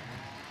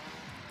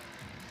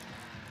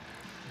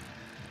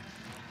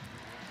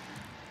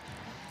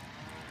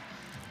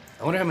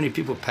 I wonder how many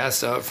people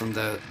passed out from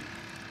that.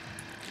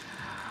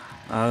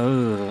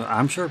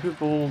 I'm sure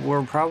people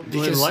were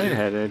probably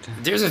lightheaded.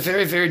 There's a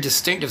very, very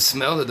distinctive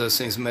smell that those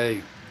things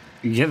make.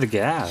 Yeah, the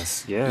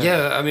gas. Yeah.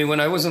 Yeah, I mean, when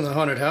I was in the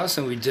haunted house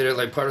and we did it,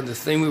 like part of the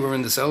thing, we were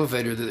in this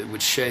elevator that it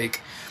would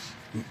shake,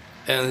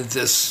 and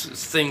this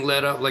thing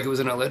lit up like it was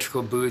an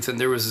electrical booth, and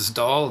there was this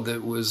doll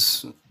that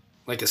was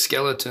like a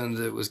skeleton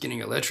that was getting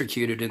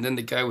electrocuted, and then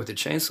the guy with the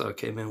chainsaw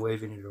came in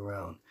waving it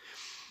around.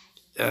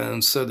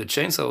 And so the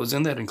chainsaw was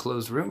in that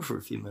enclosed room for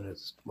a few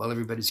minutes while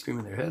everybody's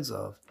screaming their heads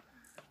off.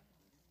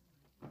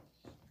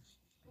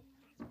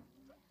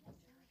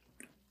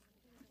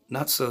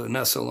 not so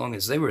long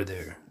as they were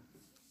there.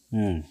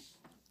 Prepare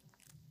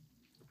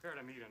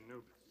to meet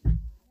Anubis.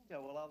 Yeah,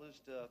 well, I'll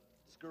just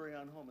scurry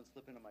on home and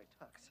slip into my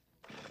tux.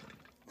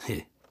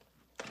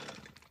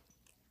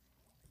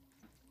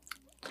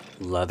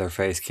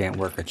 Leatherface can't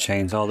work a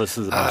chainsaw. This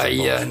is a bunch of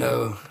yeah, I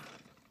know.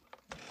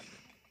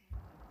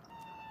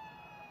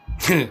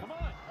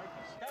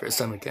 First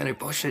time mechanic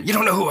bullshit. You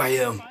don't know who I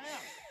am.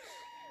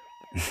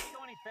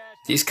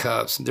 These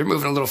cops, they're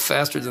moving a little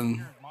faster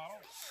than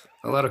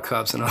a lot of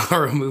cops in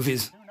horror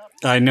movies.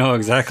 I know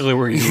exactly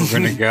where you were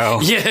going to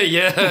go.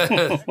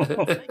 Yeah.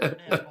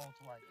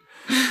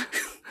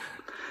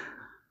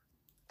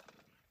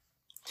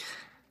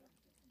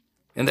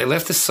 And they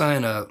left the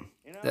sign up.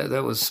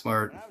 That was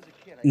smart.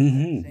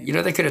 Mm-hmm. You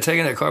know, they could have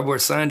taken that cardboard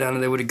sign down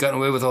and they would have gotten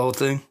away with the whole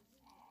thing.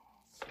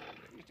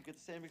 He used to get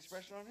the same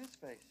expression on his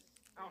face.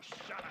 Oh,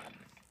 shut up.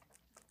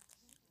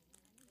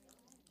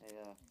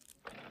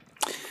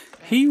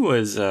 Hey, He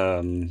was,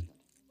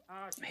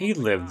 he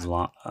lived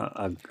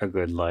a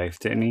good life,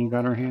 didn't he,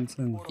 Gunnar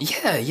Hansen?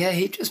 Yeah,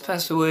 he just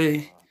passed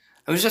away.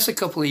 It was just a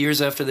couple of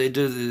years after they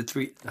did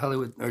the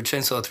Hollywood or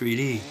Chainsaw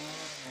 3D.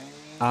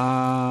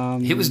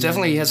 He was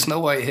definitely, he had snow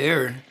white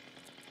hair.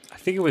 I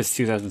think it was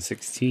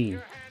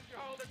 2016.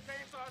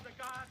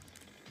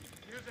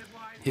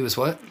 He was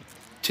what?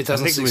 2016? I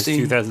think it was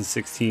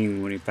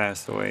 2016 when he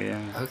passed away,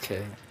 yeah.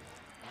 Okay.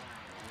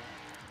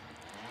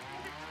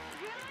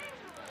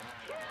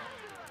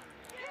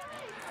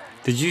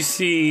 Did you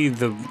see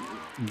the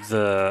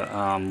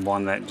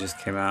one that just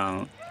came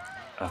out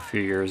a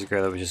few years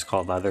ago that was just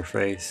called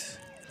Leatherface?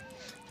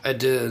 I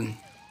did.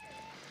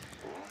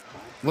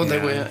 Well, Yeah. they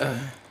were.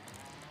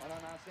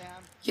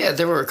 Yeah,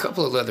 there were a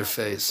couple of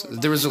Leatherface.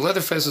 There was a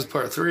Leatherface's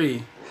Part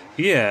 3.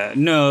 Yeah,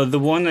 no, the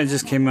one that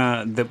just came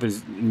out it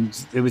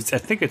was I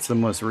think it's the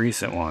most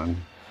recent one.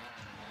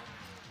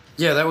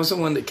 Yeah, that was the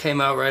one that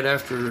came out right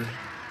after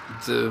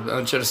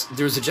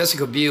there was a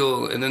Jessica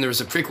Biel, and then there was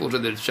a prequel to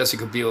the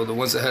Jessica Biel, the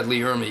ones that had Lee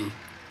Ermey.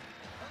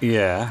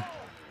 Yeah.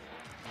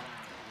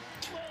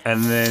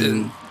 And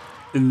then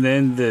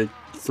the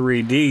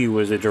 3D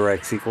was a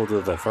direct sequel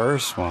to the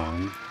first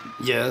one.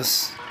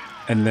 Yes.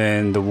 And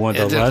then the one,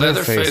 And the then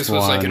Leatherface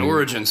was like an one-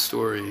 origin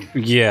story.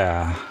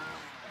 Yeah.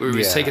 Where he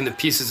was Yeah. taking the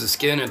pieces of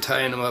skin and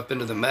tying them up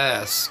into the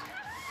mask.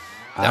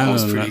 I That one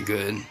was don't pretty know.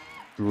 good.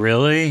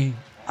 Really?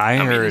 I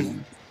mean- heard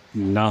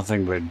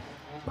nothing but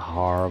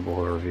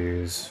horrible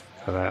reviews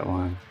for that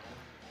one.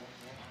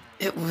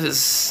 It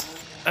was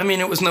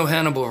no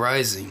Hannibal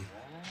Rising.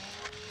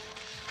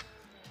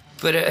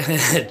 But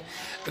it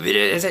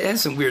had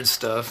some weird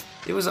stuff.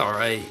 It was all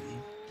right.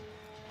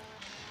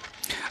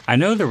 I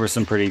know there were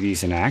some pretty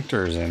decent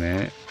actors in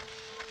it.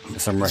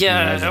 Some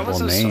Yeah, recognizable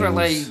that was names. sort of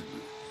like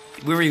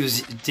where he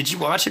was. Did you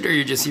watch it or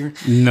you just hear?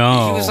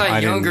 No, he was like I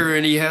younger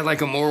and he had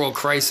like a moral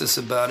crisis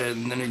about it,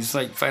 and then he's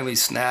like finally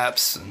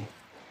snaps, and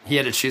he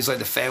had to choose like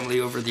the family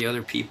over the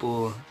other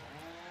people.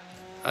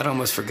 I'd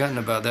almost forgotten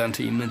about that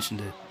until you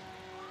mentioned it.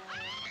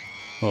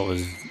 Well, it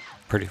was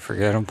pretty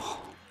forgettable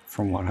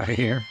from what I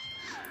hear.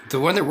 The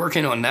one they're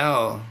working on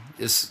now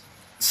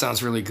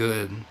sounds really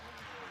good.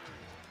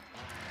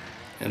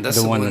 And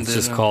that's the one that's that,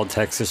 just called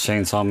Texas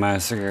Chainsaw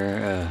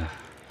Massacre.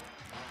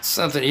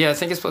 Something, yeah, I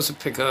think it's supposed to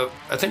pick up.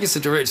 I think it's a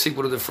direct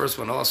sequel to the first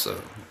one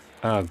also.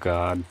 Oh,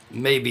 God.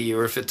 Maybe,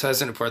 or if it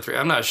ties into part 3.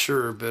 I'm not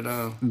sure, but...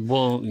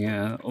 well,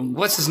 yeah.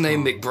 What's his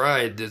name?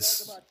 McBride,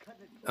 that's...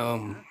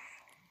 Danny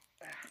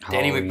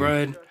Halloween.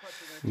 McBride?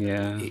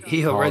 Yeah.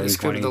 He helped write the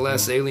script of the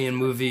last 2018. Alien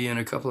movie and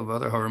a couple of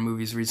other horror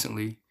movies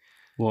recently.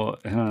 Well,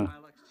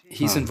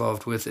 He's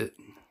involved with it.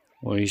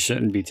 Well, he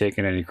shouldn't be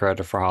taking any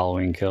credit for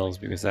Halloween Kills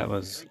because that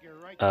was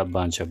a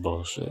bunch of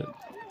bullshit.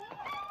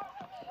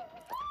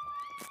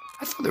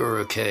 I thought they were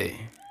okay.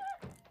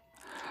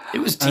 It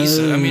was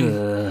decent. I mean,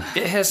 Uh.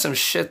 it has some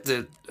shit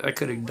that I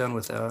could have done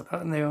without,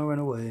 and they all went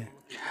away.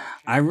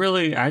 I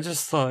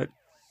just thought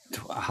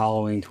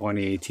Halloween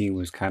 2018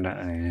 was kind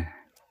of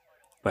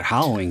but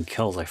Halloween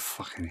Kills I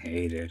fucking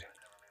hated.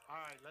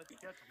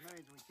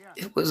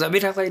 It was, I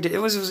mean, I liked it. It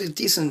was a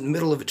decent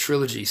middle of a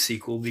trilogy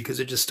sequel because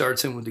it just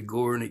starts in with the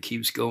gore and it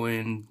keeps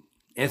going.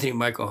 Anthony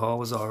Michael Hall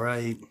was all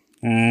right.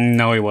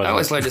 No, he wasn't. I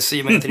always like to see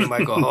him, Anthony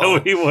Michael Hall. No,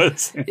 he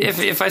wasn't.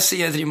 If I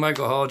see Anthony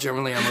Michael Hall,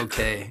 generally I'm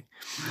okay.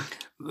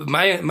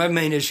 My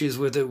main issues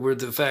with it were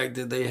the fact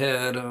that they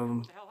had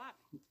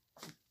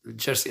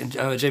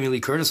Jamie Lee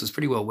Curtis was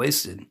pretty well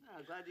wasted.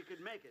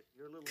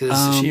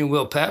 Because she and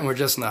Will Patton were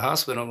just in the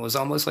hospital. It was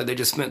almost like they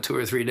just spent 2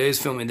 or 3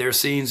 days filming their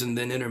scenes and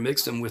then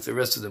intermixed them with the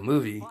rest of the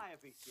movie.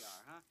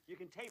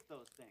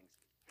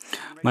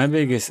 My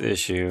biggest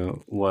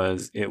issue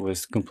was it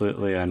was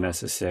completely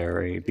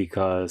unnecessary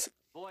because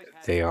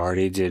they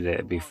already did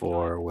it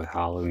before with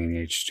Halloween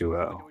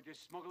H2O.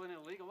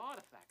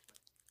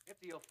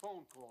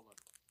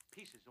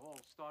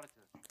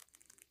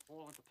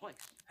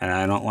 And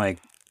I don't like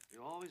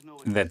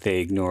that they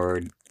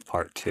ignored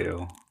part 2.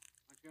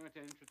 You're going to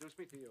introduce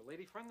me to your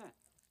lady friend then?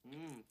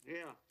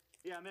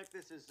 Yeah, Mick,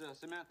 this is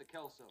Samantha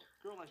Kelso.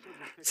 Girl I showed you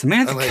a picture.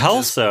 Samantha I like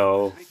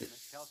Kelso?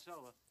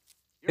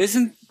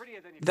 Isn't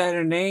that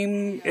a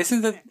name?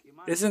 Isn't that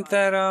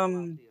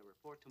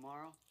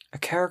a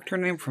character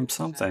name from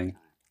something?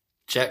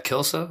 Jack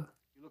Kelso?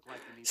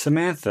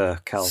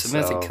 Samantha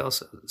Kelso.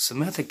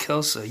 Samantha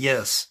Kelso,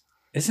 yes.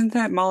 Isn't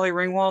that Molly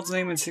Ringwald's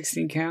name in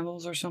 16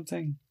 Candles or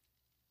something?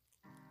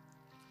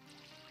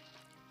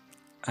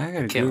 I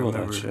gotta Google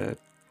that shit.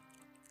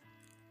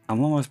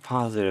 I'm almost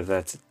positive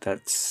that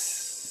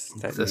this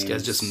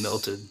guy's just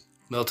melted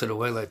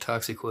away like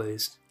toxic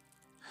waste.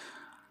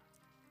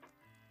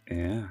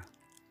 Yeah.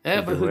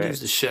 Yeah, but who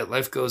gives a shit?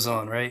 Life goes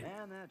on, right?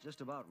 And that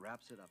just about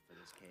wraps it up for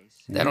this case.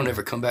 That don't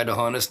ever come back to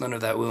haunt us. None of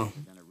that will.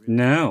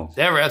 No.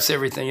 That wraps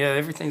everything. Yeah,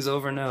 everything's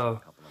over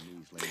now.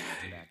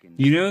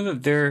 You know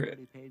that the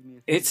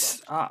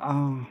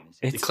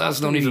clouds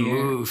don't even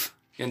move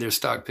in their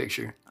stock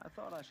picture.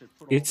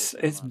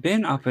 It's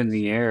been up in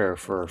the air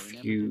for a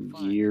few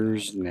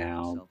years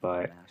now,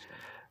 but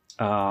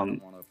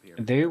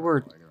they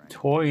were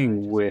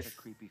toying with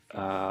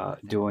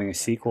doing a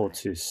sequel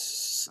to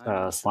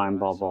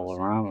Slimeball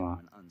Bolorama.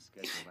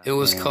 It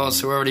was called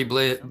Sorority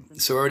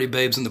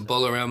Babes in the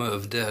Bolorama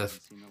of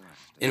Death,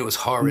 and it was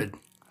horrid.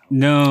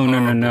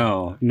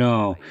 No.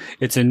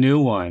 It's a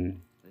new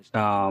one,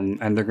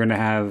 and they're gonna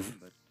have.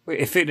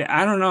 I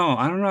don't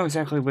know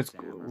exactly what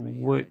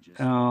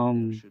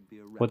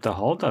the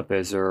holdup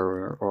is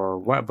or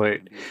what,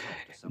 but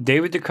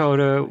David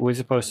Dakota was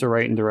supposed to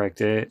write and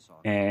direct it,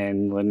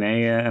 and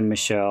Linnea and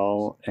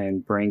Michelle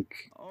and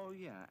Brink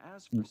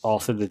all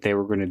said that they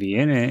were going to be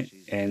in it,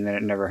 and then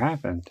it never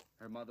happened.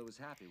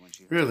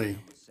 Really?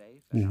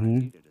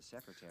 Mm-hmm.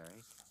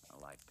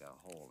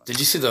 Did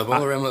you see the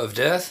Bolorama of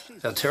Death?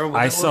 How terrible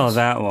that was? I saw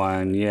that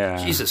one,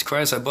 yeah. Jesus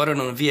Christ, I bought it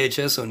on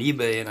VHS on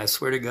eBay, and I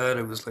swear to God,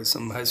 it was like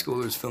some high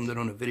schoolers filmed it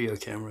on a video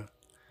camera.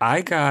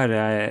 I got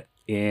it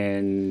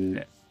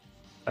it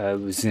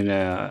was in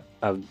a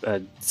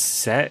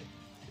set.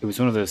 It was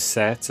one of those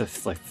sets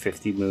of like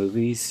 50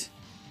 movies.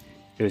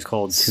 It was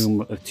called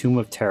Tomb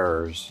of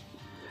Terrors,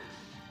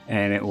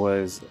 and it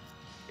was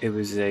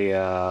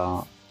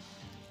a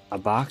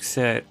box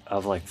set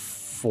of like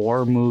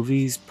 4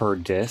 movies per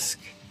disc,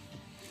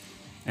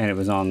 and it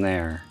was on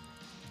there.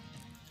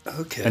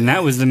 Okay. And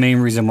that was the main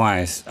reason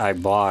why I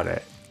bought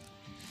it,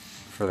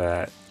 for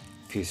that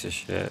piece of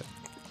shit.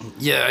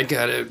 Yeah, I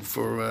got it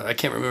for, I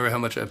can't remember how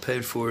much I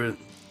paid for it.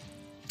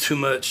 Too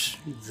much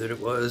that it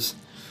was.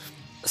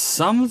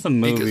 Some of the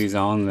movies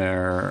on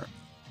there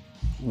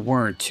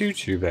weren't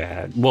too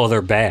bad. Well,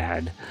 they're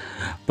bad,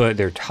 but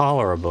they're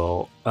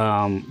tolerable.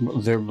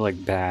 They're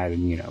like bad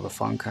in, a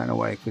fun kind of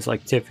way. Because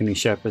like Tiffany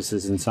Shepis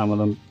is in some of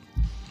them.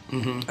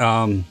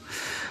 Mm-hmm.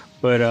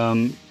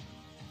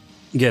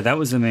 Yeah, that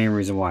was the main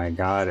reason why I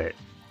got it.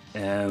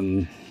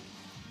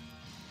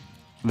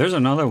 There's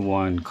another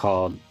one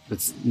called,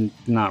 it's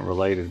not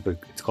related, but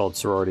it's called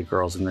Sorority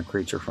Girls and the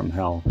Creature from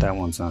Hell. That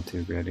one's not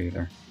too good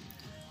either.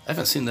 I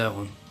haven't seen that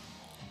one.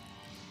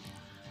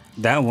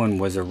 That one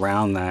was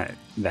around that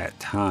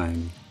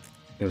time.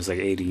 It was like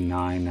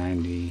 89,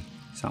 90,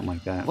 something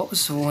like that. What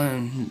was the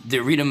one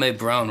that Rita Mae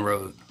Brown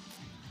wrote?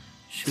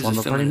 She was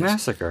Slumber Party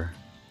Massacre.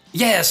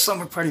 Yeah,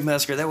 Slumber Party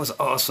Massacre. That was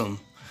awesome.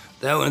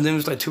 That one, and then there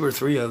was like 2 or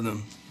 3 of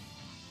them.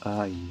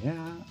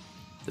 Yeah.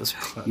 Those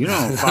you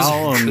don't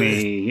follow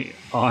me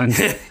on...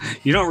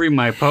 You don't read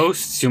my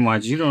posts too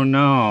much. You don't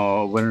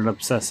know what an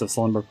obsessive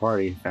Slumber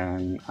Party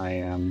fan I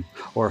am.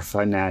 Or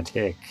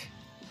fanatic.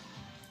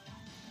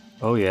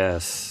 Oh,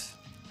 yes.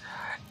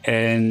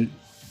 And...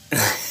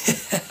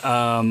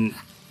 I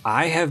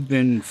have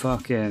been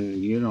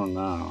fucking... You don't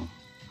know.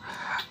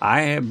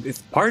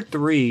 Part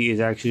 3 is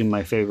actually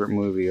my favorite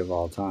movie of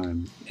all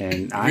time.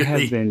 And I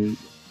have been...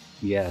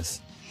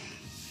 Yes.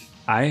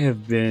 I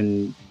have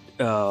been...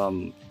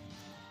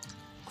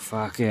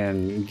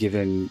 fucking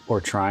given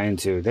or trying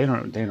to, they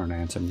don't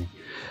answer me,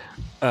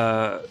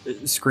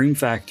 Scream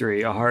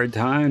Factory a hard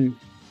time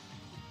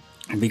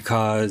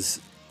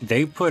because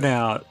they put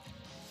out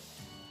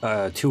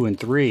 2 and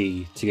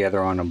 3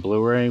 together on a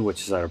Blu-ray,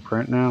 which is out of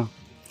print now.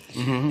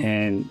 Mm-hmm.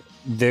 And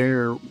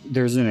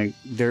there's a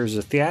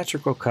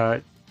theatrical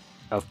cut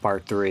of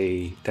part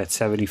 3 that's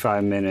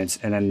 75 minutes,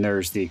 and then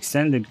there's the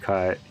extended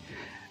cut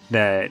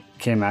that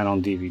came out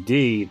on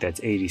DVD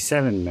that's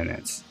 87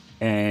 minutes.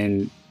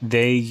 And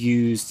they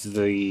used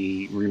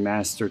the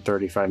remastered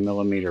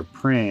 35mm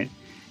print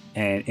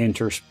and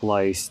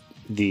interspliced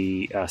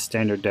the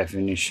standard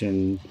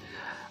definition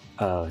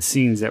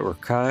scenes that were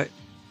cut.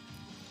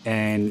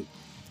 And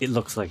it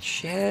looks like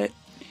shit.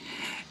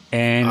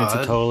 And it's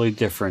a totally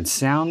different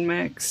sound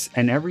mix.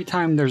 And every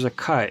time there's a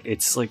cut,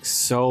 it's like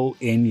so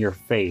in your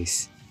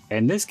face.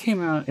 And this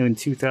came out in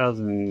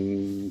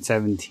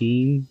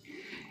 2017.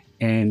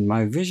 And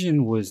my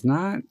vision was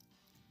not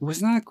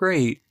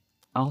great.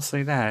 I'll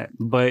say that,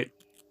 but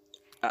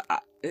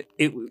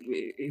it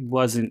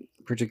wasn't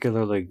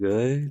particularly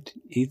good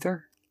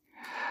either.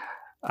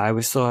 I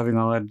was still having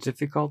a lot of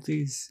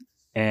difficulties,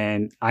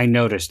 and I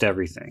noticed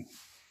everything.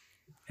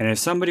 And if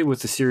somebody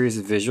with a serious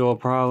visual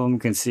problem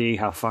can see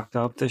how fucked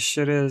up this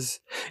shit is,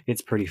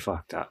 it's pretty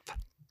fucked up.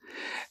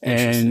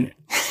 And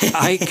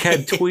I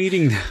kept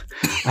tweeting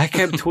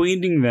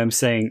them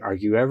saying, "Are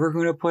you ever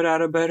going to put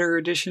out a better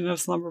edition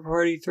of Slumber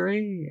Party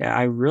 3?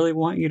 I really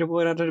want you to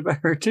put out a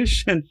better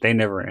edition." They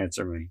never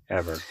answer me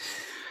ever.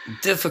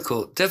 It's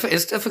difficult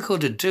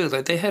to do.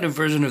 Like, they had a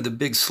version of The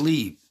Big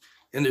Sleep,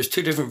 and there's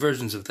 2 different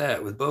versions of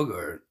that with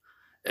Bogart,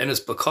 and it's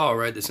Bacall,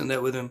 right? That's in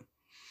that with him.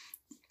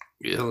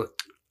 Yeah,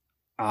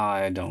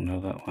 I don't know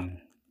that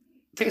one.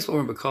 I think it's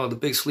what we're called The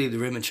Big Sleep, the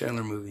Raymond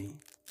Chandler movie.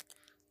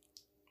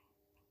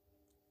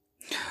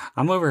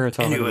 I'm over here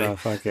talking about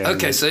fucking.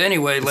 Okay, so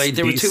anyway, like,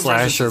 there were 2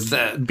 versions of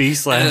that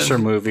B-slasher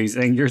movies,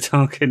 and you're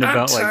talking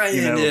about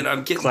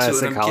I'm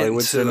classic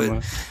Hollywood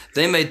cinema.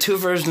 They made 2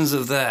 versions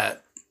of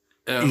that.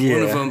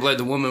 One of them, like,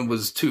 the woman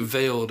was too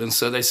veiled, and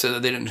so they said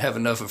that they didn't have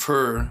enough of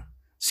her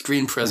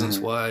screen presence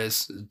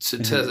wise to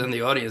test, and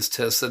the audience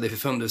test, so they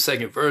filmed a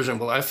second version.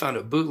 Well, I found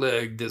a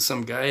bootleg that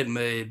some guy had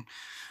made.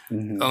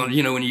 When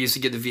you used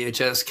to get the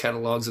VHS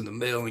catalogs in the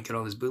mail and get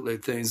all these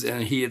bootleg things,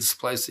 and he had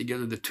spliced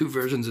together the 2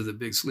 versions of The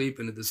Big Sleep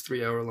into this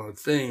 3-hour-long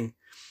thing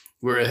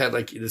where it had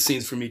like the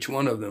scenes from each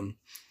one of them,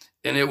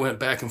 and it went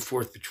back and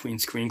forth between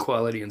screen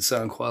quality and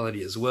sound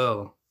quality as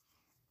well.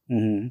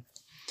 And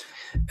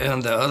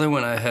the other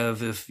one I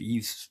have, if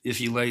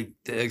you like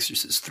The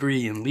Exorcist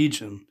 3 and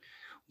Legion,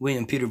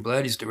 William Peter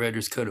Blatty's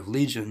director's cut of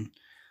Legion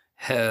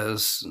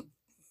has,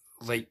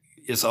 like,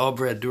 it's all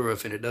Brad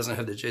Dourif, and it doesn't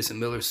have the Jason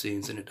Miller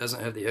scenes, and it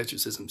doesn't have the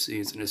exorcism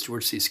scenes, and it's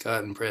George C.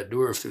 Scott and Brad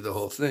Dourif through the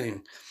whole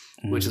thing,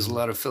 which is a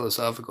lot of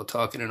philosophical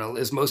talking, and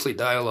it's mostly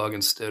dialogue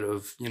instead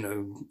of,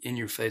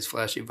 in-your-face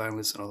flashy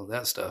violence and all of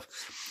that stuff.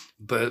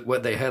 But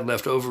what they had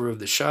left over of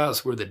the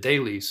shots were the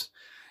dailies,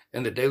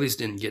 and the dailies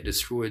didn't get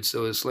destroyed,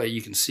 so it's like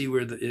you can see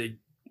where the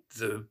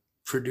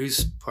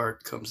produced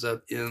part comes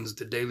up, ends,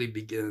 the daily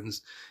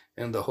begins,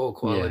 and the whole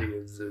quality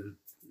of the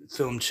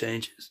film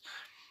changes.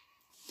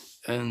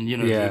 And,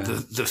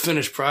 the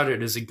finished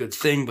product is a good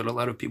thing, but a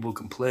lot of people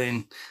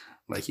complain,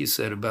 like you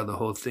said, about the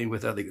whole thing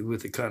with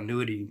the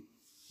continuity.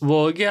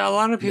 Well, yeah, a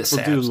lot of people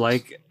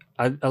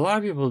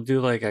do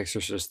like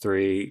Exorcist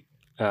 3,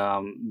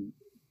 the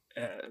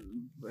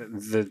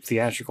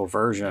theatrical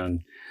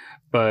version,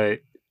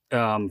 but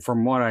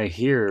from what I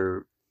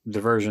hear,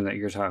 the version that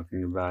you're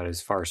talking about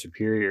is far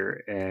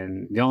superior,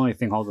 and the only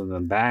thing holding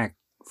them back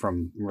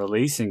from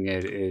releasing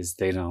it is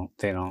they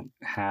don't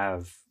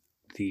have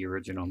the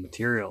original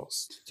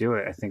materials to do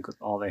it. I think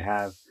all they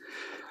have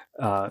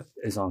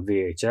is on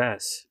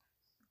VHS.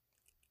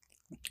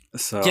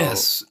 So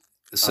yes,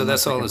 so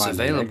that's all that's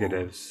available.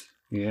 Negatives.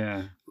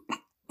 Yeah.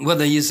 Well,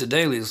 they use the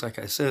dailies, like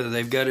I said.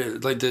 They've got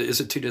it like it's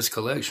a 2-disc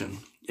collection,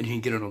 and you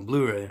can get it on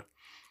Blu-ray.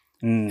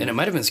 And it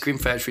might have been Scream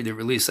Factory that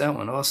released that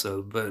one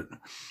also, but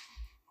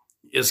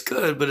it's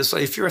good. But it's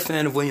like, if you're a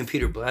fan of William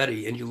Peter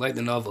Blatty and you like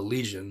the novel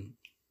Legion,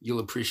 you'll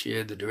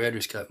appreciate the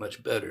director's cut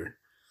much better.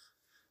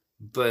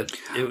 But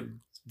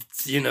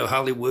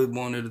Hollywood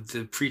wanted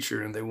The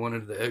Preacher and they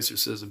wanted The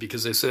Exorcism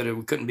because they said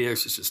it couldn't be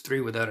Exorcist 3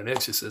 without an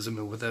exorcism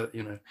and without,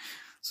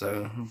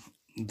 so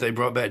they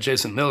brought back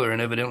Jason Miller, and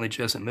evidently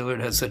Jason Miller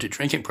had such a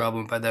drinking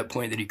problem by that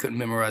point that he couldn't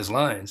memorize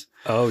lines.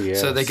 Oh, yeah.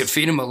 So they could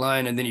feed him a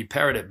line and then he'd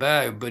parrot it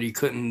back, but he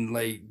couldn't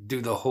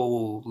do the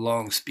whole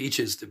long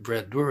speeches that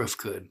Brad Dourif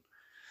could.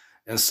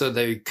 And so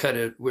they cut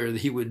it where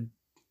he would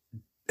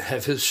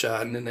have his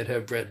shot and then they'd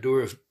have Brad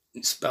Dourif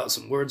spout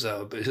some words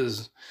out,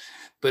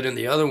 but in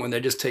the other one, they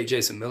just take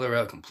Jason Miller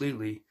out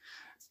completely,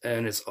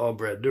 and it's all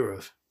Brad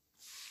Dourif.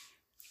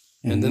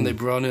 And then they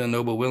brought in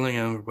Noble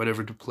Willingham or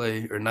whatever to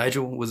play, or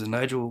Nigel, was it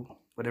Nigel?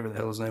 Whatever the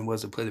hell his name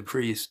was, to play the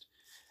priest.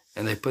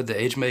 And they put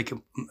the age makeup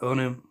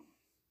on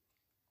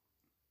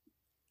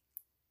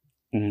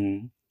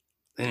him.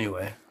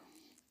 Anyway.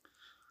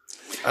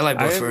 I like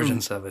both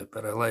versions of it,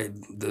 but I like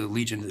the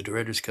Legion, the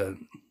director's cut.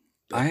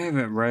 I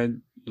haven't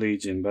read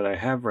Legion, but I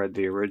have read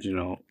the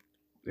original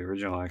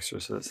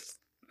Exorcist.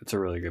 It's a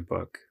really good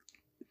book.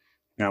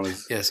 I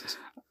was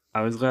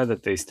glad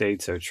that they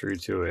stayed so true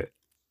to it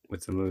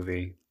with the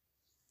movie.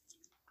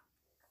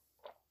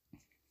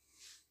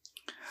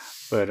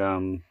 But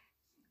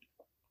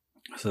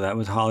so that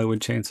was Hollywood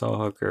Chainsaw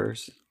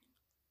Hookers,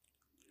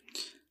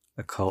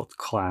 a cult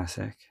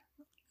classic.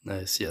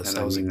 Nice, yes, and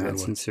that was a good one.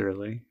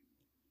 Sincerely.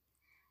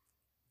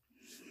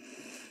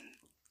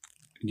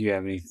 Do you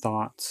have any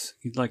thoughts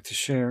you'd like to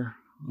share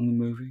on the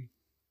movie?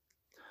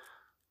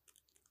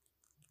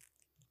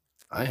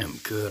 I am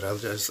good. I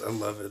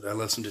love it. I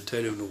love some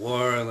detective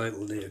noir. I like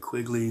Linnea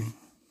Quigley.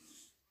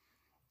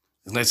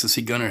 It's nice to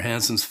see Gunnar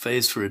Hansen's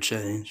face for a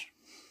change.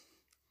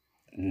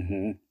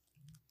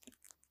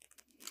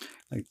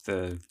 Like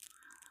the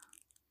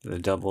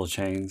double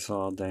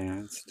chainsaw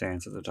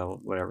dance of the double,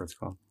 whatever it's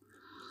called.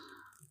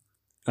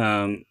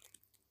 And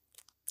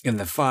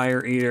the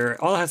fire eater,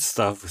 all that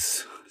stuff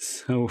was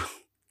so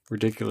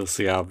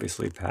ridiculously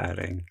obviously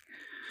padding.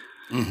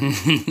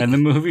 And the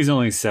movie's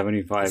only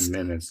 75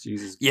 minutes.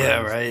 Jesus Christ.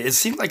 Yeah, right. It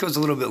seemed like it was a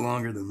little bit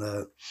longer than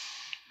that.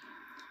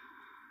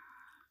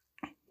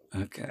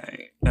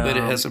 Okay. But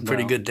it has some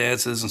pretty good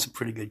dances and some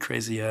pretty good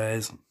crazy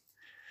eyes.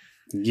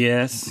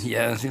 Yes.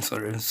 Yeah, it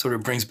sort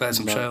of brings back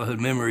some childhood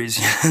memories.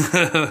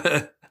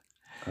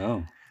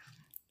 Oh.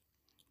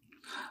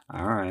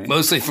 All right.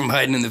 Mostly from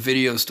hiding in the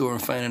video store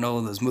and finding all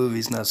of those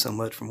movies, not so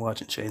much from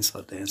watching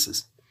chainsaw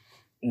dances.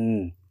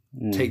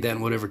 Take that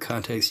in whatever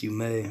context you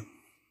may.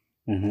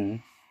 Mm-hmm.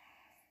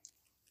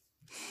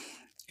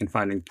 And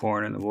finding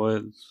porn in the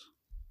woods.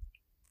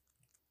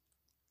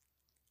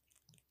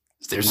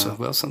 There's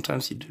well,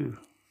 sometimes you do.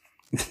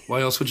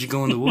 Why else would you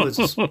go in the woods?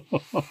 It's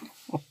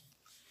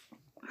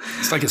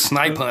like a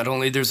snipe hunt,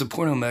 only there's a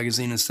porno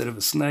magazine instead of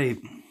a snipe.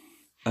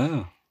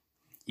 Oh.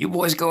 You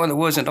boys go in the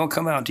woods and don't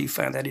come out until you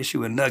find that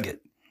issue of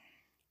Nugget.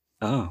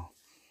 Oh.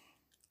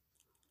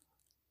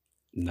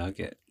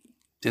 Nugget.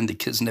 Then the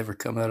kids never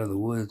come out of the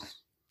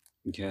woods.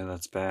 Yeah,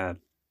 that's bad.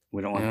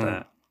 We don't want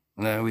that.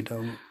 No, we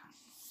don't.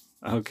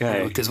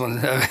 Okay. Because when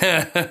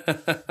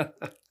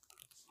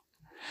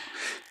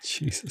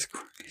Jesus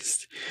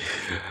Christ.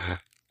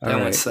 That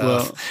went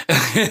south.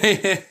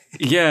 Well,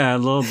 yeah, a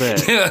little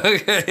bit.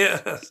 Okay,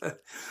 yeah.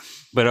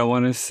 But I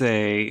want to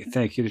say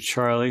thank you to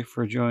Charlie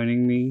for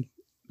joining me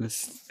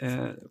this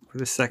for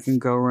the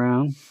second go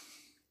round.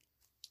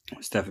 It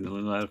was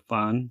definitely a lot of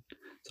fun.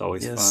 It's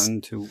always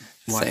fun to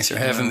watch. Thanks for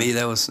having me.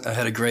 I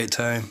had a great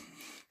time.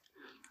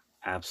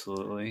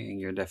 Absolutely, and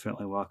you're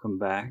definitely welcome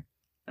back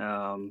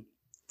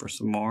for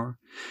some more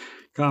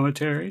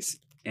commentaries.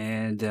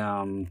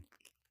 And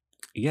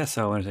yes,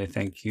 I want to say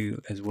thank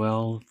you as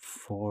well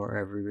for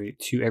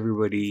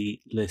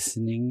everybody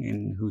listening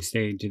and who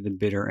stayed to the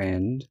bitter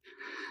end,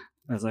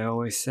 as I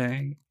always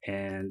say.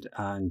 And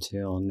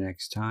until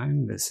next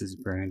time, this is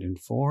Brandon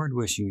Ford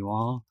wishing you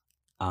all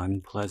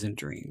unpleasant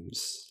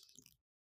dreams.